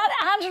it. If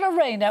Angela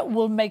Rayner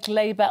will make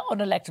Labour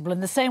unelectable in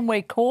the same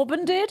way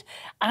Corbyn did,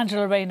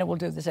 Angela Rayner will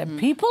do the same.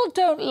 People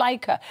don't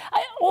like her.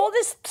 All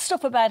this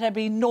stuff about her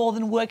being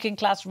northern working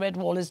class Red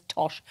Wall is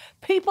tosh.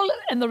 People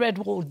in the Red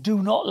Wall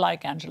do not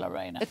like Angela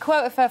Rayner. The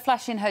quote of her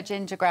flashing her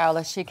ginger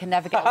growler, she can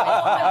never get away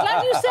from that. I'm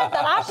glad you said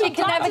that. She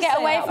can never get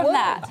away from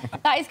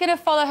that. That is going to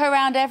follow her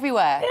around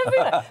everywhere.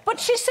 But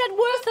she said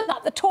worse than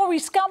that, the Tory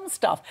scum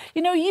stuff.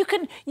 You know, you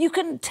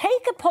can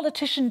take a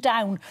politician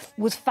down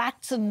with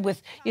facts and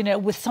with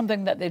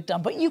something that they've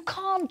done, but you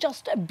can't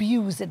just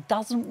abuse. It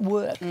doesn't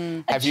work.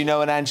 Have you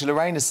known Angela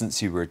Rayner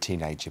since you were a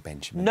teenager,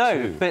 Benjamin?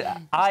 No, but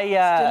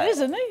I... Still is,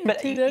 isn't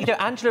he?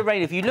 But, Angela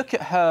Rayner, if you look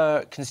at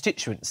her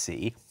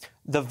constituency,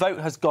 the vote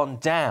has gone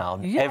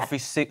down every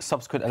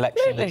subsequent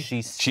election that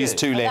she's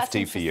too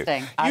lefty for you.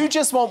 You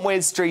just want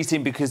Wes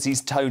Streeting because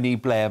he's Tony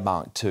Blair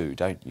Mark II,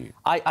 don't you?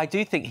 I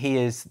do think he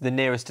is the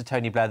nearest to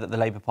Tony Blair that the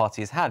Labour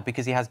Party has had,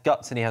 because he has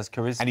guts and he has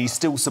charisma. And he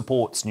still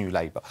supports New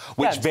Labour,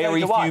 which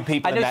very few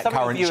people in that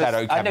current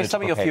shadow cabinet I know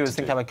some of your viewers to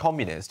think do. I'm a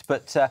communist,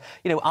 but,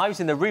 I was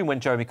in the room when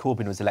Jeremy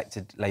Corbyn was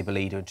elected Labour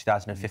leader in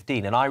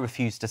 2015, and I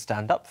refused to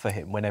stand up for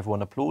him when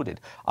everyone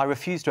applauded. I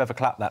refused to ever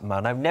clap that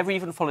man. I've never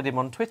even followed him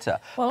on Twitter,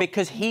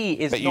 because he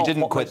is But you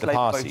didn't quit the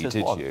party, did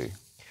you?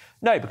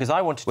 No, because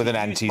I wanted with to an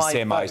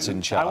anti-Semite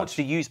in charge. I wanted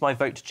to use my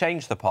vote to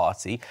change the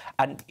party,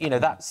 and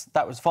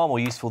that was far more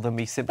useful than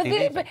me simply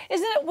leaving. But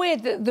isn't it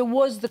weird that there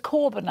was the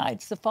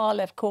Corbynites, the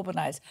far-left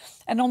Corbynites,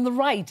 and on the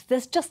right,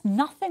 there's just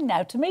nothing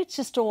now. To me, it's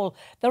just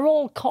they're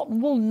all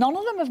cotton wool. None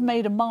of them have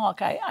made a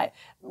mark.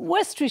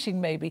 Wes Streeting,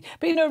 maybe.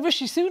 But,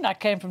 Rishi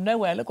Sunak came from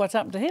nowhere. Look what's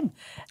happened to him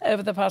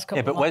over the past couple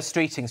of months. Yeah, but Wes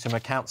Streeting's from a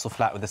council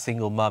flat with a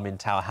single mum in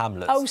Tower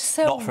Hamlets. Oh,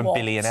 so not from what?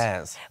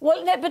 billionaires.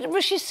 Well, no, but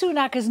Rishi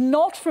Sunak is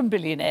not from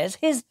billionaires.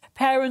 His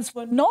parents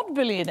were not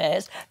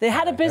billionaires. They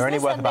had a business. They're only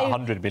worth about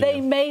 100 billion.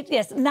 They made,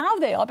 now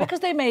they are,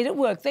 because they made it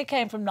work. They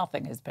came from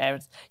nothing, his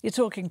parents. You're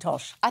talking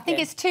tosh. I think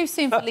it's too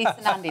soon for Lisa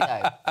Nandy,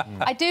 though.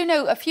 I do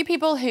know a few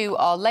people who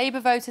are Labour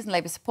voters and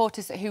Labour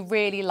supporters who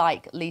really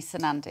like Lisa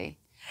Nandy.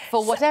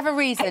 For whatever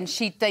reason,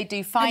 they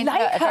do find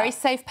her a very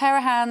safe pair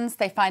of hands.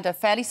 They find her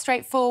fairly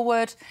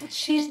straightforward. But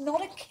she's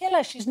not a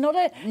killer. She's not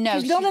a... No,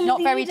 she's not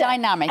not very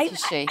dynamic,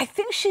 is she? I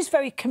think she's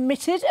very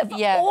committed. Of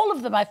all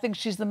of them, I think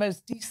she's the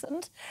most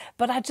decent.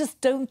 But I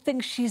just don't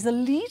think she's a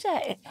leader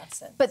in that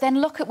sense. But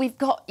then look at,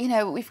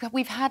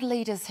 we've had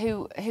leaders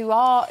who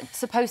are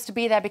supposed to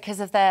be there because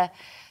of their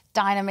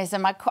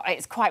dynamism.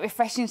 It's quite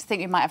refreshing to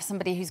think we might have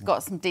somebody who's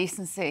got some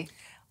decency.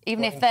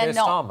 Even if they're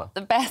not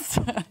the best.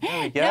 There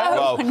we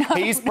go.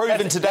 He's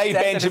proven today,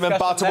 Benjamin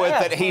Butterworth,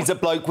 that he's a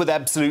bloke with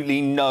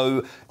absolutely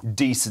no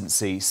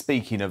decency.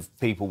 Speaking of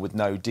people with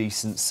no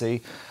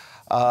decency,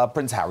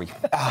 Prince Harry.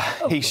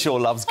 He sure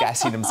loves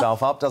gassing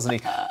himself up, doesn't he?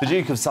 The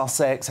Duke of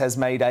Sussex has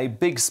made a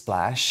big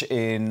splash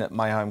in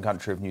my home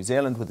country of New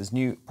Zealand with his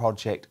new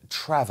project,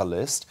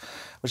 Travelist,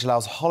 which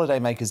allows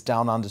holidaymakers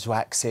down under to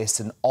access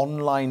an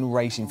online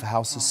rating for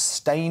how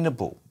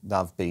sustainable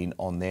they've been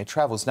on their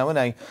travels. Now, in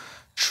a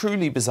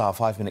truly bizarre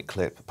 5-minute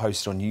clip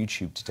posted on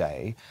YouTube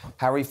today,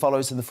 Harry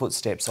follows in the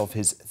footsteps of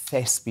his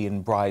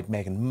thespian bride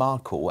Meghan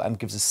Markle and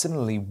gives a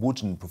similarly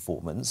wooden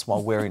performance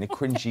while wearing a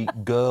cringy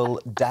girl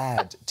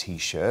dad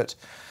T-shirt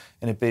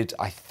in a bid,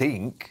 I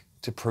think,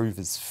 to prove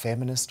his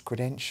feminist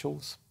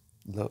credentials.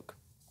 Look.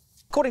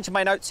 According to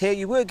my notes here,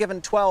 you were given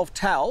 12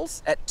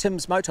 towels at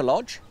Tim's Motor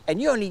Lodge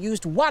and you only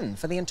used one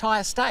for the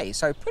entire stay,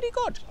 so pretty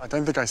good. I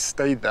don't think I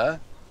stayed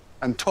there.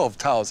 And 12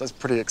 towels, that's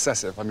pretty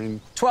excessive. I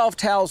mean... 12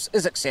 towels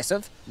is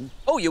excessive.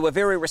 Oh, you were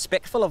very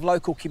respectful of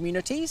local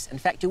communities. In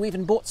fact, you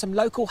even bought some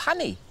local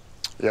honey.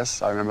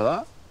 Yes, I remember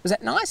that. Was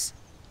that nice?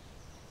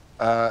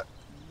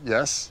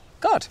 Yes.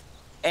 Good.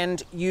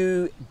 And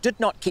you did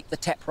not keep the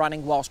tap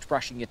running whilst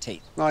brushing your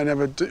teeth? No, I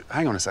never do.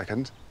 Hang on a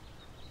second.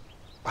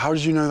 How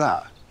did you know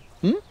that?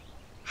 Hmm?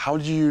 How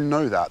did you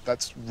know that?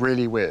 That's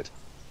really weird.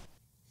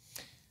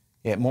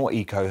 Yeah, more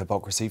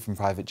eco-hypocrisy from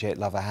private jet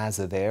lover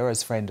Hazza there.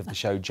 As friend of the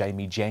show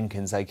Jamie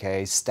Jenkins,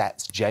 a.k.a.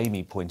 Stats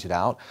Jamie, pointed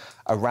out,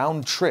 a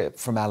round trip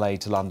from LA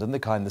to London, the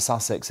kind the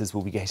Sussexes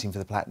will be getting for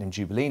the Platinum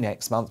Jubilee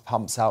next month,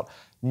 pumps out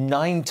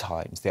 9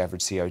 times the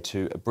average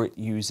CO2 a Brit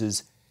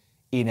uses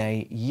in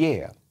a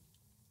year.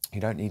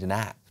 You don't need an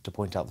app to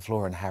point out the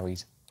flaw in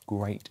Harry's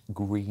great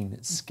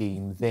green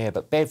scheme there.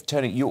 But Bev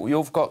Turner,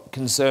 you've got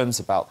concerns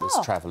about this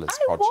Travellers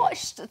project. I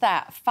watched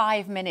that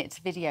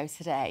 5-minute video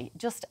today,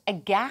 just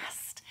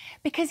aghast,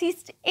 because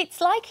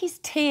it's like he's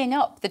teeing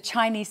up the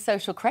Chinese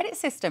social credit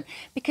system,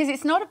 because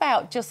it's not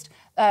about just,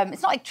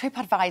 it's not like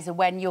TripAdvisor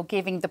when you're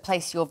giving the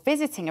place you're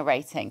visiting a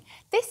rating.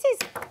 This is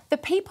the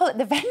people at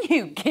the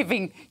venue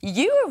giving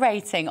you a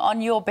rating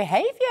on your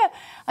behaviour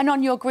and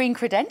on your green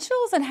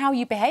credentials and how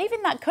you behave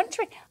in that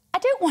country. I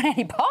don't want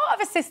any part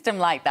of a system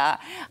like that.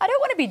 I don't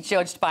want to be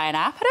judged by an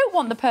app. I don't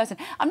want the person...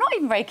 I'm not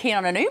even very keen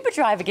on an Uber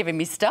driver giving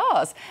me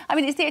stars. I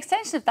mean, it's the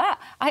extension of that.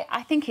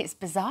 I think it's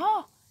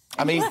bizarre.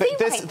 I mean,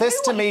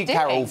 this to me,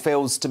 Carol,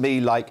 feels to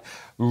me like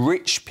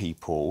rich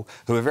people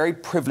who are very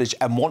privileged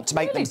and want to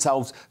make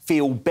themselves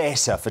feel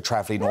better for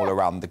travelling all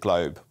around the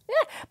globe.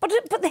 Yeah, but him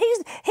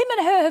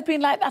and her have been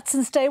like that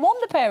since day one,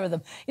 the pair of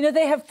them. You know,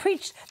 they have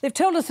preached, they've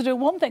told us to do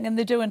one thing and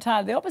they do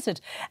entirely the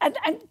opposite. And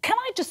can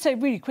I just say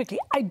really quickly,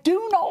 I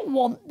do not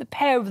want the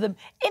pair of them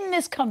in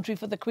this country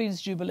for the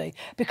Queen's Jubilee,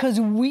 because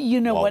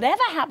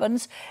whatever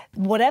happens,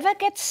 whatever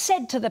gets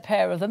said to the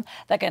pair of them,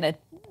 they're going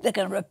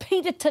to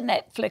repeat it to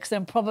Netflix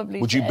and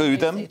probably... Would you boo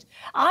them?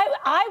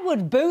 I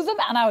would boo them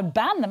and I would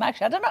ban them,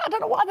 actually. I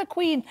don't know why the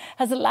Queen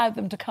has allowed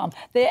them to come.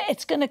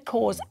 It's going to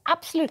cause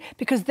absolute...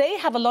 Because they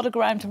have a lot of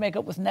ground to make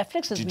up with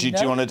Netflix, as we know.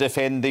 Do you want to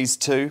defend these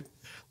two?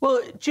 Well,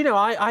 do you know,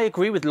 I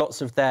agree with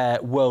lots of their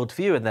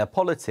worldview and their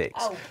politics.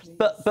 Oh,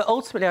 but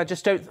ultimately, I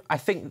just don't... I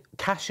think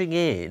cashing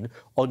in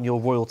on your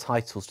royal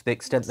titles to the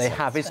extent they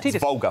have is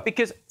tedious. Vulgar.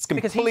 Because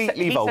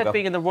completely he vulgar. said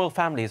being in the royal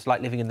family is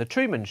like living in the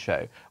Truman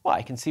Show. Well,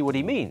 I can see what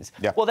he means.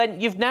 Yeah. Well, then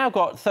you've now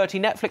got 30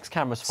 Netflix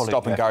cameras following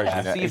Stop encouraging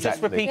it. So you've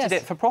just repeated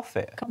it for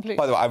profit. Completely.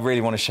 By the way, I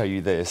really want to show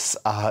you this.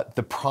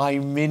 The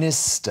Prime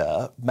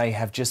Minister may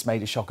have just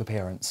made a shock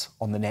appearance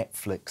on the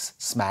Netflix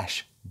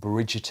smash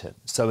Bridgerton.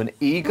 So an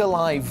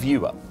eagle-eyed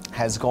viewer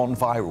has gone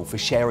viral for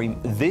sharing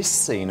this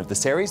scene of the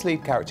series'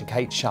 lead character,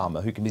 Kate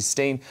Sharma, who can be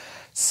seen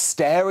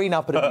staring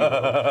up at a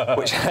mural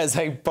which has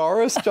a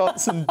Boris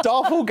Johnson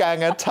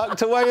doppelganger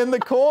tucked away in the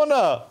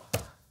corner.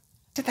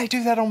 Did they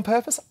do that on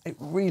purpose? It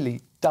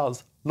really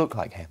does look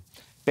like him.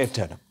 Bev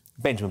Turner,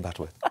 Benjamin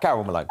Butterworth,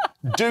 Carol Malone.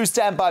 Do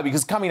stand by,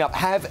 because coming up,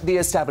 have the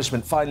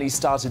establishment finally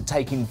started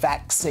taking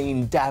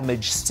vaccine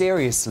damage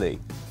seriously?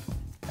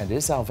 And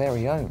is our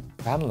very own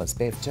panellist,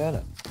 Bev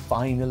Turner,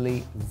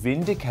 finally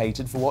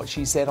vindicated for what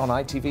she said on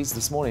ITV's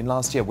This Morning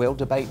last year? We'll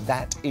debate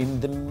that in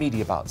the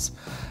media buzz.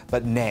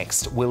 But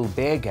next, will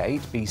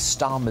Beargate be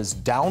Starmer's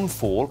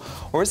downfall,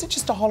 or is it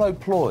just a hollow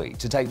ploy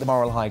to take the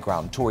moral high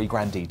ground? Tory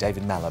grandee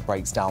David Mallor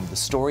breaks down the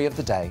story of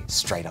the day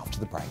straight after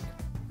the break.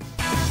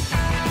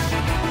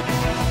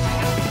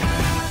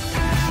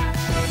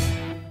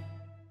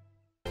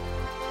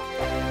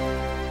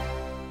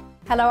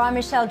 Hello, I'm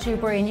Michelle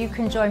Dewberry and you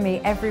can join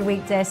me every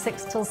weekday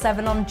 6 till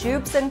 7 on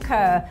Jubes and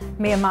Kerr.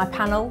 Me and my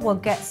panel will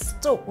get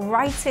stuck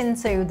right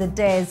into the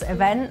day's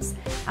events,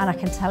 and I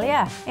can tell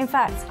you, in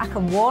fact, I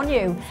can warn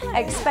you,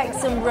 expect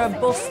some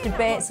robust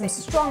debates, some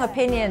strong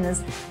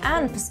opinions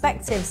and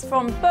perspectives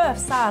from both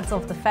sides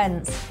of the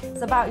fence.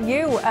 It's about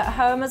you at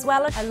home as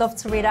well. I love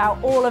to read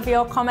out all of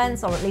your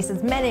comments, or at least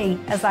as many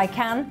as I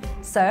can.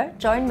 So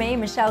join me,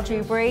 Michelle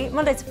Dewberry,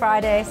 Monday to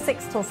Friday,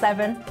 6 till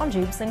 7 on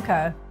Jubes and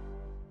Kerr.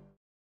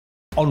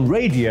 On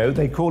radio,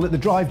 they call it the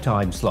drive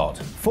time slot,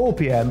 4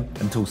 p.m.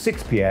 until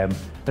 6 p.m.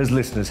 as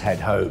listeners head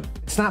home.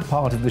 It's that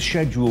part of the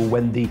schedule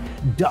when the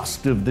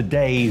dust of the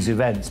day's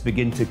events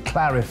begin to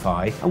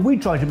clarify, and we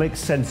try to make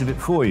sense of it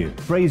for you.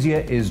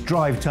 Brazier is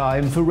drive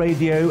time for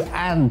radio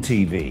and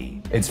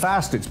TV. It's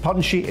fast, it's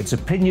punchy, it's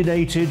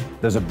opinionated,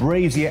 there's a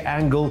Brazier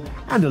angle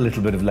and a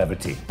little bit of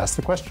levity. That's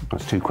the question.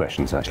 That's 2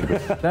 questions, actually.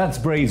 That's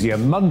Brazier,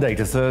 Monday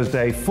to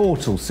Thursday, 4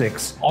 till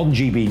 6 on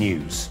GB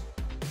News.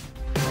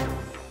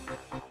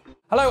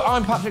 Hello,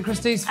 I'm Patrick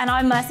Christie's. And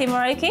I'm Mercy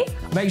Moroki.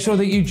 Make sure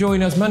that you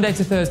join us Monday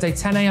to Thursday,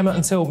 10 a.m.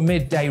 until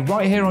midday,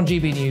 right here on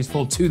GB News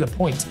for To The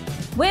Point.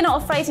 We're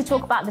not afraid to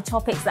talk about the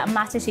topics that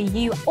matter to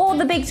you, or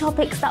the big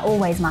topics that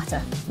always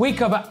matter. We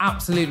cover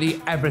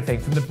absolutely everything,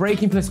 from the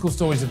breaking political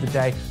stories of the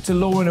day to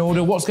law and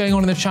order, what's going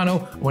on in the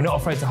channel. We're not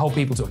afraid to hold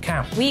people to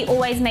account. We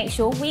always make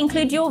sure we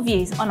include your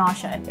views on our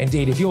show.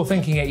 Indeed, if you're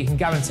thinking it, you can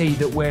guarantee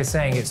that we're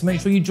saying it. So make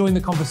sure you join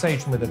the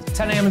conversation with us,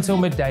 10 a.m. until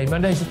midday,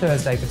 Monday to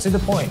Thursday, for To The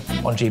Point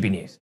on GB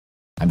News.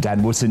 I'm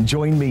Dan Wootton.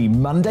 Join me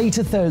Monday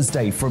to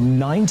Thursday from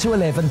 9 to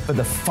 11 for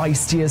the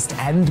feistiest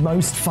and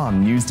most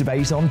fun news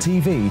debate on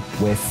TV,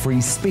 where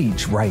free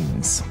speech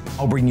reigns.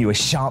 I'll bring you a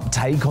sharp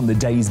take on the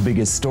day's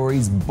biggest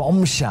stories,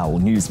 bombshell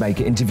newsmaker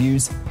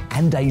interviews,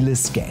 and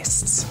A-list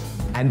guests.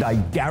 And I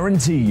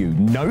guarantee you,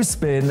 no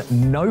spin,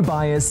 no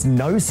bias,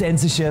 no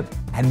censorship,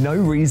 and no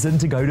reason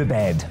to go to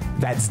bed.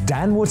 That's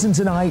Dan Wootton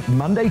tonight,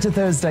 Monday to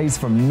Thursdays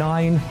from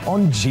 9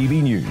 on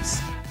GB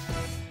News.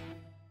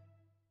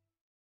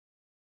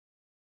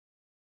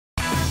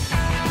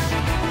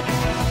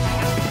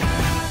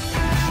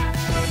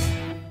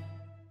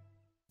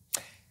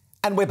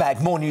 And we're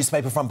back. More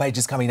newspaper front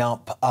pages coming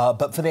up.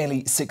 But for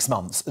nearly 6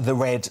 months, the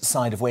red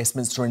side of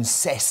Westminster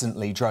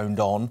incessantly droned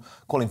on,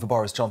 calling for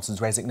Boris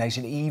Johnson's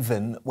resignation,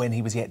 even when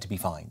he was yet to be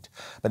fined.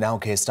 But now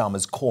Keir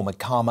Starmer's Cormac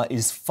karma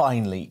is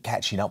finally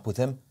catching up with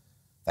him.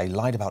 They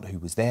lied about who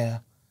was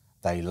there.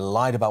 They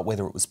lied about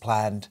whether it was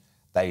planned.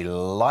 They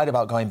lied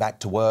about going back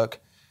to work.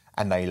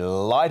 And they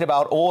lied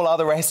about all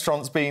other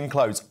restaurants being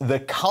closed.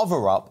 The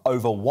cover-up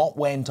over what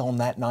went on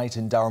that night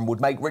in Durham would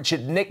make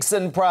Richard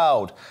Nixon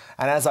proud.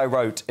 And as I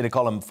wrote in a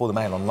column for the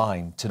Mail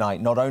Online tonight,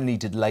 not only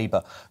did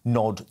Labour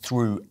nod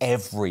through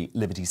every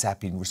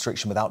liberty-sapping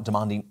restriction without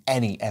demanding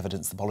any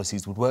evidence the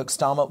policies would work,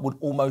 Starmer would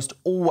almost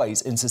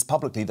always insist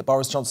publicly that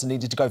Boris Johnson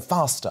needed to go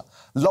faster,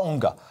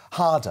 longer,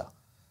 harder.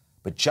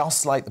 But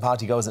just like the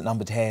party goers at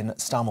number 10,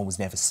 Starmer was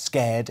never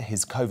scared.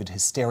 His COVID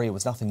hysteria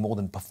was nothing more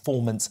than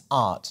performance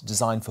art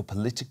designed for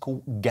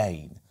political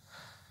gain.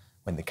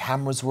 When the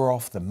cameras were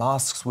off, the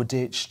masks were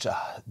ditched,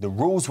 the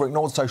rules were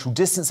ignored, social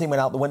distancing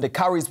went out the window,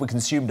 curries were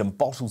consumed and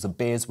bottles of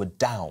beers were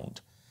downed.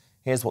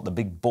 Here's what the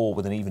big bore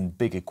with an even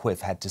bigger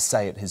quiff had to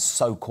say at his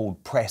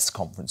so-called press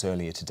conference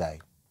earlier today.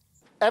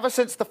 Ever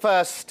since the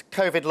first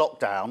COVID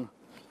lockdown,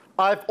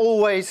 I've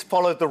always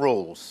followed the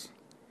rules.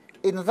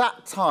 In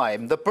that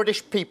time, the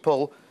British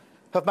people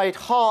have made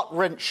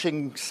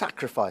heart-wrenching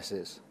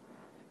sacrifices.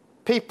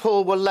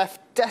 People were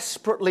left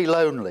desperately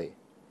lonely.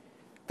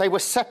 They were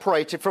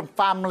separated from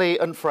family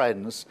and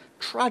friends.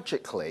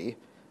 Tragically,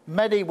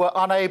 many were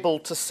unable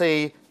to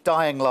see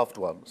dying loved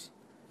ones.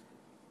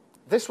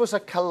 This was a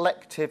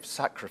collective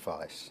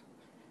sacrifice.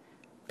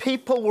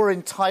 People were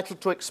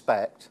entitled to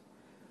expect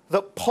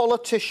that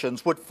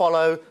politicians would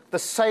follow the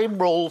same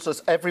rules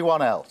as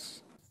everyone else.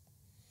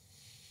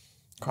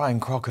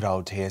 Crying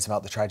crocodile tears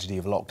about the tragedy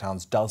of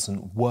lockdowns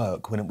doesn't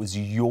work when it was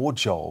your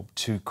job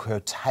to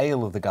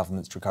curtail the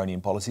government's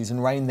draconian policies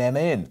and rein them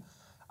in.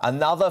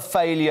 Another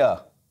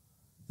failure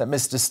that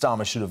Mr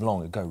Starmer should have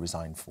long ago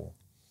resigned for.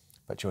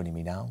 But joining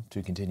me now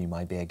to continue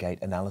my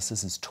Beergate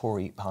analysis is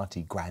Tory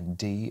party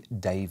grandee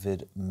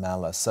David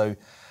Malla. So,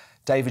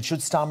 David, should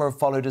Starmer have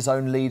followed his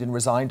own lead and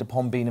resigned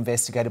upon being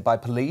investigated by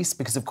police?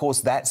 Because, of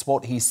course, that's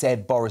what he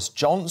said Boris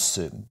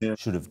Johnson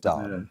should have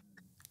done. Yeah.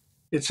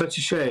 It's such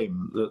a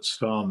shame that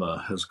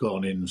Starmer has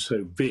gone in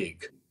so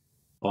big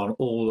on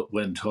all that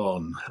went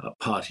on at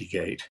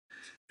Partygate,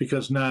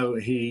 because now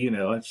he,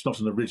 it's not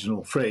an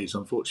original phrase,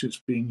 unfortunately, it's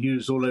being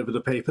used all over the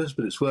papers,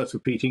 but it's worth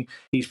repeating.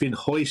 He's been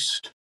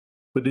hoist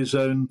with his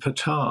own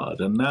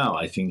petard, and now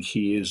I think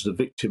he is the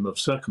victim of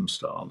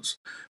circumstance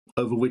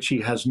over which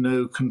he has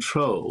no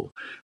control.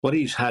 What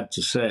he's had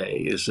to say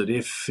is that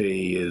if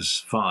he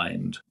is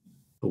fined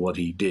for what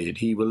he did,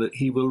 he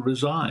will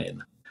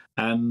resign.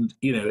 And,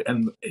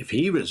 and if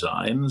he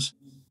resigns,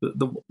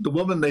 the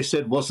woman they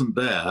said wasn't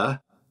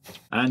there,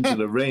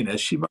 Angela Rayner,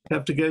 she might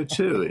have to go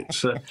too.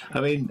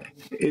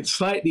 It's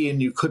slightly in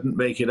you couldn't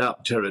make it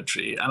up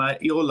territory. And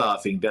you're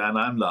laughing, Dan,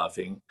 I'm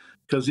laughing,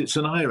 because it's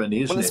an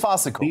irony, isn't it? Well, it's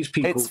farcical. These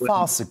people, it's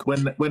farcical.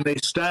 When they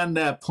stand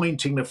there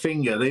pointing the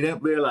finger, they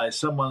don't realise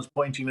someone's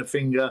pointing the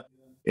finger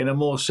in a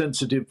more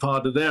sensitive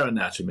part of their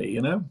anatomy,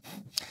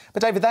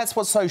 But, David, that's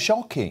what's so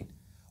shocking.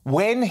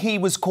 When he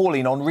was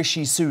calling on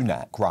Rishi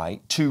Sunak,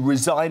 right, to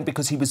resign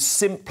because he was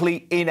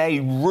simply in a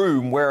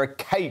room where a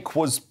cake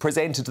was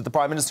presented to the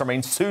Prime Minister. I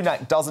mean,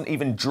 Sunak doesn't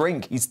even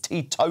drink. He's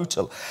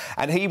teetotal.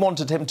 And he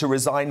wanted him to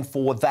resign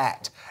for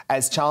that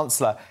as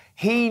Chancellor.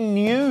 He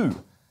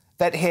knew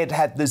that he'd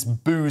had this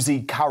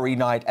boozy curry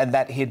night and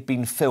that he'd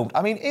been filmed.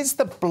 I mean, is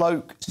the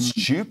bloke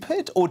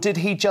stupid, or did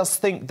he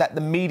just think that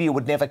the media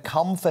would never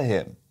come for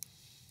him?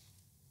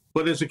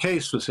 Well, there's a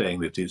case for saying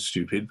that it's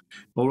stupid,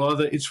 or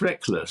rather, it's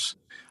reckless.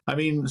 I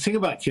mean, the thing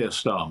about Keir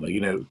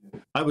Starmer,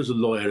 I was a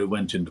lawyer who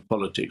went into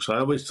politics. I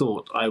always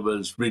thought I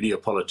was really a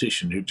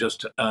politician who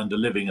just earned a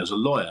living as a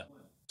lawyer.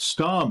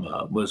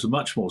 Starmer was a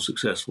much more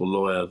successful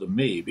lawyer than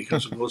me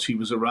because, of course, he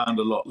was around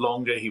a lot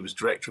longer. He was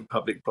Director of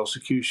Public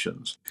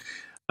Prosecutions.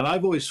 And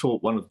I've always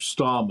thought one of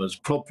Starmer's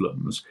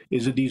problems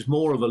is that he's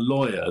more of a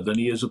lawyer than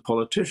he is a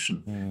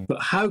politician.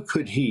 But how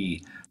could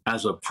he,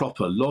 as a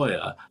proper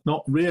lawyer,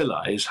 not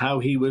realise how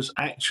he was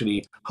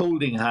actually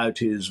holding out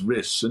his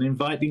wrists and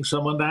inviting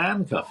someone to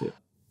handcuff him?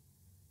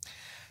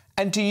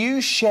 And do you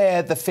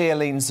share the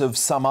feelings of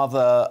some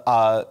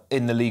other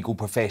in the legal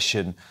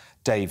profession,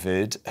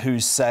 David, who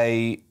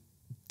say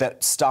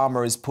that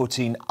Starmer is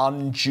putting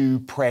undue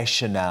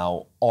pressure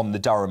now on the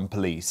Durham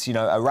police?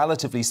 A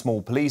relatively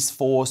small police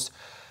force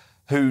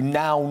who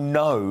now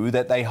know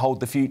that they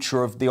hold the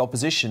future of the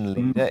opposition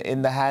leader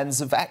in the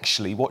hands of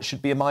actually what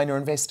should be a minor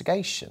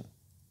investigation.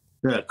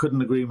 Yeah,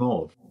 couldn't agree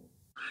more.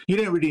 You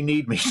don't really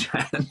need me,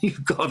 Dan.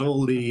 You've got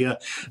all the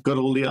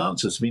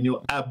answers. I mean,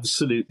 you're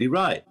absolutely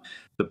right.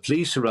 The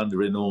police are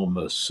under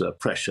enormous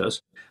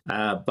pressures,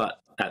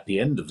 but at the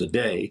end of the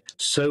day,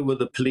 so were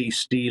the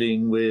police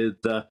dealing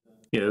with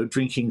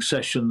drinking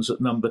sessions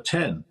at number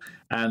 10.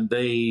 And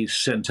they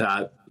sent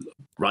out,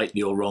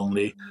 rightly or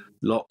wrongly,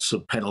 lots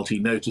of penalty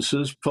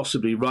notices,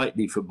 possibly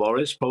rightly for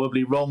Boris,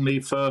 probably wrongly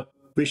for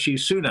Rishi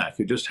Sunak,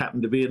 who just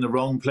happened to be in the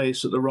wrong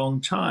place at the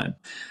wrong time.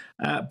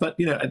 But,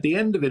 at the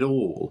end of it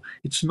all,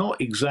 it's not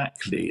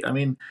exactly,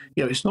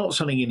 it's not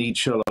something you need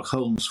Sherlock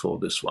Holmes for,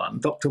 this one.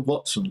 Dr.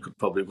 Watson could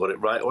probably got it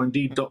right, or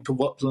indeed Dr.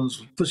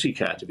 Watson's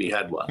pussycat if he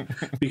had one.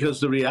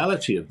 Because the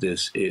reality of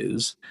this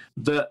is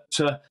that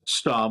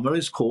Starmer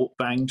is caught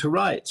bang to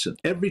rights. And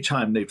every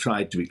time they've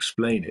tried to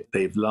explain it,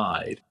 they've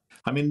lied.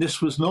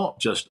 This was not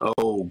just,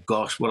 oh,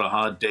 gosh, what a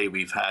hard day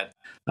we've had.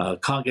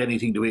 Can't get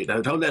anything to eat.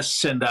 Oh, let's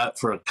send out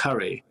for a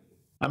curry.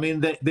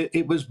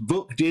 It was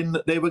booked in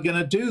that they were going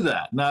to do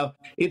that. Now,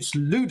 it's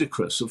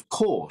ludicrous, of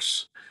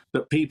course,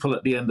 that people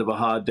at the end of a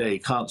hard day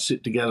can't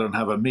sit together and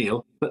have a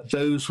meal, but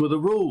those were the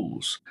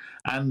rules.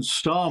 And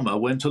Starmer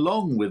went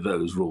along with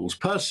those rules.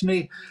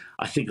 Personally,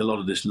 I think a lot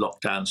of this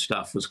lockdown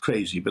stuff was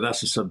crazy, but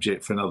that's a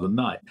subject for another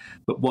night.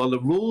 But while the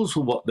rules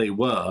were what they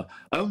were,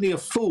 only a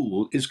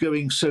fool is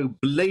going so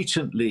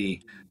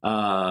blatantly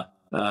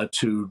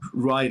to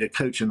ride a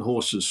coach and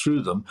horses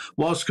through them,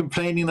 whilst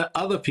complaining that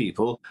other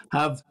people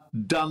have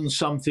done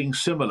something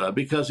similar,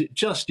 because it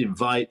just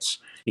invites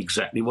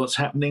exactly what's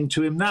happening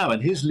to him now.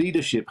 And his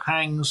leadership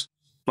hangs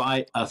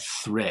by a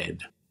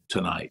thread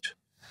tonight.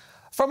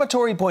 From a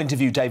Tory point of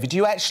view, David, do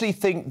you actually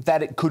think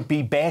that it could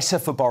be better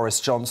for Boris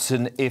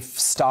Johnson if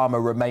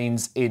Starmer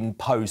remains in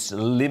post,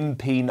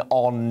 limping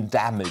on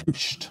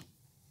damaged?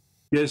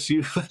 Yes,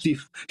 you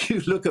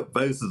look at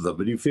both of them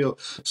and you feel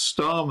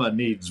Starmer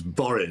needs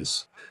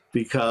Boris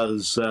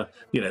because,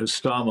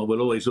 Starmer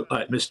will always look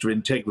like Mr.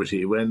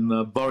 Integrity when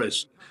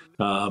Boris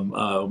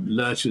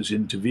lurches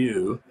into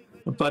view.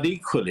 But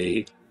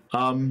equally,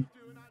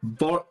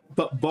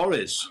 but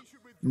Boris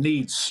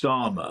needs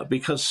Starmer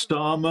because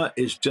Starmer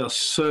is just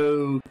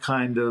so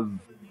kind of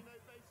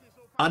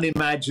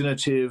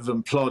unimaginative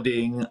and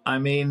plodding.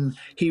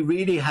 He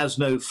really has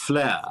no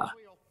flair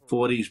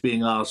for what he's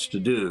being asked to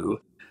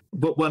do.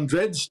 But one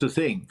dreads to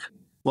think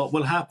what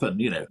will happen,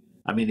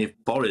 if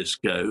Boris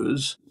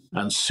goes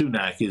and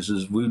Sunak is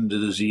as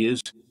wounded as he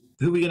is,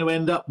 who are we going to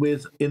end up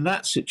with in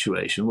that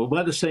situation? Well,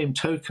 by the same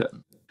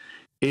token,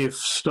 if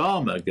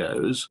Starmer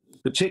goes,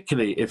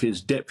 particularly if his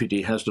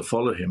deputy has to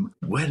follow him,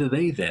 where do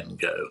they then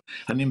go?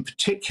 And in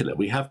particular,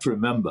 we have to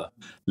remember,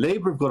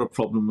 Labour have got a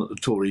problem that the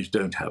Tories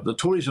don't have. The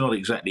Tories are not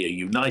exactly a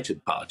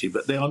united party,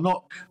 but they are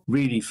not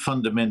really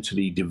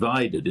fundamentally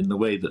divided in the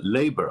way that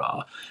Labour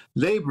are.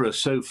 Labour are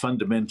so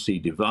fundamentally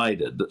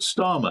divided that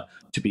Starmer,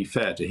 to be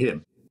fair to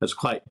him, has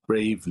quite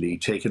bravely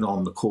taken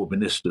on the core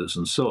ministers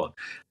and so on.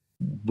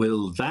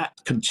 Will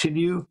that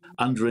continue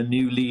under a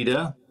new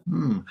leader?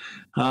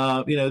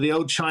 The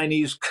old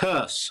Chinese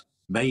curse,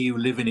 may you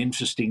live in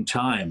interesting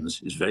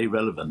times, is very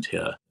relevant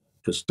here,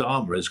 because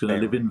Starmer is going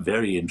to live in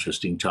very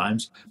interesting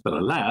times, but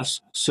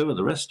alas, so are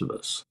the rest of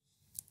us.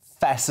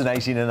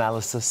 Fascinating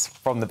analysis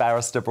from the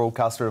barrister,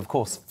 broadcaster, and of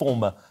course,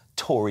 former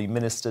Tory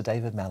Minister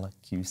David Malloch,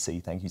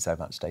 QC. Thank you so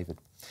much, David.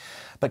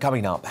 But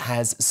coming up,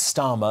 has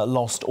Starmer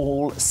lost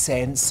all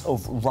sense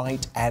of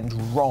right and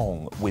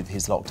wrong with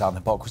his lockdown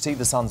hypocrisy?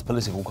 The Sun's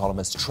political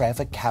columnist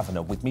Trevor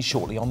Kavanagh with me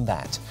shortly on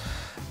that.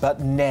 But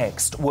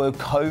next, were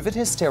COVID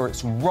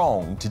hysterics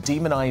wrong to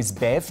demonise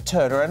Bev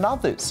Turner and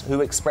others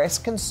who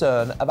expressed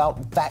concern about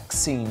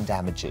vaccine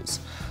damages?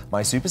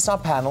 My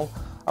superstar panel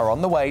are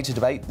on the way to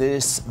debate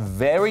this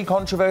very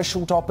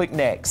controversial topic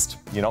next.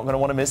 You're not going to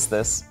want to miss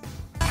this.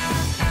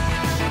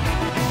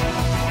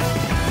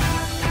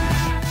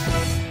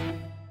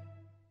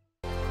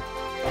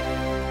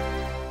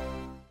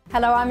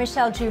 Hello, I'm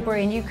Michelle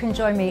Dewberry and you can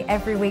join me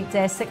every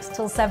weekday 6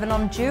 till 7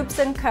 on Jubes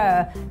and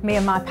Kerr. Me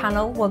and my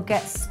panel will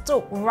get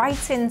stuck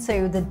right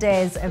into the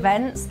day's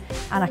events,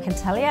 and I can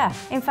tell you,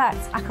 in fact,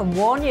 I can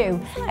warn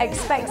you,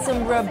 expect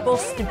some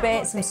robust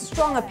debates, some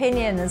strong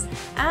opinions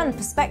and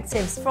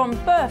perspectives from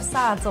both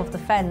sides of the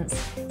fence.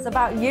 It's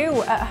about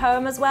you at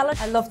home as well.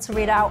 I love to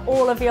read out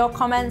all of your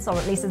comments, or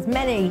at least as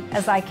many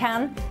as I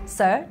can.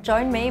 So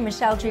join me,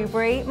 Michelle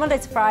Dewberry, Monday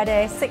to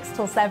Friday, 6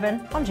 till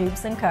 7 on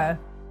Jubes and Kerr.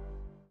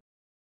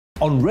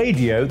 On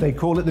radio, they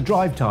call it the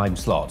drive time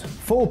slot,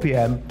 4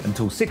 p.m.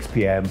 until 6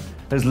 p.m.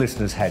 as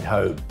listeners head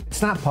home. It's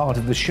that part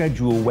of the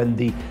schedule when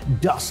the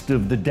dust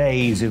of the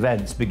day's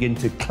events begin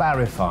to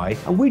clarify,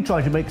 and we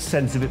try to make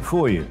sense of it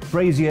for you.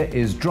 Brazier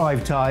is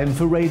drive time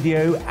for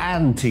radio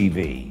and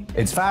TV.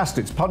 It's fast,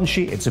 it's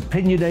punchy, it's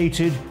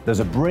opinionated,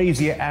 there's a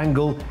Brazier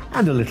angle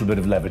and a little bit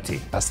of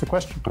levity. That's the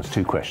question. That's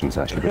two questions,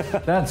 actually.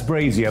 That's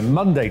Brazier,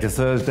 Monday to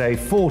Thursday,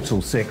 4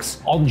 till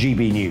 6 on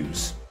GB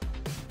News.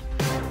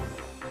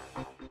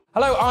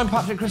 Hello, I'm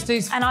Patrick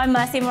Christie's. And I'm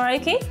Mercy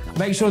Moroki.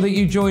 Make sure that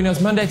you join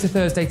us Monday to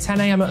Thursday, 10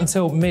 a.m.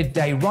 until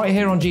midday, right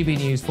here on GB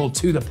News for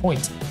To The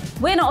Point.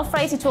 We're not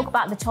afraid to talk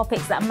about the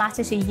topics that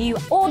matter to you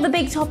or the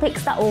big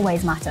topics that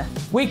always matter.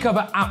 We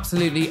cover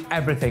absolutely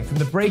everything, from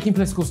the breaking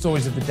political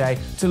stories of the day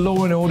to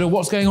law and order,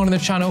 what's going on in the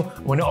channel.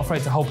 We're not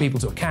afraid to hold people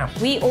to account.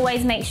 We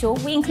always make sure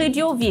we include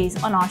your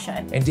views on our show.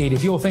 Indeed,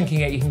 if you're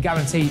thinking it, you can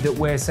guarantee that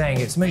we're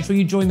saying it. So make sure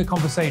you join the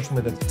conversation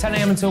with us, 10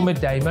 a.m. until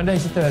midday, Monday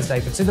to Thursday,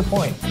 for To The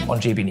Point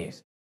on GB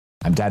News.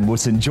 I'm Dan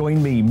Wootton.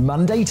 Join me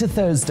Monday to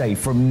Thursday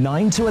from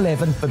 9 to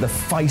 11 for the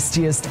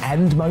feistiest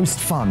and most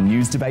fun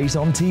news debate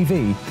on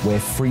TV,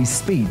 where free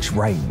speech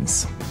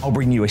reigns. I'll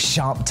bring you a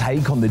sharp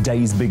take on the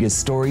day's biggest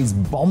stories,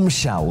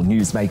 bombshell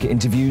newsmaker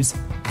interviews,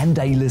 and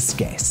A-list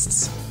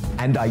guests.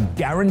 And I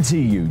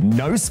guarantee you,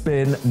 no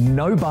spin,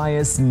 no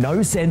bias,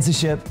 no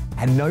censorship,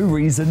 and no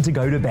reason to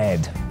go to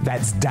bed.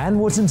 That's Dan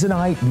Wootton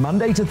tonight,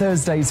 Monday to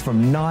Thursdays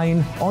from 9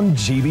 on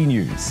GB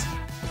News.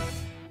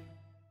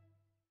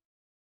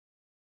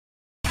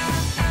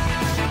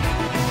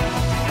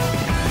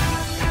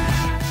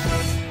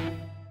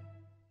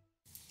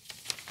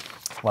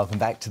 Welcome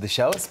back to the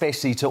show,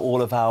 especially to all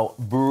of our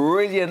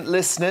brilliant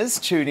listeners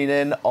tuning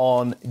in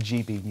on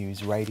GB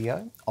News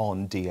Radio,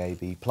 on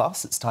DAB+.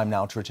 It's time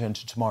now to return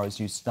to tomorrow's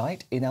news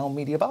tonight in our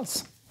Media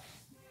Buzz.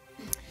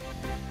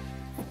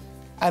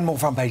 And more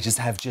front pages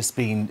have just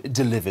been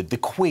delivered. The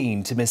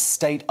Queen to miss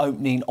state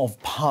opening of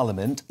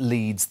Parliament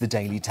leads the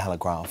Daily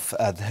Telegraph.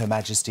 Her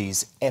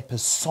Majesty's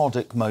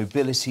episodic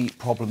mobility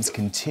problems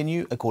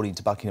continue, according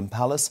to Buckingham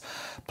Palace.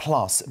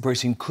 Plus,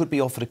 Britain could be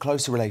offered a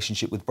closer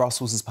relationship with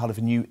Brussels as part of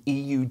a new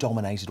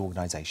EU-dominated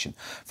organisation.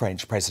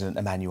 French President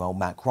Emmanuel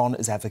Macron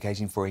is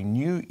advocating for a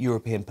new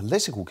European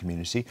political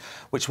community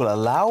which will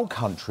allow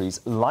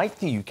countries like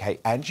the UK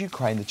and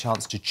Ukraine the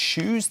chance to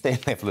choose their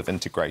level of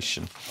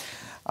integration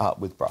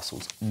with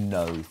Brussels.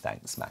 No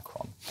thanks,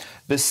 Macron.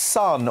 The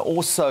Sun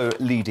also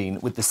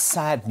leading with the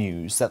sad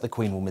news that the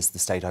Queen will miss the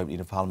state opening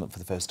of Parliament for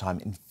the first time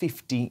in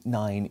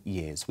 59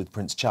 years, with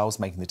Prince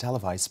Charles making the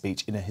televised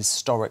speech in a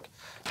historic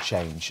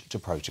change to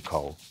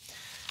protocol.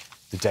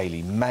 The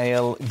Daily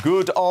Mail,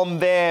 good on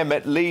them.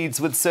 It leads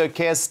with Sir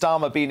Keir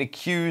Starmer being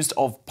accused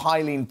of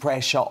piling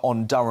pressure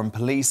on Durham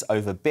police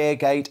over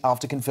Beargate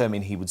after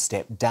confirming he would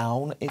step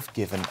down if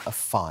given a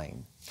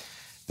fine.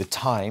 The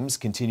Times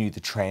continue the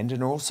trend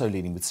and are also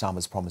leading with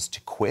Starmer's promise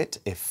to quit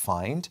if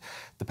fined.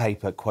 The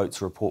paper quotes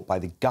a report by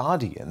The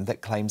Guardian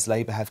that claims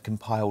Labour have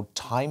compiled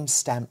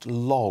time-stamped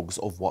logs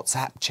of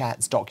WhatsApp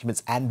chats,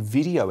 documents and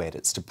video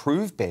edits to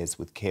prove Bears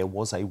with Keir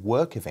was a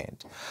work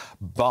event.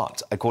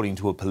 But, according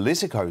to a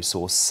Politico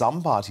source,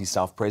 some party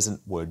staff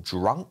present were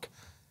drunk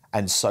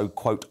and so,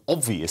 quote,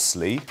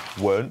 obviously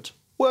weren't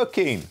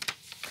working.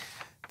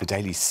 The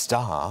Daily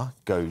Star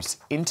goes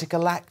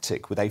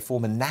intergalactic with a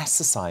former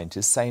NASA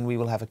scientist saying we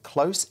will have a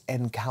close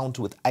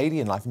encounter with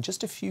alien life in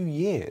just a few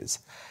years,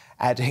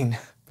 adding,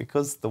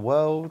 because the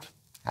world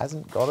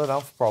hasn't got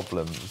enough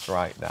problems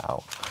right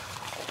now.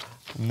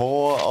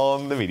 More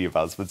on the Media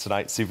Buzz with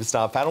tonight's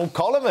superstar panel.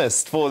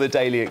 Columnist for the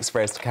Daily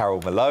Express,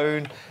 Carol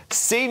Malone,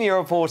 senior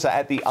reporter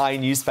at the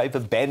newspaper,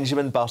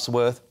 Benjamin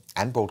Butterworth,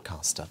 and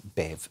broadcaster,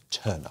 Bev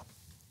Turner.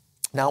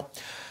 Now,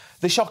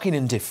 the shocking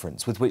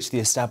indifference with which the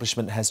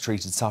establishment has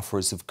treated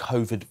sufferers of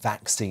COVID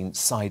vaccine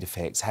side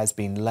effects has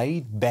been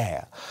laid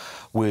bare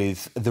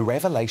with the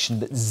revelation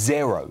that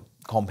zero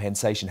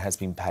compensation has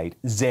been paid.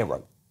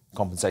 Zero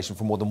compensation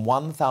for more than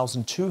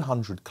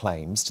 1,200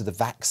 claims to the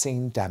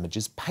Vaccine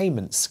Damages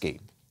Payment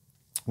Scheme.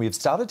 We have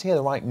started to hear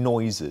the right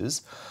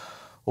noises,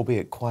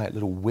 albeit quiet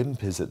little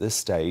whimpers at this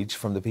stage,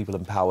 from the people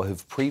in power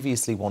who've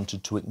previously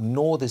wanted to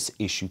ignore this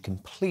issue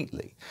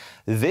completely.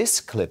 This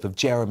clip of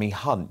Jeremy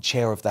Hunt,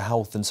 chair of the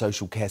Health and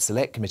Social Care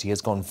Select Committee,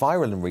 has gone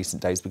viral in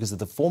recent days because of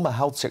the former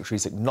Health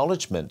Secretary's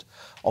acknowledgement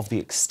of the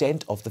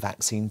extent of the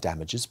vaccine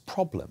damages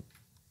problem.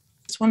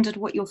 Just wondered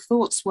what your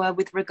thoughts were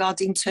with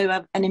regarding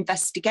to an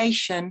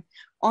investigation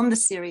on the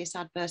serious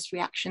adverse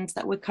reactions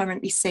that we're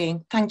currently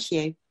seeing. Thank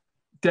you.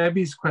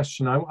 Debbie's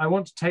question, I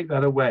want to take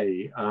that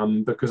away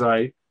because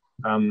I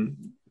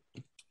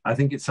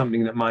think it's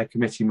something that my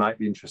committee might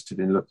be interested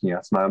in looking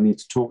at. And I'll need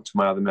to talk to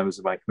my other members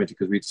of my committee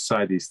because we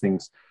decide these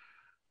things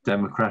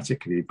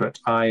democratically. But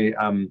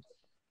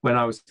when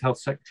I was Health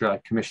Secretary,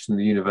 I commissioned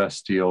the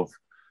University of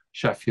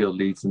Sheffield,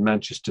 Leeds and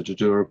Manchester to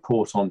do a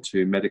report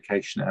onto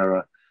medication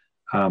error.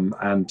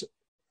 And,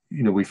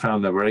 you know, we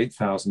found there were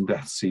 8,000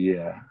 deaths a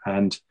year.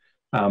 And,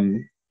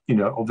 you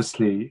know,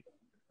 obviously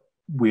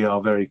we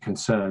are very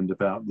concerned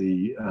about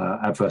the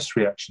adverse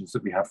reactions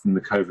that we have from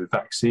the COVID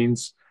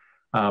vaccines.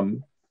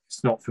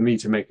 It's not for me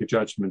to make a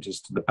judgment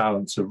as to the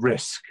balance of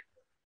risk,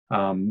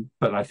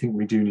 but I think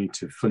we do need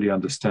to fully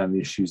understand the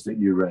issues that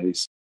you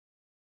raise.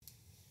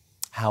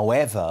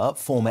 However,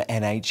 former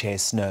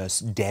NHS nurse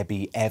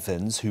Debbie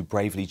Evans, who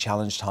bravely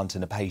challenged Hunt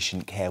in a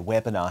patient care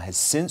webinar, has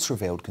since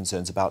revealed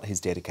concerns about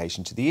his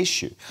dedication to the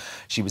issue.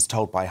 She was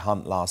told by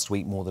Hunt last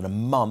week, more than a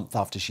month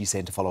after she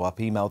sent a follow-up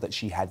email, that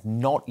she had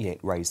not yet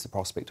raised the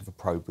prospect of a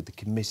probe with the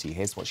committee.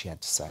 Here's what she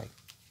had to say.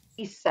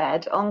 He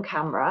said on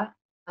camera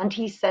And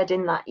he said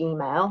in that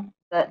email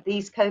that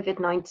these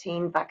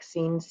COVID-19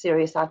 vaccine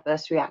serious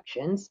adverse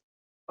reactions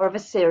are of a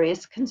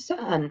serious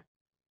concern.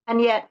 And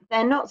yet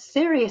they're not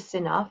serious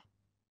enough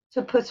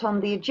to put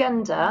on the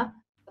agenda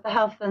for the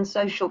Health and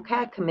Social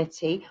Care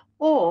Committee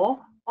or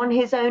on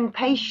his own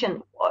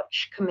Patient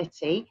Watch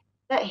Committee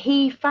that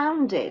he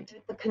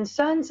founded. The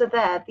concerns are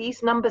there.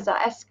 These numbers are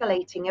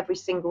escalating every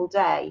single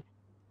day.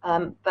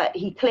 But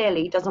he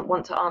clearly doesn't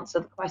want to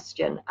answer the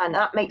question. And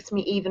that makes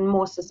me even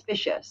more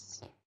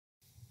suspicious.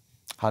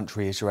 Hunt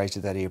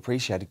reiterated that he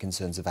appreciated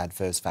concerns of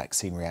adverse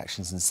vaccine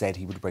reactions and said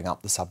he would bring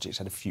up the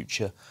subject at a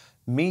future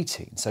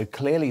meeting. So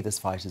clearly this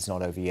fight is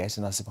not over yet,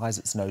 and I suppose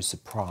it's no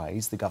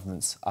surprise the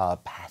government's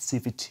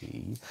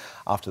passivity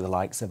after the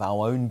likes of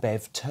our own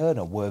Bev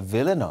Turner were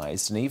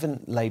villainised and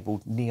even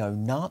labelled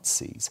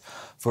neo-Nazis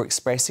for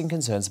expressing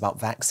concerns about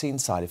vaccine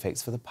side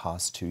effects for the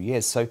past 2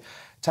 years. So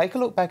take a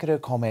look back at her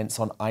comments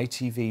on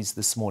ITV's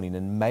This Morning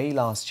in May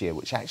last year,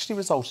 which actually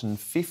resulted in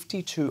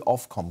 52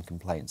 Ofcom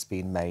complaints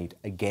being made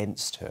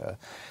against her.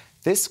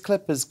 This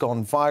clip has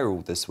gone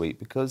viral this week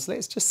because,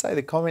 let's just say,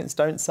 the comments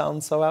don't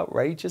sound so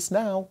outrageous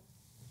now.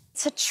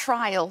 It's a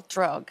trial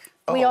drug.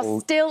 We are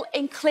still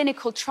in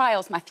clinical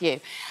trials, Matthew.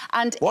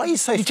 And why are you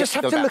so? You just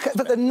have to look at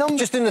the numbers.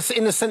 Just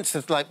in the sense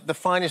of, like, the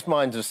finest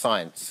minds of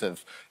science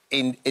have,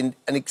 in an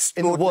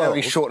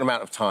extraordinarily short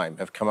amount of time,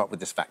 have come up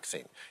with this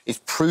vaccine. It's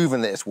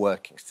proven that it's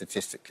working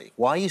statistically.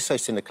 Why are you so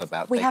cynical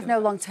about it? We have no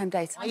long-term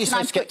data. Why are you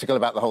so sceptical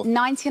about the whole thing?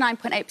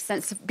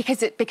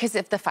 99.8% because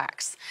of the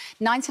facts.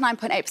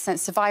 99.8%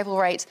 survival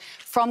rate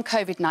from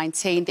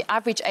COVID-19. The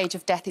average age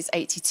of death is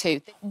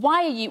 82.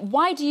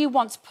 Why do you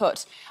want to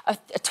put a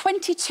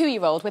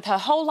 22-year-old with her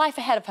whole life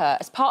ahead of her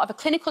as part of a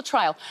clinical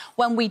trial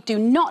when we do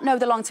not know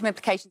the long-term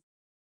implications?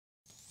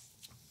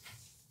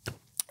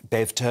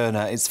 Bev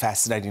Turner, it's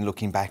fascinating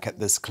looking back at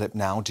this clip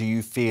now. Do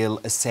you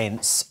feel a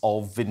sense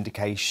of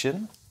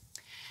vindication?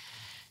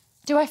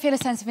 Do I feel a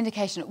sense of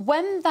vindication?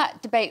 When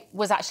that debate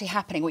was actually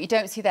happening, what you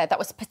don't see there, that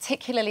was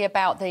particularly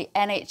about the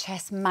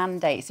NHS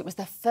mandates. It was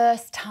the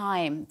first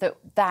time that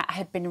that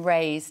had been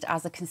raised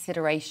as a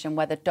consideration,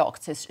 whether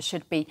doctors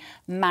should be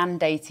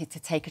mandated to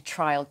take a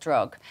trial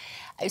drug.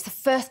 It was the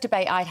first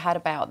debate I'd had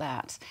about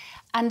that.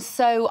 And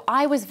so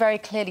I was very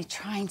clearly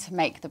trying to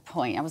make the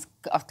point, I was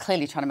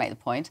clearly trying to make the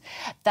point,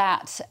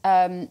 that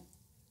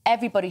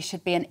everybody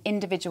should be an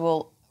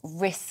individual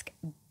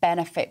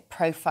risk-benefit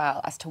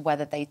profile as to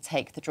whether they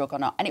take the drug or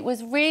not. And it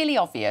was really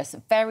obvious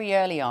very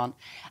early on,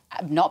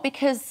 not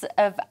because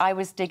of I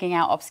was digging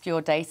out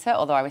obscure data,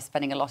 although I was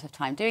spending a lot of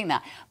time doing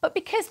that, but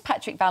because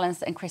Patrick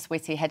Vallance and Chris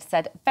Whitty had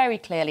said very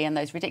clearly in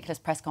those ridiculous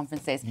press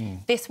conferences,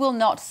 this will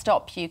not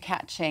stop you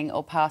catching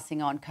or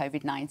passing on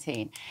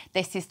COVID-19.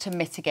 This is to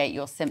mitigate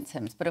your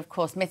symptoms. But of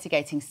course,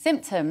 mitigating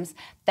symptoms,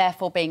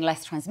 therefore being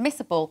less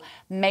transmissible,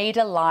 made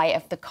a lie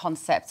of the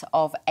concept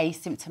of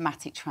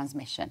asymptomatic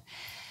transmission.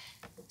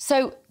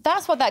 So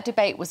that's what that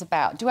debate was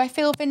about. Do I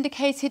feel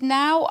vindicated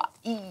now?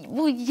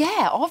 Well,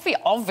 yeah,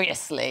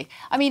 obviously.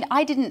 I mean,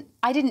 I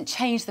didn't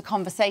change the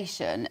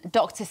conversation.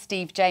 Dr.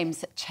 Steve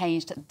James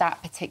changed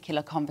that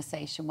particular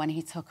conversation when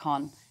he took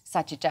on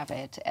Sajid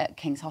Javid at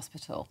King's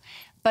Hospital.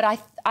 But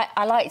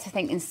I like to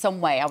think in some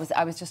way I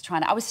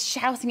was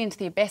shouting into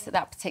the abyss at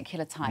that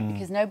particular time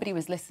because nobody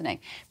was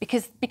listening.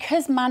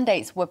 Because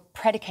mandates were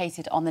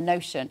predicated on the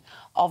notion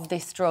of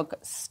this drug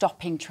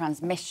stopping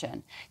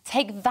transmission.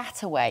 Take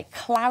that away,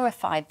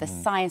 clarify the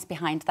science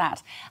behind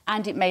that,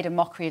 and it made a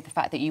mockery of the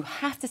fact that you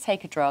have to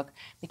take a drug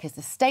because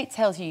the state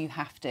tells you you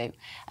have to,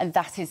 and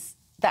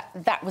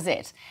that was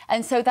it.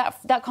 And so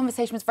that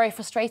conversation was very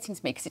frustrating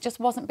to me because it just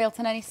wasn't built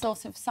on any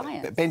sort of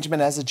science. Benjamin,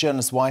 as a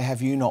journalist, why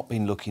have you not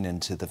been looking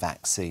into the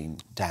vaccine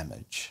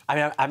damage? I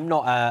mean, I'm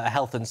not a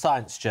health and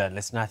science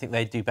journalist, and I think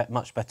they do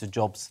much better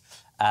jobs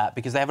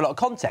because they have a lot of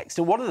context.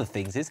 And one of the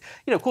things is,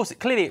 you know, of course,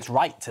 clearly it's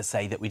right to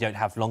say that we don't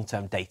have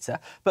long-term data,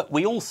 but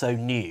we also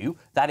knew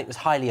that it was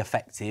highly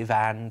effective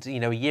and, you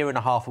know, a year and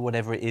a half or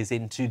whatever it is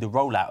into the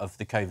rollout of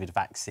the COVID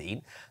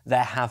vaccine,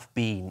 there have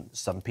been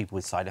some people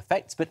with side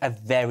effects, but a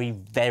very,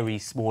 very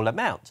small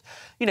amount.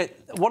 You know,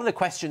 one of the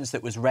questions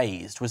that was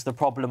raised was the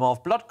problem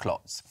of blood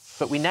clots,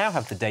 but we now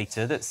have the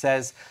data that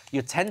says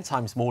you're 10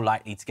 times more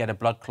likely to get a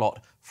blood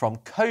clot from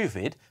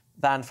COVID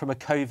than from a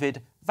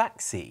COVID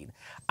vaccine.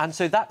 And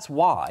so that's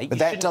why you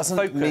shouldn't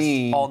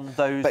focus on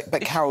those...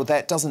 But Carol,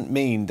 that doesn't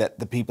mean that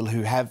the people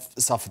who have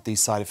suffered these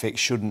side effects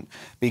shouldn't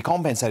be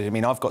compensated. I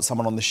mean, I've got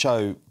someone on the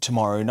show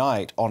tomorrow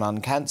night on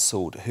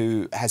Uncancelled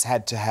who has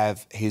had to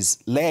have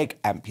his leg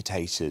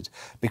amputated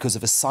because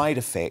of a side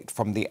effect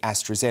from the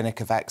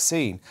AstraZeneca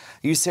vaccine.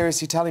 Are you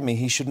seriously telling me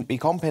he shouldn't be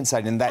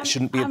compensated and that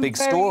shouldn't be a big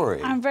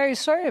story? I'm very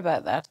sorry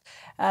about that,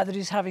 that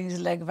he's having his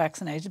leg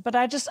vaccinated, but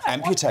I just...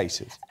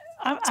 Amputated?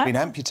 It's been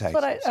amputated.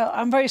 But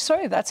I'm very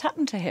sorry that's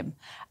happened to him.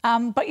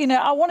 But, you know,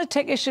 I want to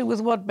take issue with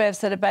what Bev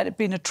said about it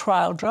being a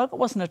trial drug. It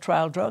wasn't a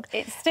trial drug.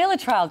 It's still a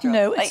trial drug.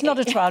 No, it's not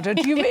a trial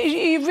drug.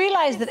 You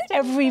realise that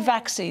every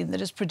vaccine that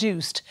is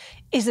produced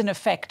is in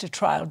effect a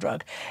trial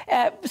drug. No.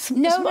 I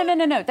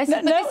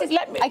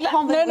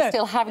can't believe we're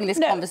still having this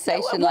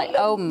conversation.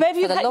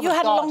 Maybe for the love you of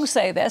had God. a long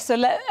say there, so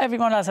let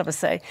everyone else have a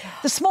say.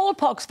 The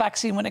smallpox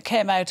vaccine, when it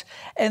came out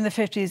in the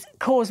 50s,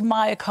 caused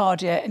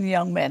myocardia in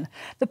young men.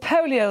 The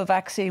polio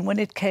vaccine, when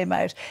it came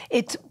out,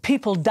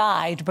 people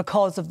died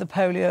because of the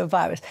polio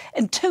virus.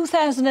 In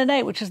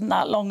 2008, which isn't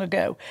that long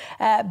ago,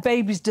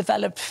 babies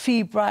developed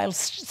febrile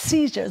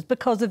seizures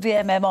because of the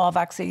MMR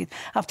vaccine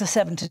after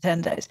 7 to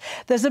 10 days.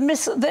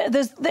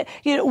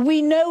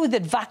 We know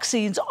that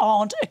vaccines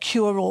aren't a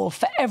cure-all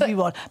for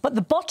everyone, but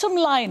the bottom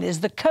line is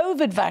the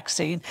COVID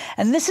vaccine,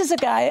 and this is a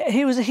guy,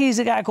 he's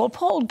a guy called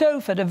Paul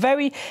Gofford,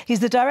 he's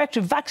the director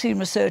of vaccine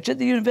research at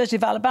the University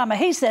of Alabama.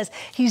 He says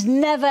he's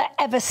never,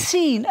 ever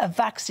seen a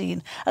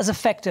vaccine as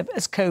effective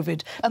as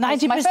COVID. My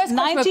first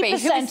question would be,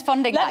 who is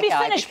funding that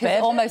guy? Finish, because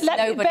Bev. almost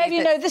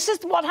nobody... Bev, this is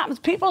what happens.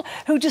 People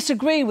who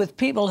disagree with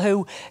people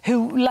who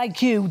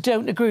like you,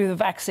 don't agree with the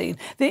vaccine.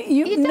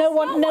 No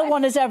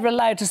one is ever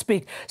allowed to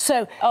speak.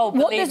 So, I'm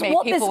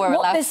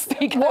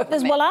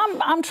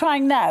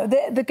trying now.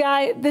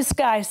 This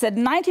guy said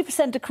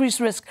 90% decreased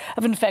risk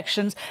of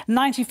infections,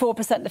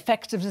 94%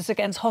 effectiveness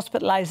against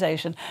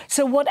hospitalisation.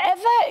 So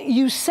whatever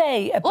you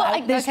say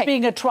about this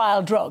being a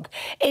trial drug,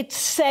 it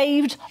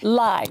saved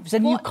lives,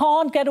 and you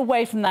can't get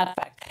away from that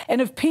fact.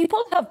 And if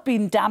people have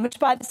been damaged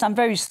by this, I'm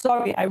very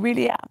sorry, I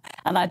really am.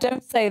 And I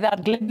don't say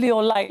that glibly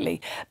or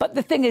lightly. But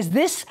the thing is,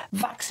 this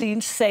vaccine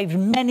saved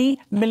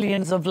many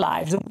millions of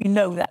lives, and we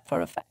know that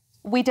for a fact.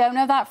 We don't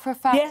know that for a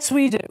fact? Yes,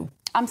 we do.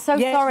 I'm so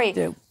sorry,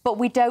 but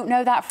we don't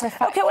know that for a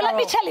fact. OK, well, let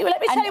me tell you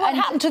what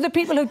happened to the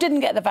people who didn't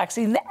get the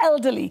vaccine, the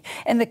elderly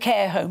in the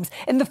care homes.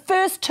 In the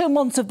first 2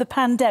 months of the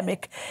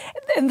pandemic,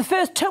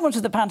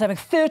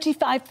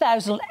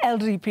 35,000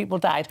 elderly people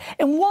died.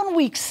 In 1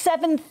 week,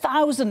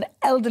 7,000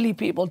 elderly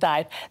people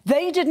died.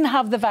 They didn't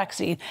have the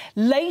vaccine.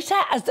 Later,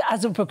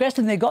 as it progressed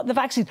and they got the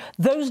vaccine,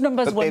 those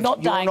numbers were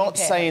not dying. You're not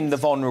saying the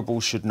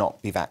vulnerable should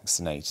not be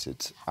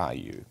vaccinated, are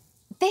you?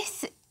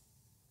 This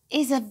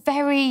is a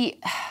very...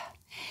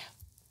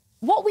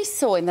 What we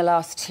saw in the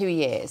last 2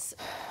 years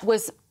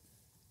was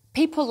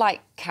people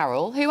like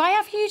Carol, who I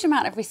have a huge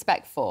amount of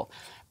respect for,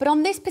 but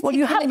on this particular... Well,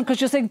 you haven't,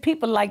 because you're saying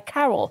people like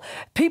Carol,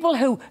 people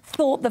who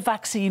thought the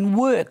vaccine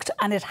worked,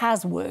 and it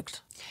has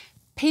worked.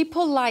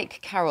 People like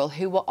Carol,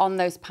 who were on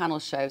those panel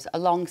shows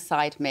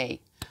alongside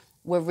me,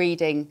 were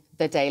reading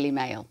the Daily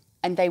Mail.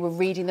 And they were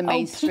reading the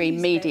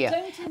mainstream media.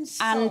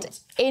 And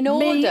in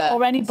order me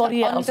or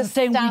anybody else and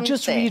saying we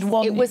just read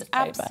one it was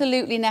newspaper.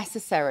 Absolutely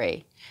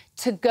necessary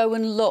to go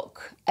and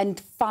look and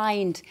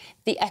find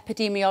the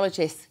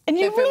epidemiologists. And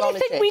you really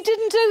think we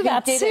didn't do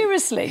that?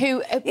 Seriously?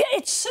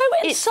 It's so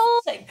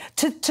insulting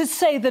to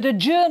say that a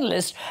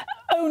journalist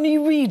only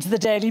reads the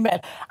Daily Mail.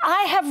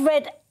 I have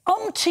read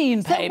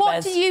umpteen papers. So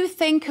what do you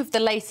think of the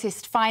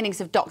latest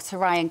findings of Dr.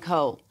 Ryan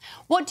Cole?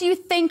 What do you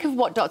think of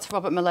what Dr.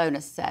 Robert Malone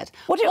has said?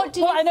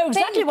 I know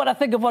exactly what I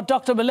think of what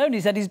Dr. Maloney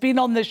said. He's been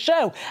on this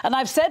show, and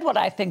I've said what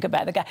I think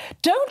about the guy.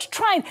 Don't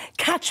try and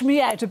catch me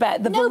out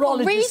about the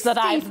virologists that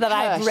I've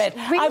read.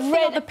 I've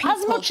read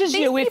as much as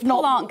you, if not. These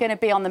people aren't going to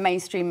be on the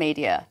mainstream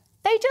media.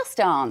 They just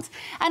aren't.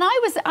 And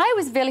I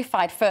was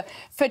vilified for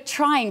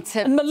trying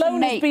to... And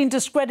Malone has been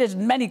discredited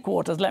in many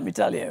quarters, let me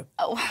tell you.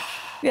 Oh.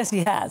 Yes,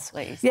 he has.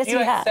 Please. Yes, he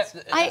has.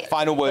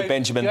 Final word,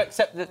 Benjamin. Do you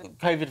accept that the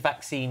COVID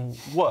vaccine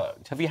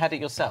worked? Have you had it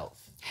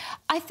yourself?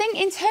 I think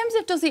in terms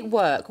of does it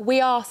work,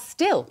 we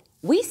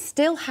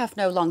still have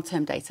no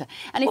long-term data.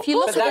 And if you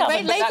look at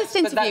the latest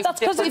interview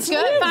with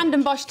Gert van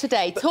den Bosch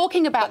today,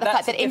 talking about the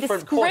fact that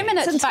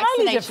indiscriminate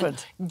vaccination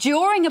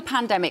during a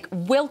pandemic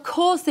will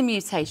cause the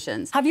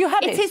mutations. Have you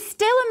had it? It is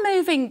still a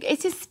moving...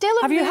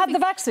 Have you had the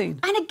vaccine?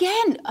 And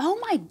again, oh,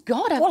 my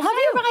God,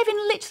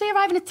 literally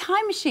arrive in a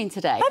time machine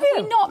today. Have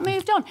you? We not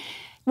moved on?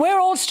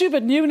 We're all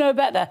stupid and you know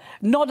better.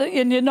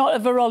 And you're not a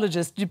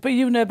virologist, but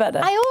you know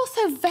better. I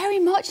also very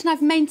much, and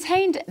I've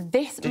maintained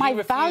this,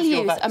 my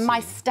values and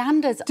my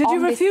standards Did on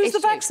you refuse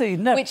this the issue,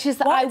 vaccine? No. Which is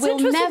that I will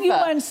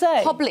never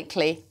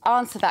publicly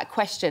answer that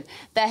question.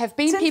 There have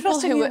been people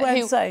who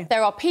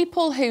there are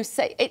people who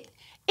say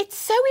it's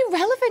so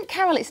irrelevant,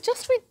 Carol. It's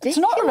just ridiculous. It's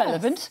not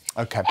irrelevant.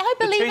 OK. I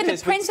believe in the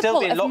principle we'd still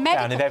be in of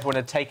lockdown if everyone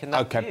had taken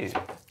that view.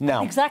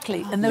 Now,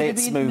 exactly. And there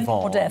let's would be move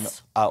more on.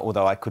 deaths.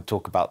 Although I could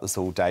talk about this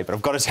all day, but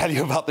I've got to tell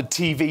you about the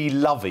TV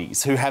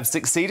lovies who have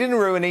succeeded in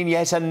ruining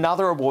yet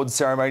another awards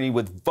ceremony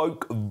with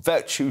woke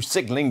virtue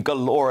signalling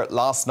galore at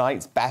last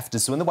night's BAFTA.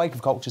 So in the wake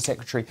of Culture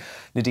Secretary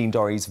Nadine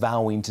Dorries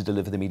vowing to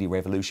deliver the media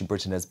revolution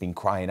Britain has been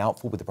crying out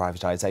for with the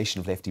privatisation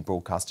of lefty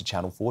broadcaster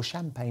Channel 4,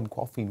 champagne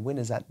quaffing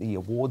winners at the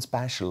awards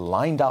bash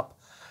lined up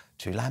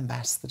to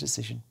lambast the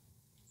decision.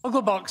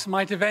 Gogglebox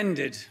might have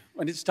ended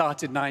when it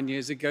started 9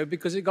 years ago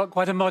because it got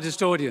quite a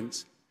modest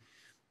audience.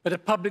 But a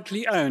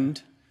publicly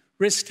owned,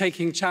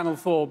 risk-taking Channel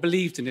 4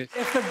 believed in it.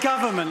 If the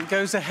government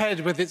goes ahead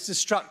with its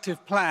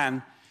destructive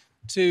plan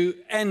to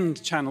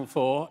end Channel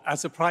 4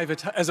 as a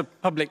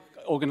public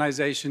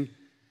organisation,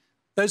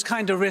 those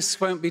kind of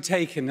risks won't be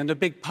taken, and a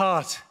big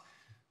part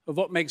of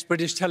what makes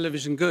British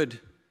television good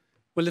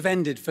will have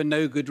ended for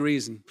no good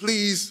reason.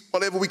 Please,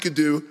 whatever we could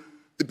do,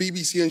 the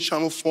BBC and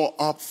Channel 4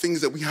 are things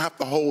that we have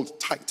to hold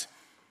tight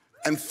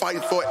and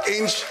fight for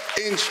inch,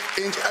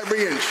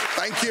 every inch.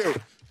 Thank you.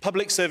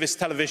 Public service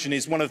television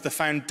is one of the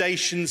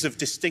foundations of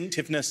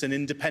distinctiveness and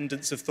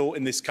independence of thought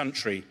in this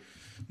country.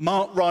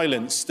 Mark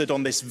Rylance stood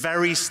on this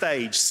very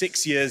stage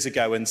 6 years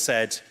ago and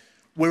said,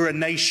 "We're a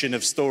nation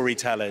of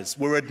storytellers.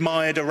 We're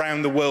admired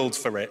around the world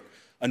for it.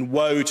 And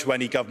woe to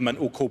any government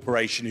or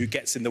corporation who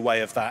gets in the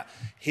way of that."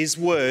 His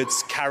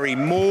words carry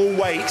more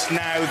weight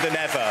now than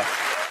ever.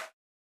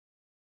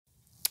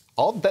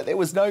 Odd that there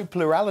was no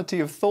plurality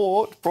of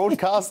thought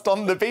broadcast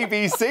on the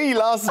BBC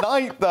last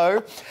night,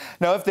 though.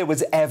 Now, if there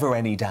was ever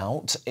any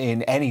doubt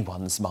in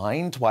anyone's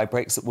mind why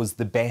Brexit was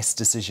the best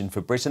decision for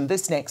Britain,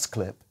 this next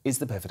clip is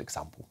the perfect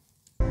example.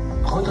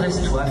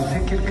 Redresse-toi,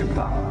 fais quelques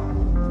pas.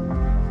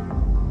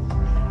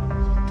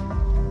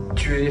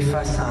 Tu es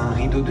face à un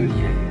rideau de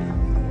lierre.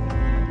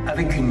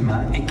 Avec une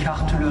main,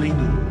 écarte le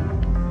rideau.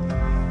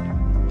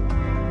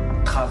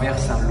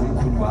 Traverse un long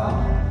couloir.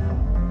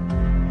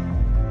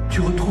 Tu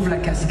retrouves la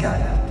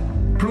cascade.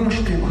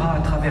 Plonge tes bras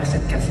à travers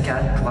cette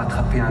cascade pour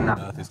attraper un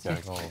arbre.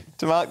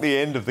 To mark the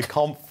end of the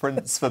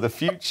conference for the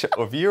future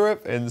of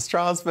Europe in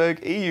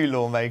Strasbourg, EU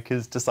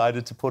lawmakers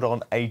decided to put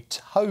on a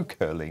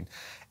toe-curling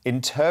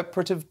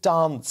interpretive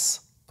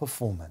dance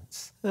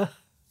performance.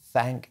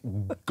 Thank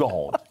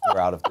God we're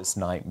out of this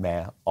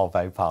nightmare of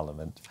a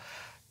parliament.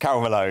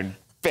 Carol Malone,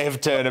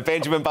 Bev Turner,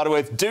 Benjamin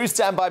Butterworth, do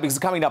stand by because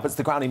coming up, it's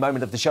the crowning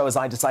moment of the show as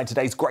I decide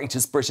today's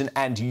Greatest Britain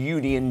and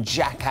Union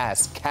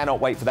Jackass. Cannot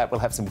wait for that.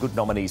 We'll have some good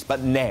nominees.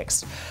 But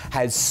next,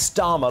 has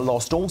Starmer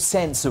lost all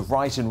sense of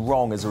right and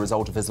wrong as a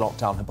result of his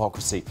lockdown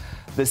hypocrisy?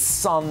 The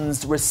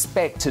Sun's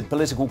respected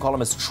political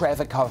columnist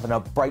Trevor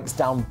Kavanagh breaks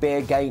down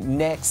Beargate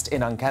next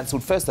in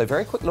Uncancelled. First, though,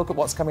 very quick look at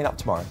what's coming up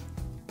tomorrow.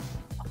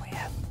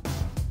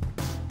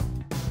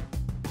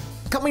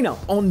 Coming up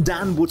on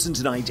Dan Wootton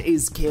tonight,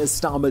 is Keir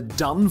Starmer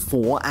done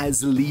for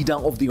as leader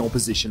of the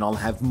opposition? I'll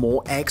have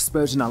more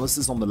expert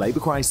analysis on the Labour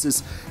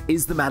crisis.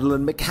 Is the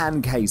Madeleine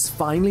McCann case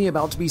finally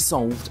about to be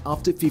solved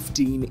after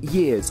 15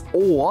 years?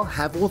 Or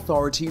have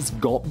authorities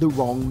got the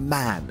wrong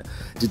man?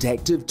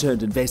 Detective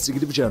turned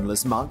investigative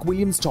journalist Mark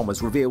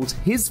Williams-Thomas revealed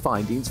his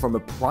findings from a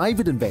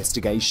private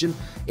investigation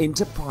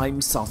into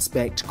prime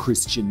suspect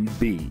Christian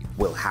B.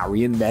 Will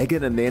Harry and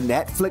Meghan and their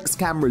Netflix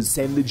cameras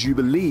send the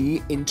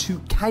Jubilee into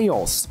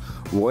chaos?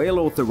 Royal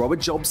author Robert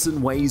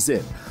Jobson weighs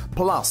in.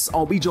 Plus,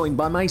 I'll be joined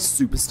by my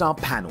superstar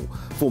panel,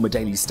 former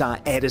Daily Star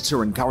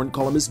editor and current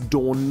columnist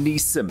Dawn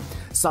Neeson,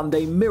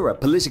 Sunday Mirror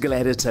political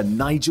editor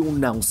Nigel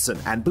Nelson,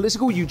 and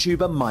political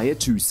YouTuber Maya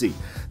Tusi.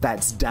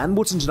 That's Dan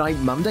Wootton tonight,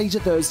 Monday to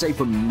Thursday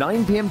from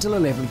 9 p.m. till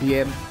 11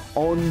 p.m.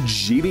 on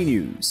GB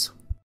News.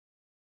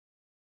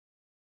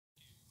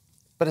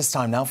 But it's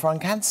time now for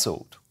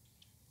Uncancelled,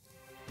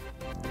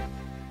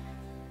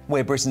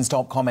 where Britain's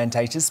top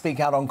commentators speak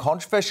out on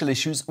controversial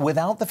issues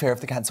without the fear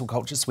of the cancel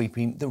culture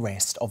sweeping the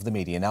rest of the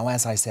media. Now,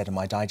 as I said in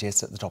my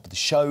digest at the top of the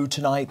show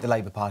tonight, the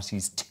Labour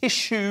Party's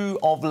tissue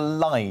of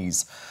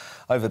lies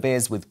over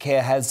beers with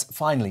Keir has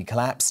finally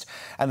collapsed,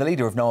 and the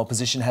leader of no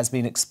opposition has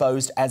been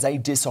exposed as a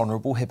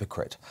dishonourable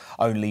hypocrite.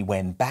 Only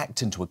when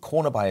backed into a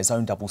corner by his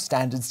own double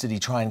standards did he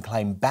try and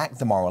claim back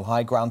the moral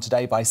high ground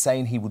today by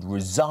saying he would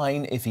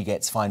resign if he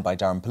gets fined by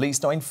Durham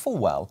Police, knowing full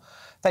well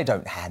they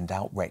don't hand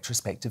out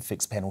retrospective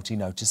fixed penalty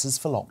notices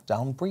for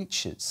lockdown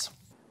breaches.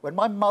 When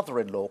my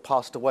mother-in-law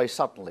passed away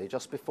suddenly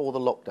just before the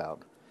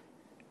lockdown,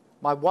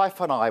 my wife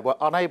and I were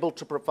unable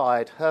to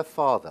provide her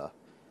father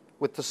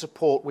with the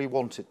support we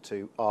wanted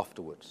to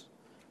afterwards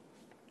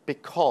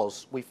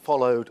because we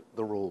followed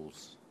the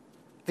rules.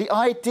 The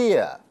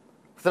idea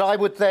that I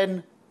would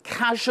then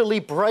casually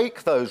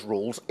break those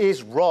rules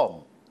is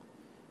wrong.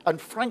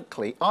 And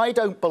frankly, I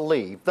don't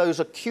believe those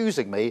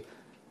accusing me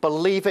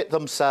believe it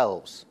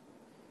themselves.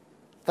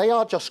 They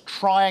are just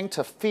trying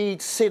to feed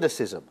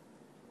cynicism,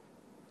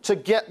 to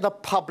get the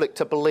public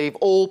to believe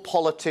all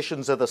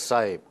politicians are the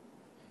same.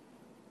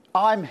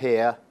 I'm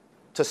here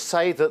to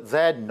say that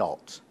they're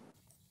not.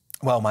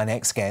 Well, my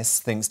next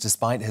guest thinks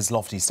despite his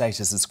lofty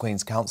status as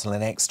Queen's Counsel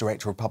and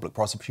ex-Director of Public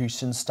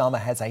Prosecutions, Starmer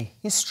has a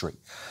history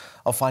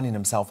of finding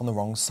himself on the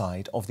wrong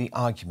side of the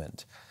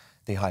argument.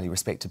 The highly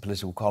respected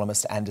political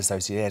columnist and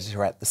associate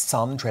editor at The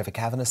Sun, Trevor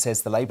Kavanagh,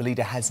 says the Labour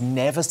leader has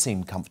never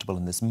seemed comfortable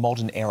in this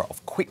modern era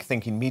of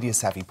quick-thinking,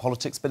 media-savvy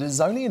politics, but it is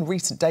only in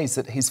recent days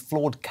that his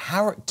flawed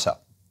character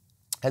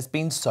has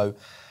been so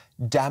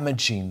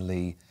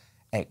damagingly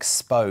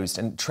exposed.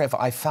 And Trevor,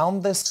 I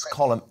found this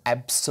column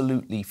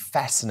absolutely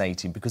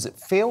fascinating because it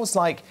feels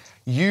like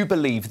you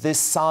believe this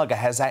saga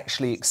has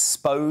actually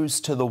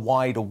exposed to the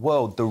wider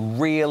world the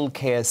real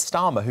Keir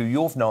Starmer, who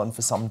you've known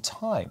for some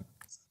time.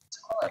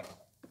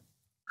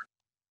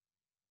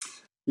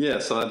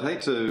 Yes, I'd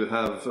hate to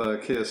have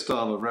Keir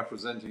Starmer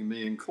representing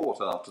me in court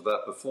after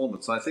that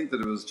performance. I think that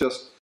it was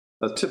just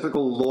a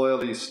typical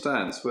loyalty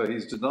stance where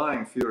he's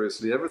denying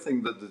furiously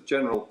everything that the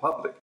general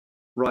public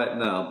right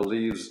now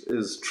believes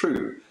is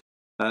true.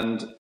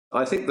 And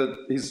I think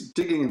that he's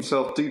digging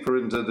himself deeper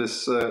into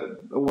this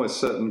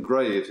almost certain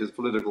grave, his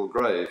political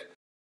grave.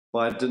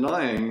 by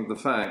denying the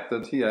fact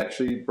that he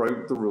actually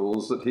broke the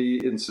rules that he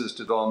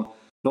insisted on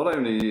not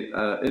only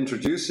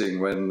introducing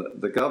when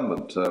the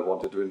government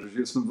wanted to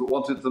introduce them, but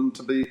wanted them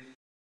to be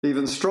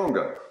even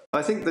stronger.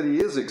 I think that he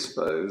is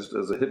exposed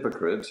as a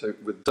hypocrite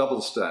with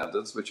double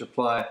standards, which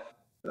apply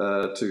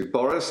to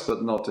Boris,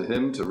 but not to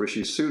him, to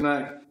Rishi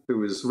Sunak,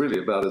 who is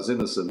really about as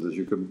innocent as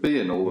you can be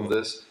in all of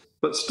this,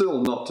 but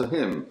still not to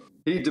him.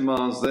 He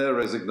demands their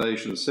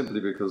resignation simply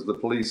because the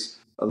police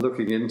are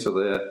looking into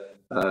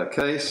their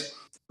case,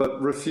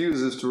 but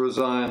refuses to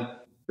resign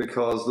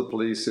because the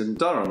police in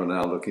Durham are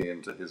now looking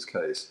into his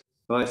case.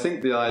 And I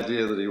think the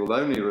idea that he will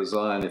only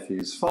resign if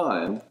he's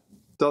fined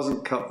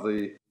doesn't cut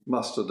the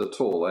mustard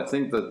at all. I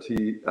think that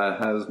he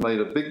has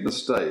made a big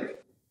mistake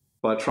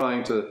by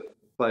trying to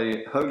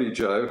play Holy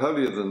Joe,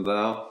 holier than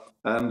thou,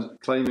 and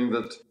claiming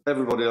that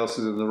everybody else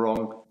is in the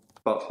wrong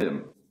but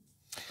him.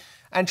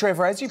 And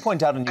Trevor, as you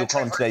point out in your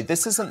column today,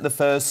 this isn't the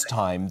first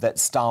time that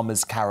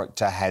Starmer's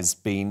character has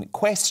been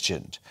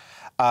questioned.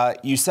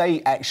 You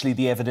say, actually,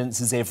 the evidence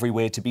is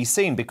everywhere to be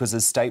seen because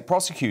as state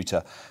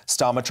prosecutor,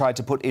 Starmer tried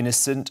to put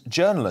innocent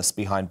journalists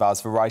behind bars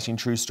for writing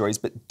true stories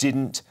but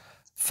didn't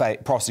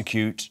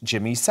prosecute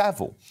Jimmy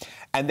Savile.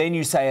 And then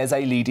you say, as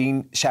a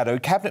leading shadow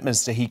cabinet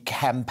minister, he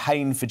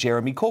campaigned for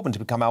Jeremy Corbyn to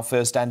become our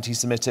first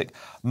anti-Semitic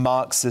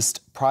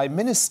Marxist prime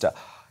minister.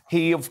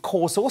 He, of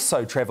course,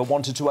 also, Trevor,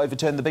 wanted to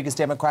overturn the biggest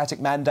democratic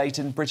mandate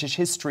in British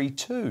history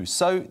too.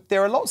 So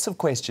there are lots of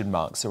question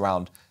marks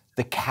around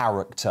the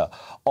character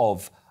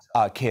of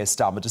Keir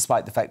Starmer,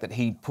 despite the fact that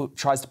he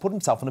tries to put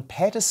himself on a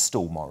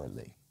pedestal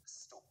morally.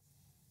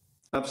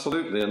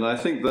 Absolutely, and I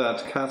think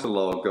that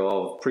catalogue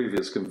of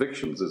previous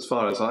convictions, as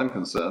far as I'm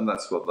concerned,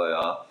 that's what they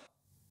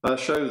are,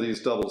 show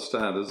these double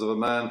standards of a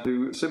man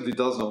who simply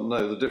does not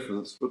know the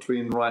difference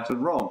between right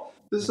and wrong.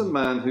 This is a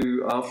man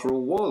who, after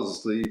all,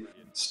 was the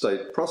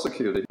state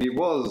prosecutor. He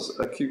was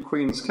a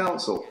Queen's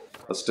Counsel,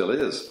 still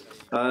is,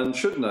 and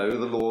should know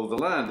the law of the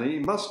land. He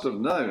must have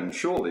known,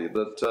 surely,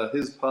 that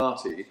his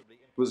party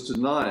was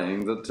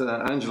denying that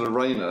Angela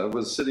Rayner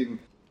was sitting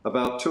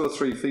about 2 or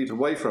 3 feet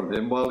away from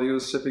him while he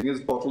was sipping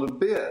his bottle of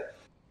beer.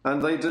 And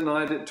they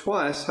denied it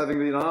twice, having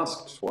been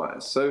asked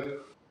twice. So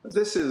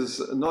this is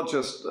not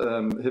just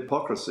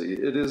hypocrisy,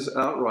 it is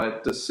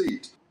outright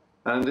deceit.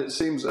 And it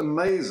seems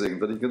amazing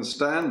that he can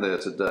stand there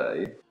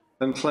today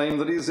and claim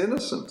that he's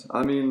innocent.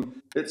 I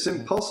mean, it's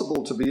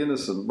impossible to be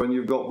innocent when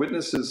you've got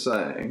witnesses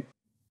saying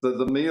that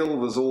the meal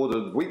was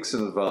ordered weeks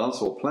in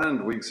advance or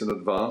planned weeks in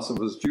advance and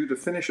was due to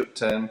finish at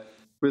 10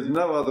 with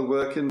no other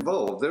work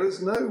involved. There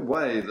is no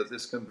way that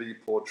this can be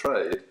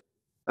portrayed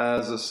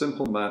as a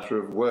simple matter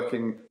of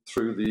working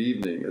through the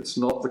evening. It's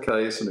not the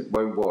case and it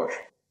won't wash.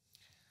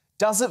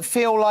 Does it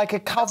feel like a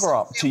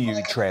cover-up to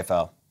you,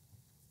 Trevor?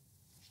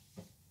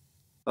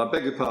 I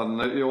beg your pardon,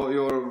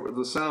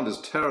 the sound is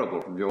terrible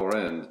from your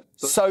end.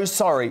 So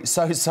sorry.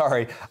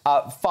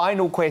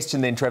 Final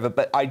question then, Trevor,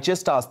 but I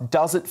just asked,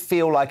 does it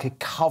feel like a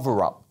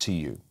cover-up to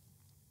you?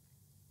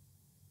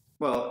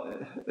 Well,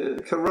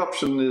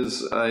 corruption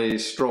is a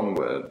strong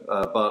word,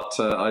 but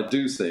I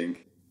do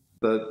think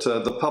that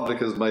the public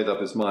has made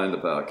up its mind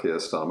about Keir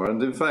Starmer,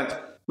 and in fact,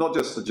 not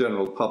just the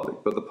general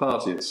public, but the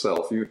party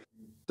itself.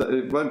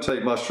 It won't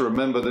take much to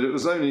remember that it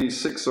was only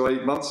 6 or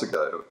 8 months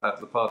ago at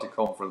the party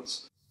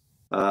conference,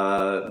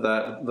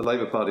 the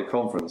Labour Party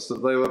conference,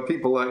 that there were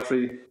people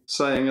actually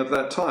saying at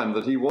that time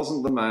that he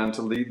wasn't the man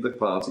to lead the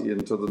party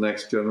into the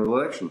next general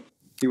election.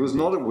 He was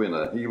not a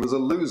winner, he was a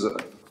loser.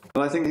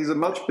 And I think he's a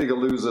much bigger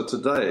loser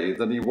today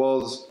than he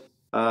was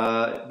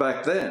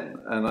back then.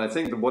 And I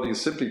think that what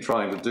he's simply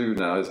trying to do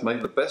now is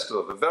make the best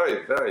of a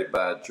very, very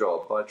bad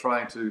job by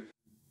trying to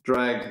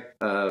drag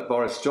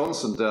Boris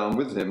Johnson down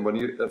with him when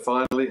he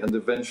finally and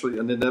eventually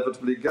and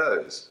inevitably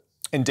goes.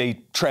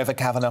 Indeed. Trevor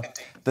Kavanagh,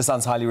 The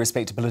Sun's highly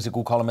respected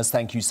political columnist,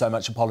 thank you so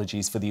much.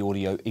 Apologies for the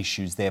audio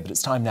issues there, but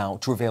it's time now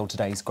to reveal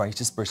today's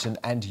Greatest Britain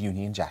and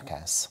Union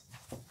Jackass.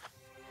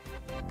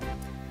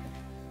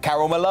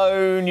 Carol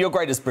Malone, your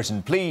Greatest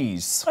Britain,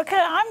 please. OK,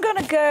 I'm going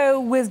to go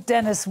with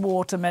Dennis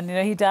Waterman. You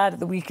know, he died at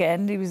the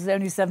weekend. He was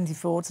only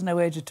 74, it's no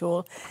age at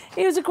all.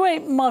 He was a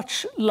great,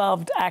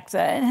 much-loved actor,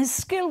 and his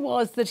skill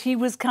was that he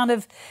was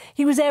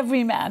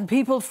every man.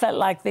 People felt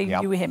like they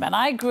knew him, and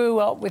I grew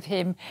up with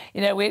him,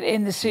 you know,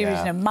 in the series,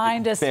 you know,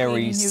 Mind Us,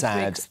 very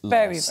sad loss,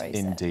 very sad.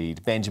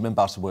 Indeed. Benjamin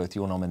Butterworth,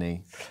 your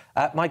nominee.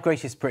 My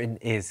Greatest Britain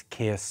is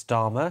Keir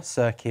Starmer,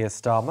 Sir Keir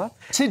Starmer.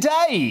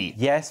 Today?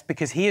 Yes,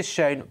 because he has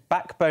shown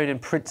backbone and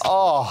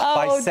principle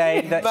by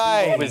saying that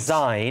he will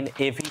resign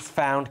if he's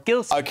found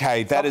guilty.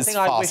 OK, that is farcical.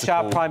 Something I wish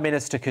our Prime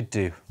Minister could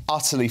do.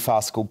 Utterly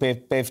farcical.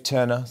 Bev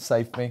Turner,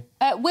 save me.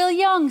 Will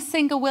Young,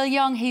 singer Will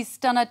Young, he's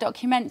done a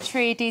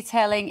documentary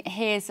detailing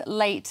his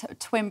late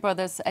twin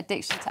brother's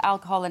addiction to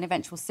alcohol and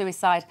eventual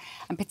suicide,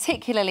 and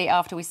particularly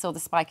after we saw the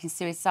spike in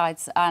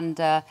suicides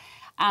and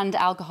and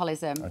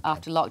alcoholism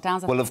after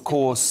lockdowns. Well, of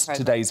course,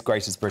 today's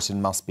Greatest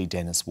Britain must be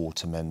Dennis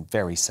Waterman.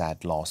 Very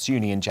sad loss.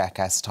 Union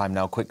Jackass time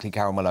now. Quickly,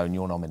 Carol Malone,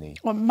 your nominee.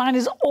 Well, mine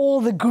is all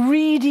the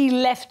greedy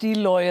lefty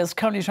lawyers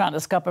currently trying to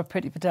scupper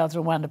Priti Patel's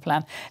Rwanda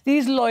plan.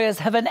 These lawyers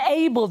have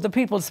enabled the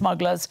people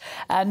smugglers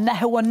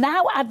who are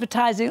now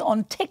advertising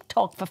on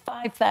TikTok for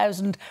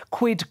 5,000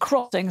 quid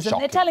crossings. Shocking.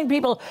 And they're telling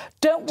people,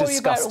 don't worry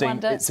Disgusting.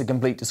 about Rwanda. It's a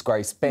complete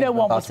disgrace. Ben No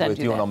one will send Butterworth,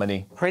 you your there.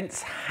 nominee.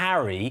 Prince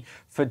Harry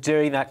for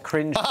doing that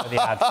cringe for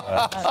the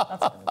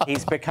advert.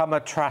 He's become a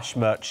trash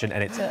merchant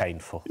and it's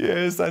painful.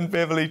 Yes, and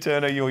Beverly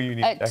Turner, your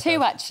Union Jackass.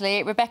 Two,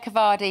 actually. Rebecca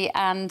Vardy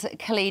and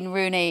Colleen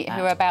Rooney,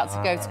 who are about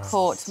to go to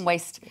court and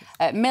waste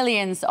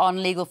millions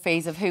on legal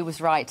fees of who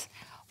was right,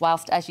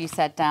 whilst, as you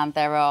said, Dan,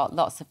 there are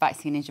lots of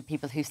vaccine-injured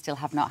people who still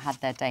have not had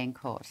their day in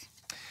court.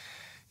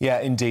 Yeah,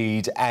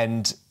 indeed.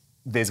 And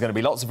there's going to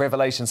be lots of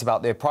revelations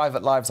about their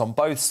private lives on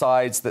both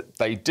sides that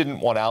they didn't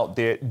want out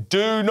there.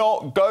 Do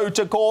not go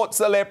to court,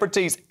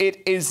 celebrities.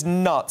 It is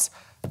nuts.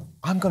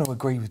 I'm going to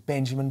agree with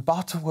Benjamin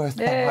Butterworth.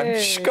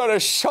 I'm going to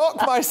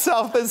shock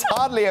myself. This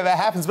hardly ever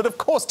happens. But, of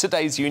course,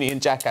 today's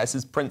Union Jackass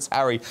is Prince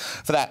Harry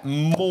for that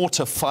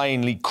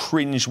mortifyingly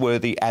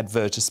cringe-worthy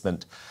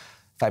advertisement.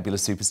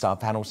 Fabulous superstar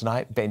panel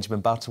tonight.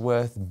 Benjamin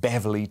Butterworth,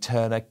 Beverly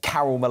Turner,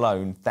 Carol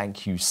Malone,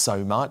 thank you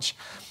so much.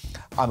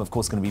 I'm, of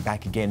course, going to be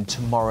back again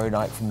tomorrow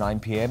night from 9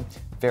 p.m.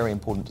 Very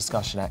important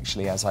discussion,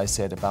 actually, as I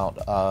said, about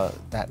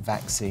that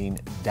vaccine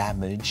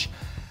damage.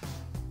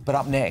 But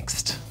up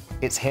next,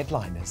 it's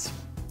Headliners.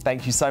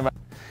 Thank you so much.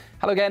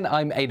 Hello again,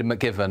 I'm Aidan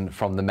McGivern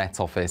from the Met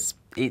Office.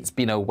 It's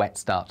been a wet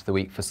start to the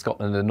week for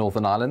Scotland and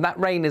Northern Ireland. That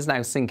rain is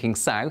now sinking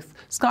south.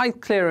 Sky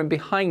clearing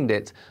behind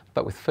it,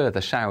 but with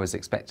further showers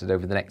expected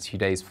over the next few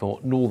days for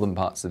northern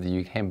parts of the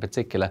UK in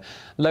particular.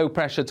 Low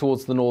pressure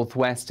towards the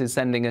northwest is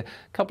sending a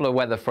couple of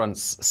weather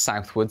fronts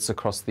southwards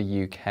across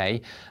the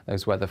UK.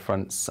 Those weather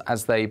fronts,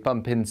 as they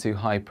bump into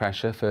high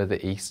pressure further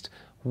east,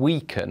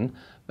 weaken,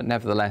 but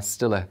nevertheless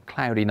still a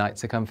cloudy night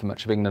to come for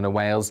much of England and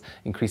Wales.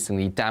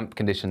 Increasingly damp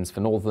conditions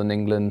for northern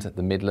England,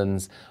 the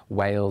Midlands,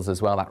 Wales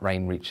as well. That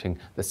rain reaching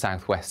the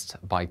southwest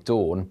by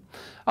dawn.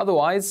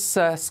 Otherwise,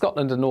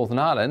 Scotland and Northern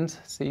Ireland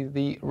see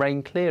the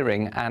rain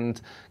clearing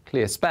and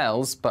clear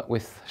spells, but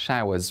with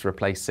showers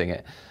replacing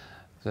it.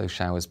 Those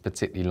showers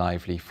particularly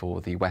lively for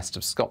the west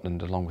of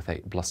Scotland, along with a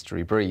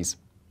blustery breeze.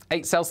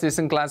 8 Celsius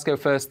in Glasgow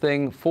first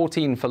thing,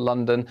 14 for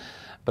London,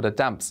 but a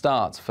damp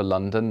start for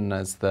London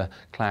as the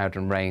cloud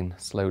and rain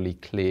slowly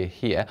clear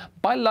here.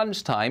 By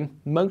lunchtime,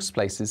 most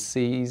places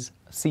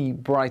see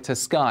brighter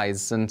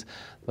skies, and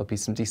there'll be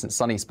some decent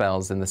sunny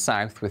spells in the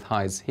south with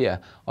highs here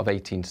of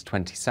 18 to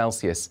 20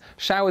 Celsius.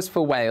 Showers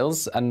for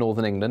Wales and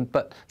Northern England,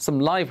 but some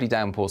lively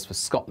downpours for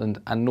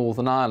Scotland and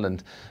Northern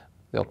Ireland.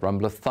 The odd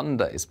rumble of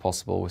thunder is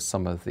possible with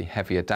some of the heavier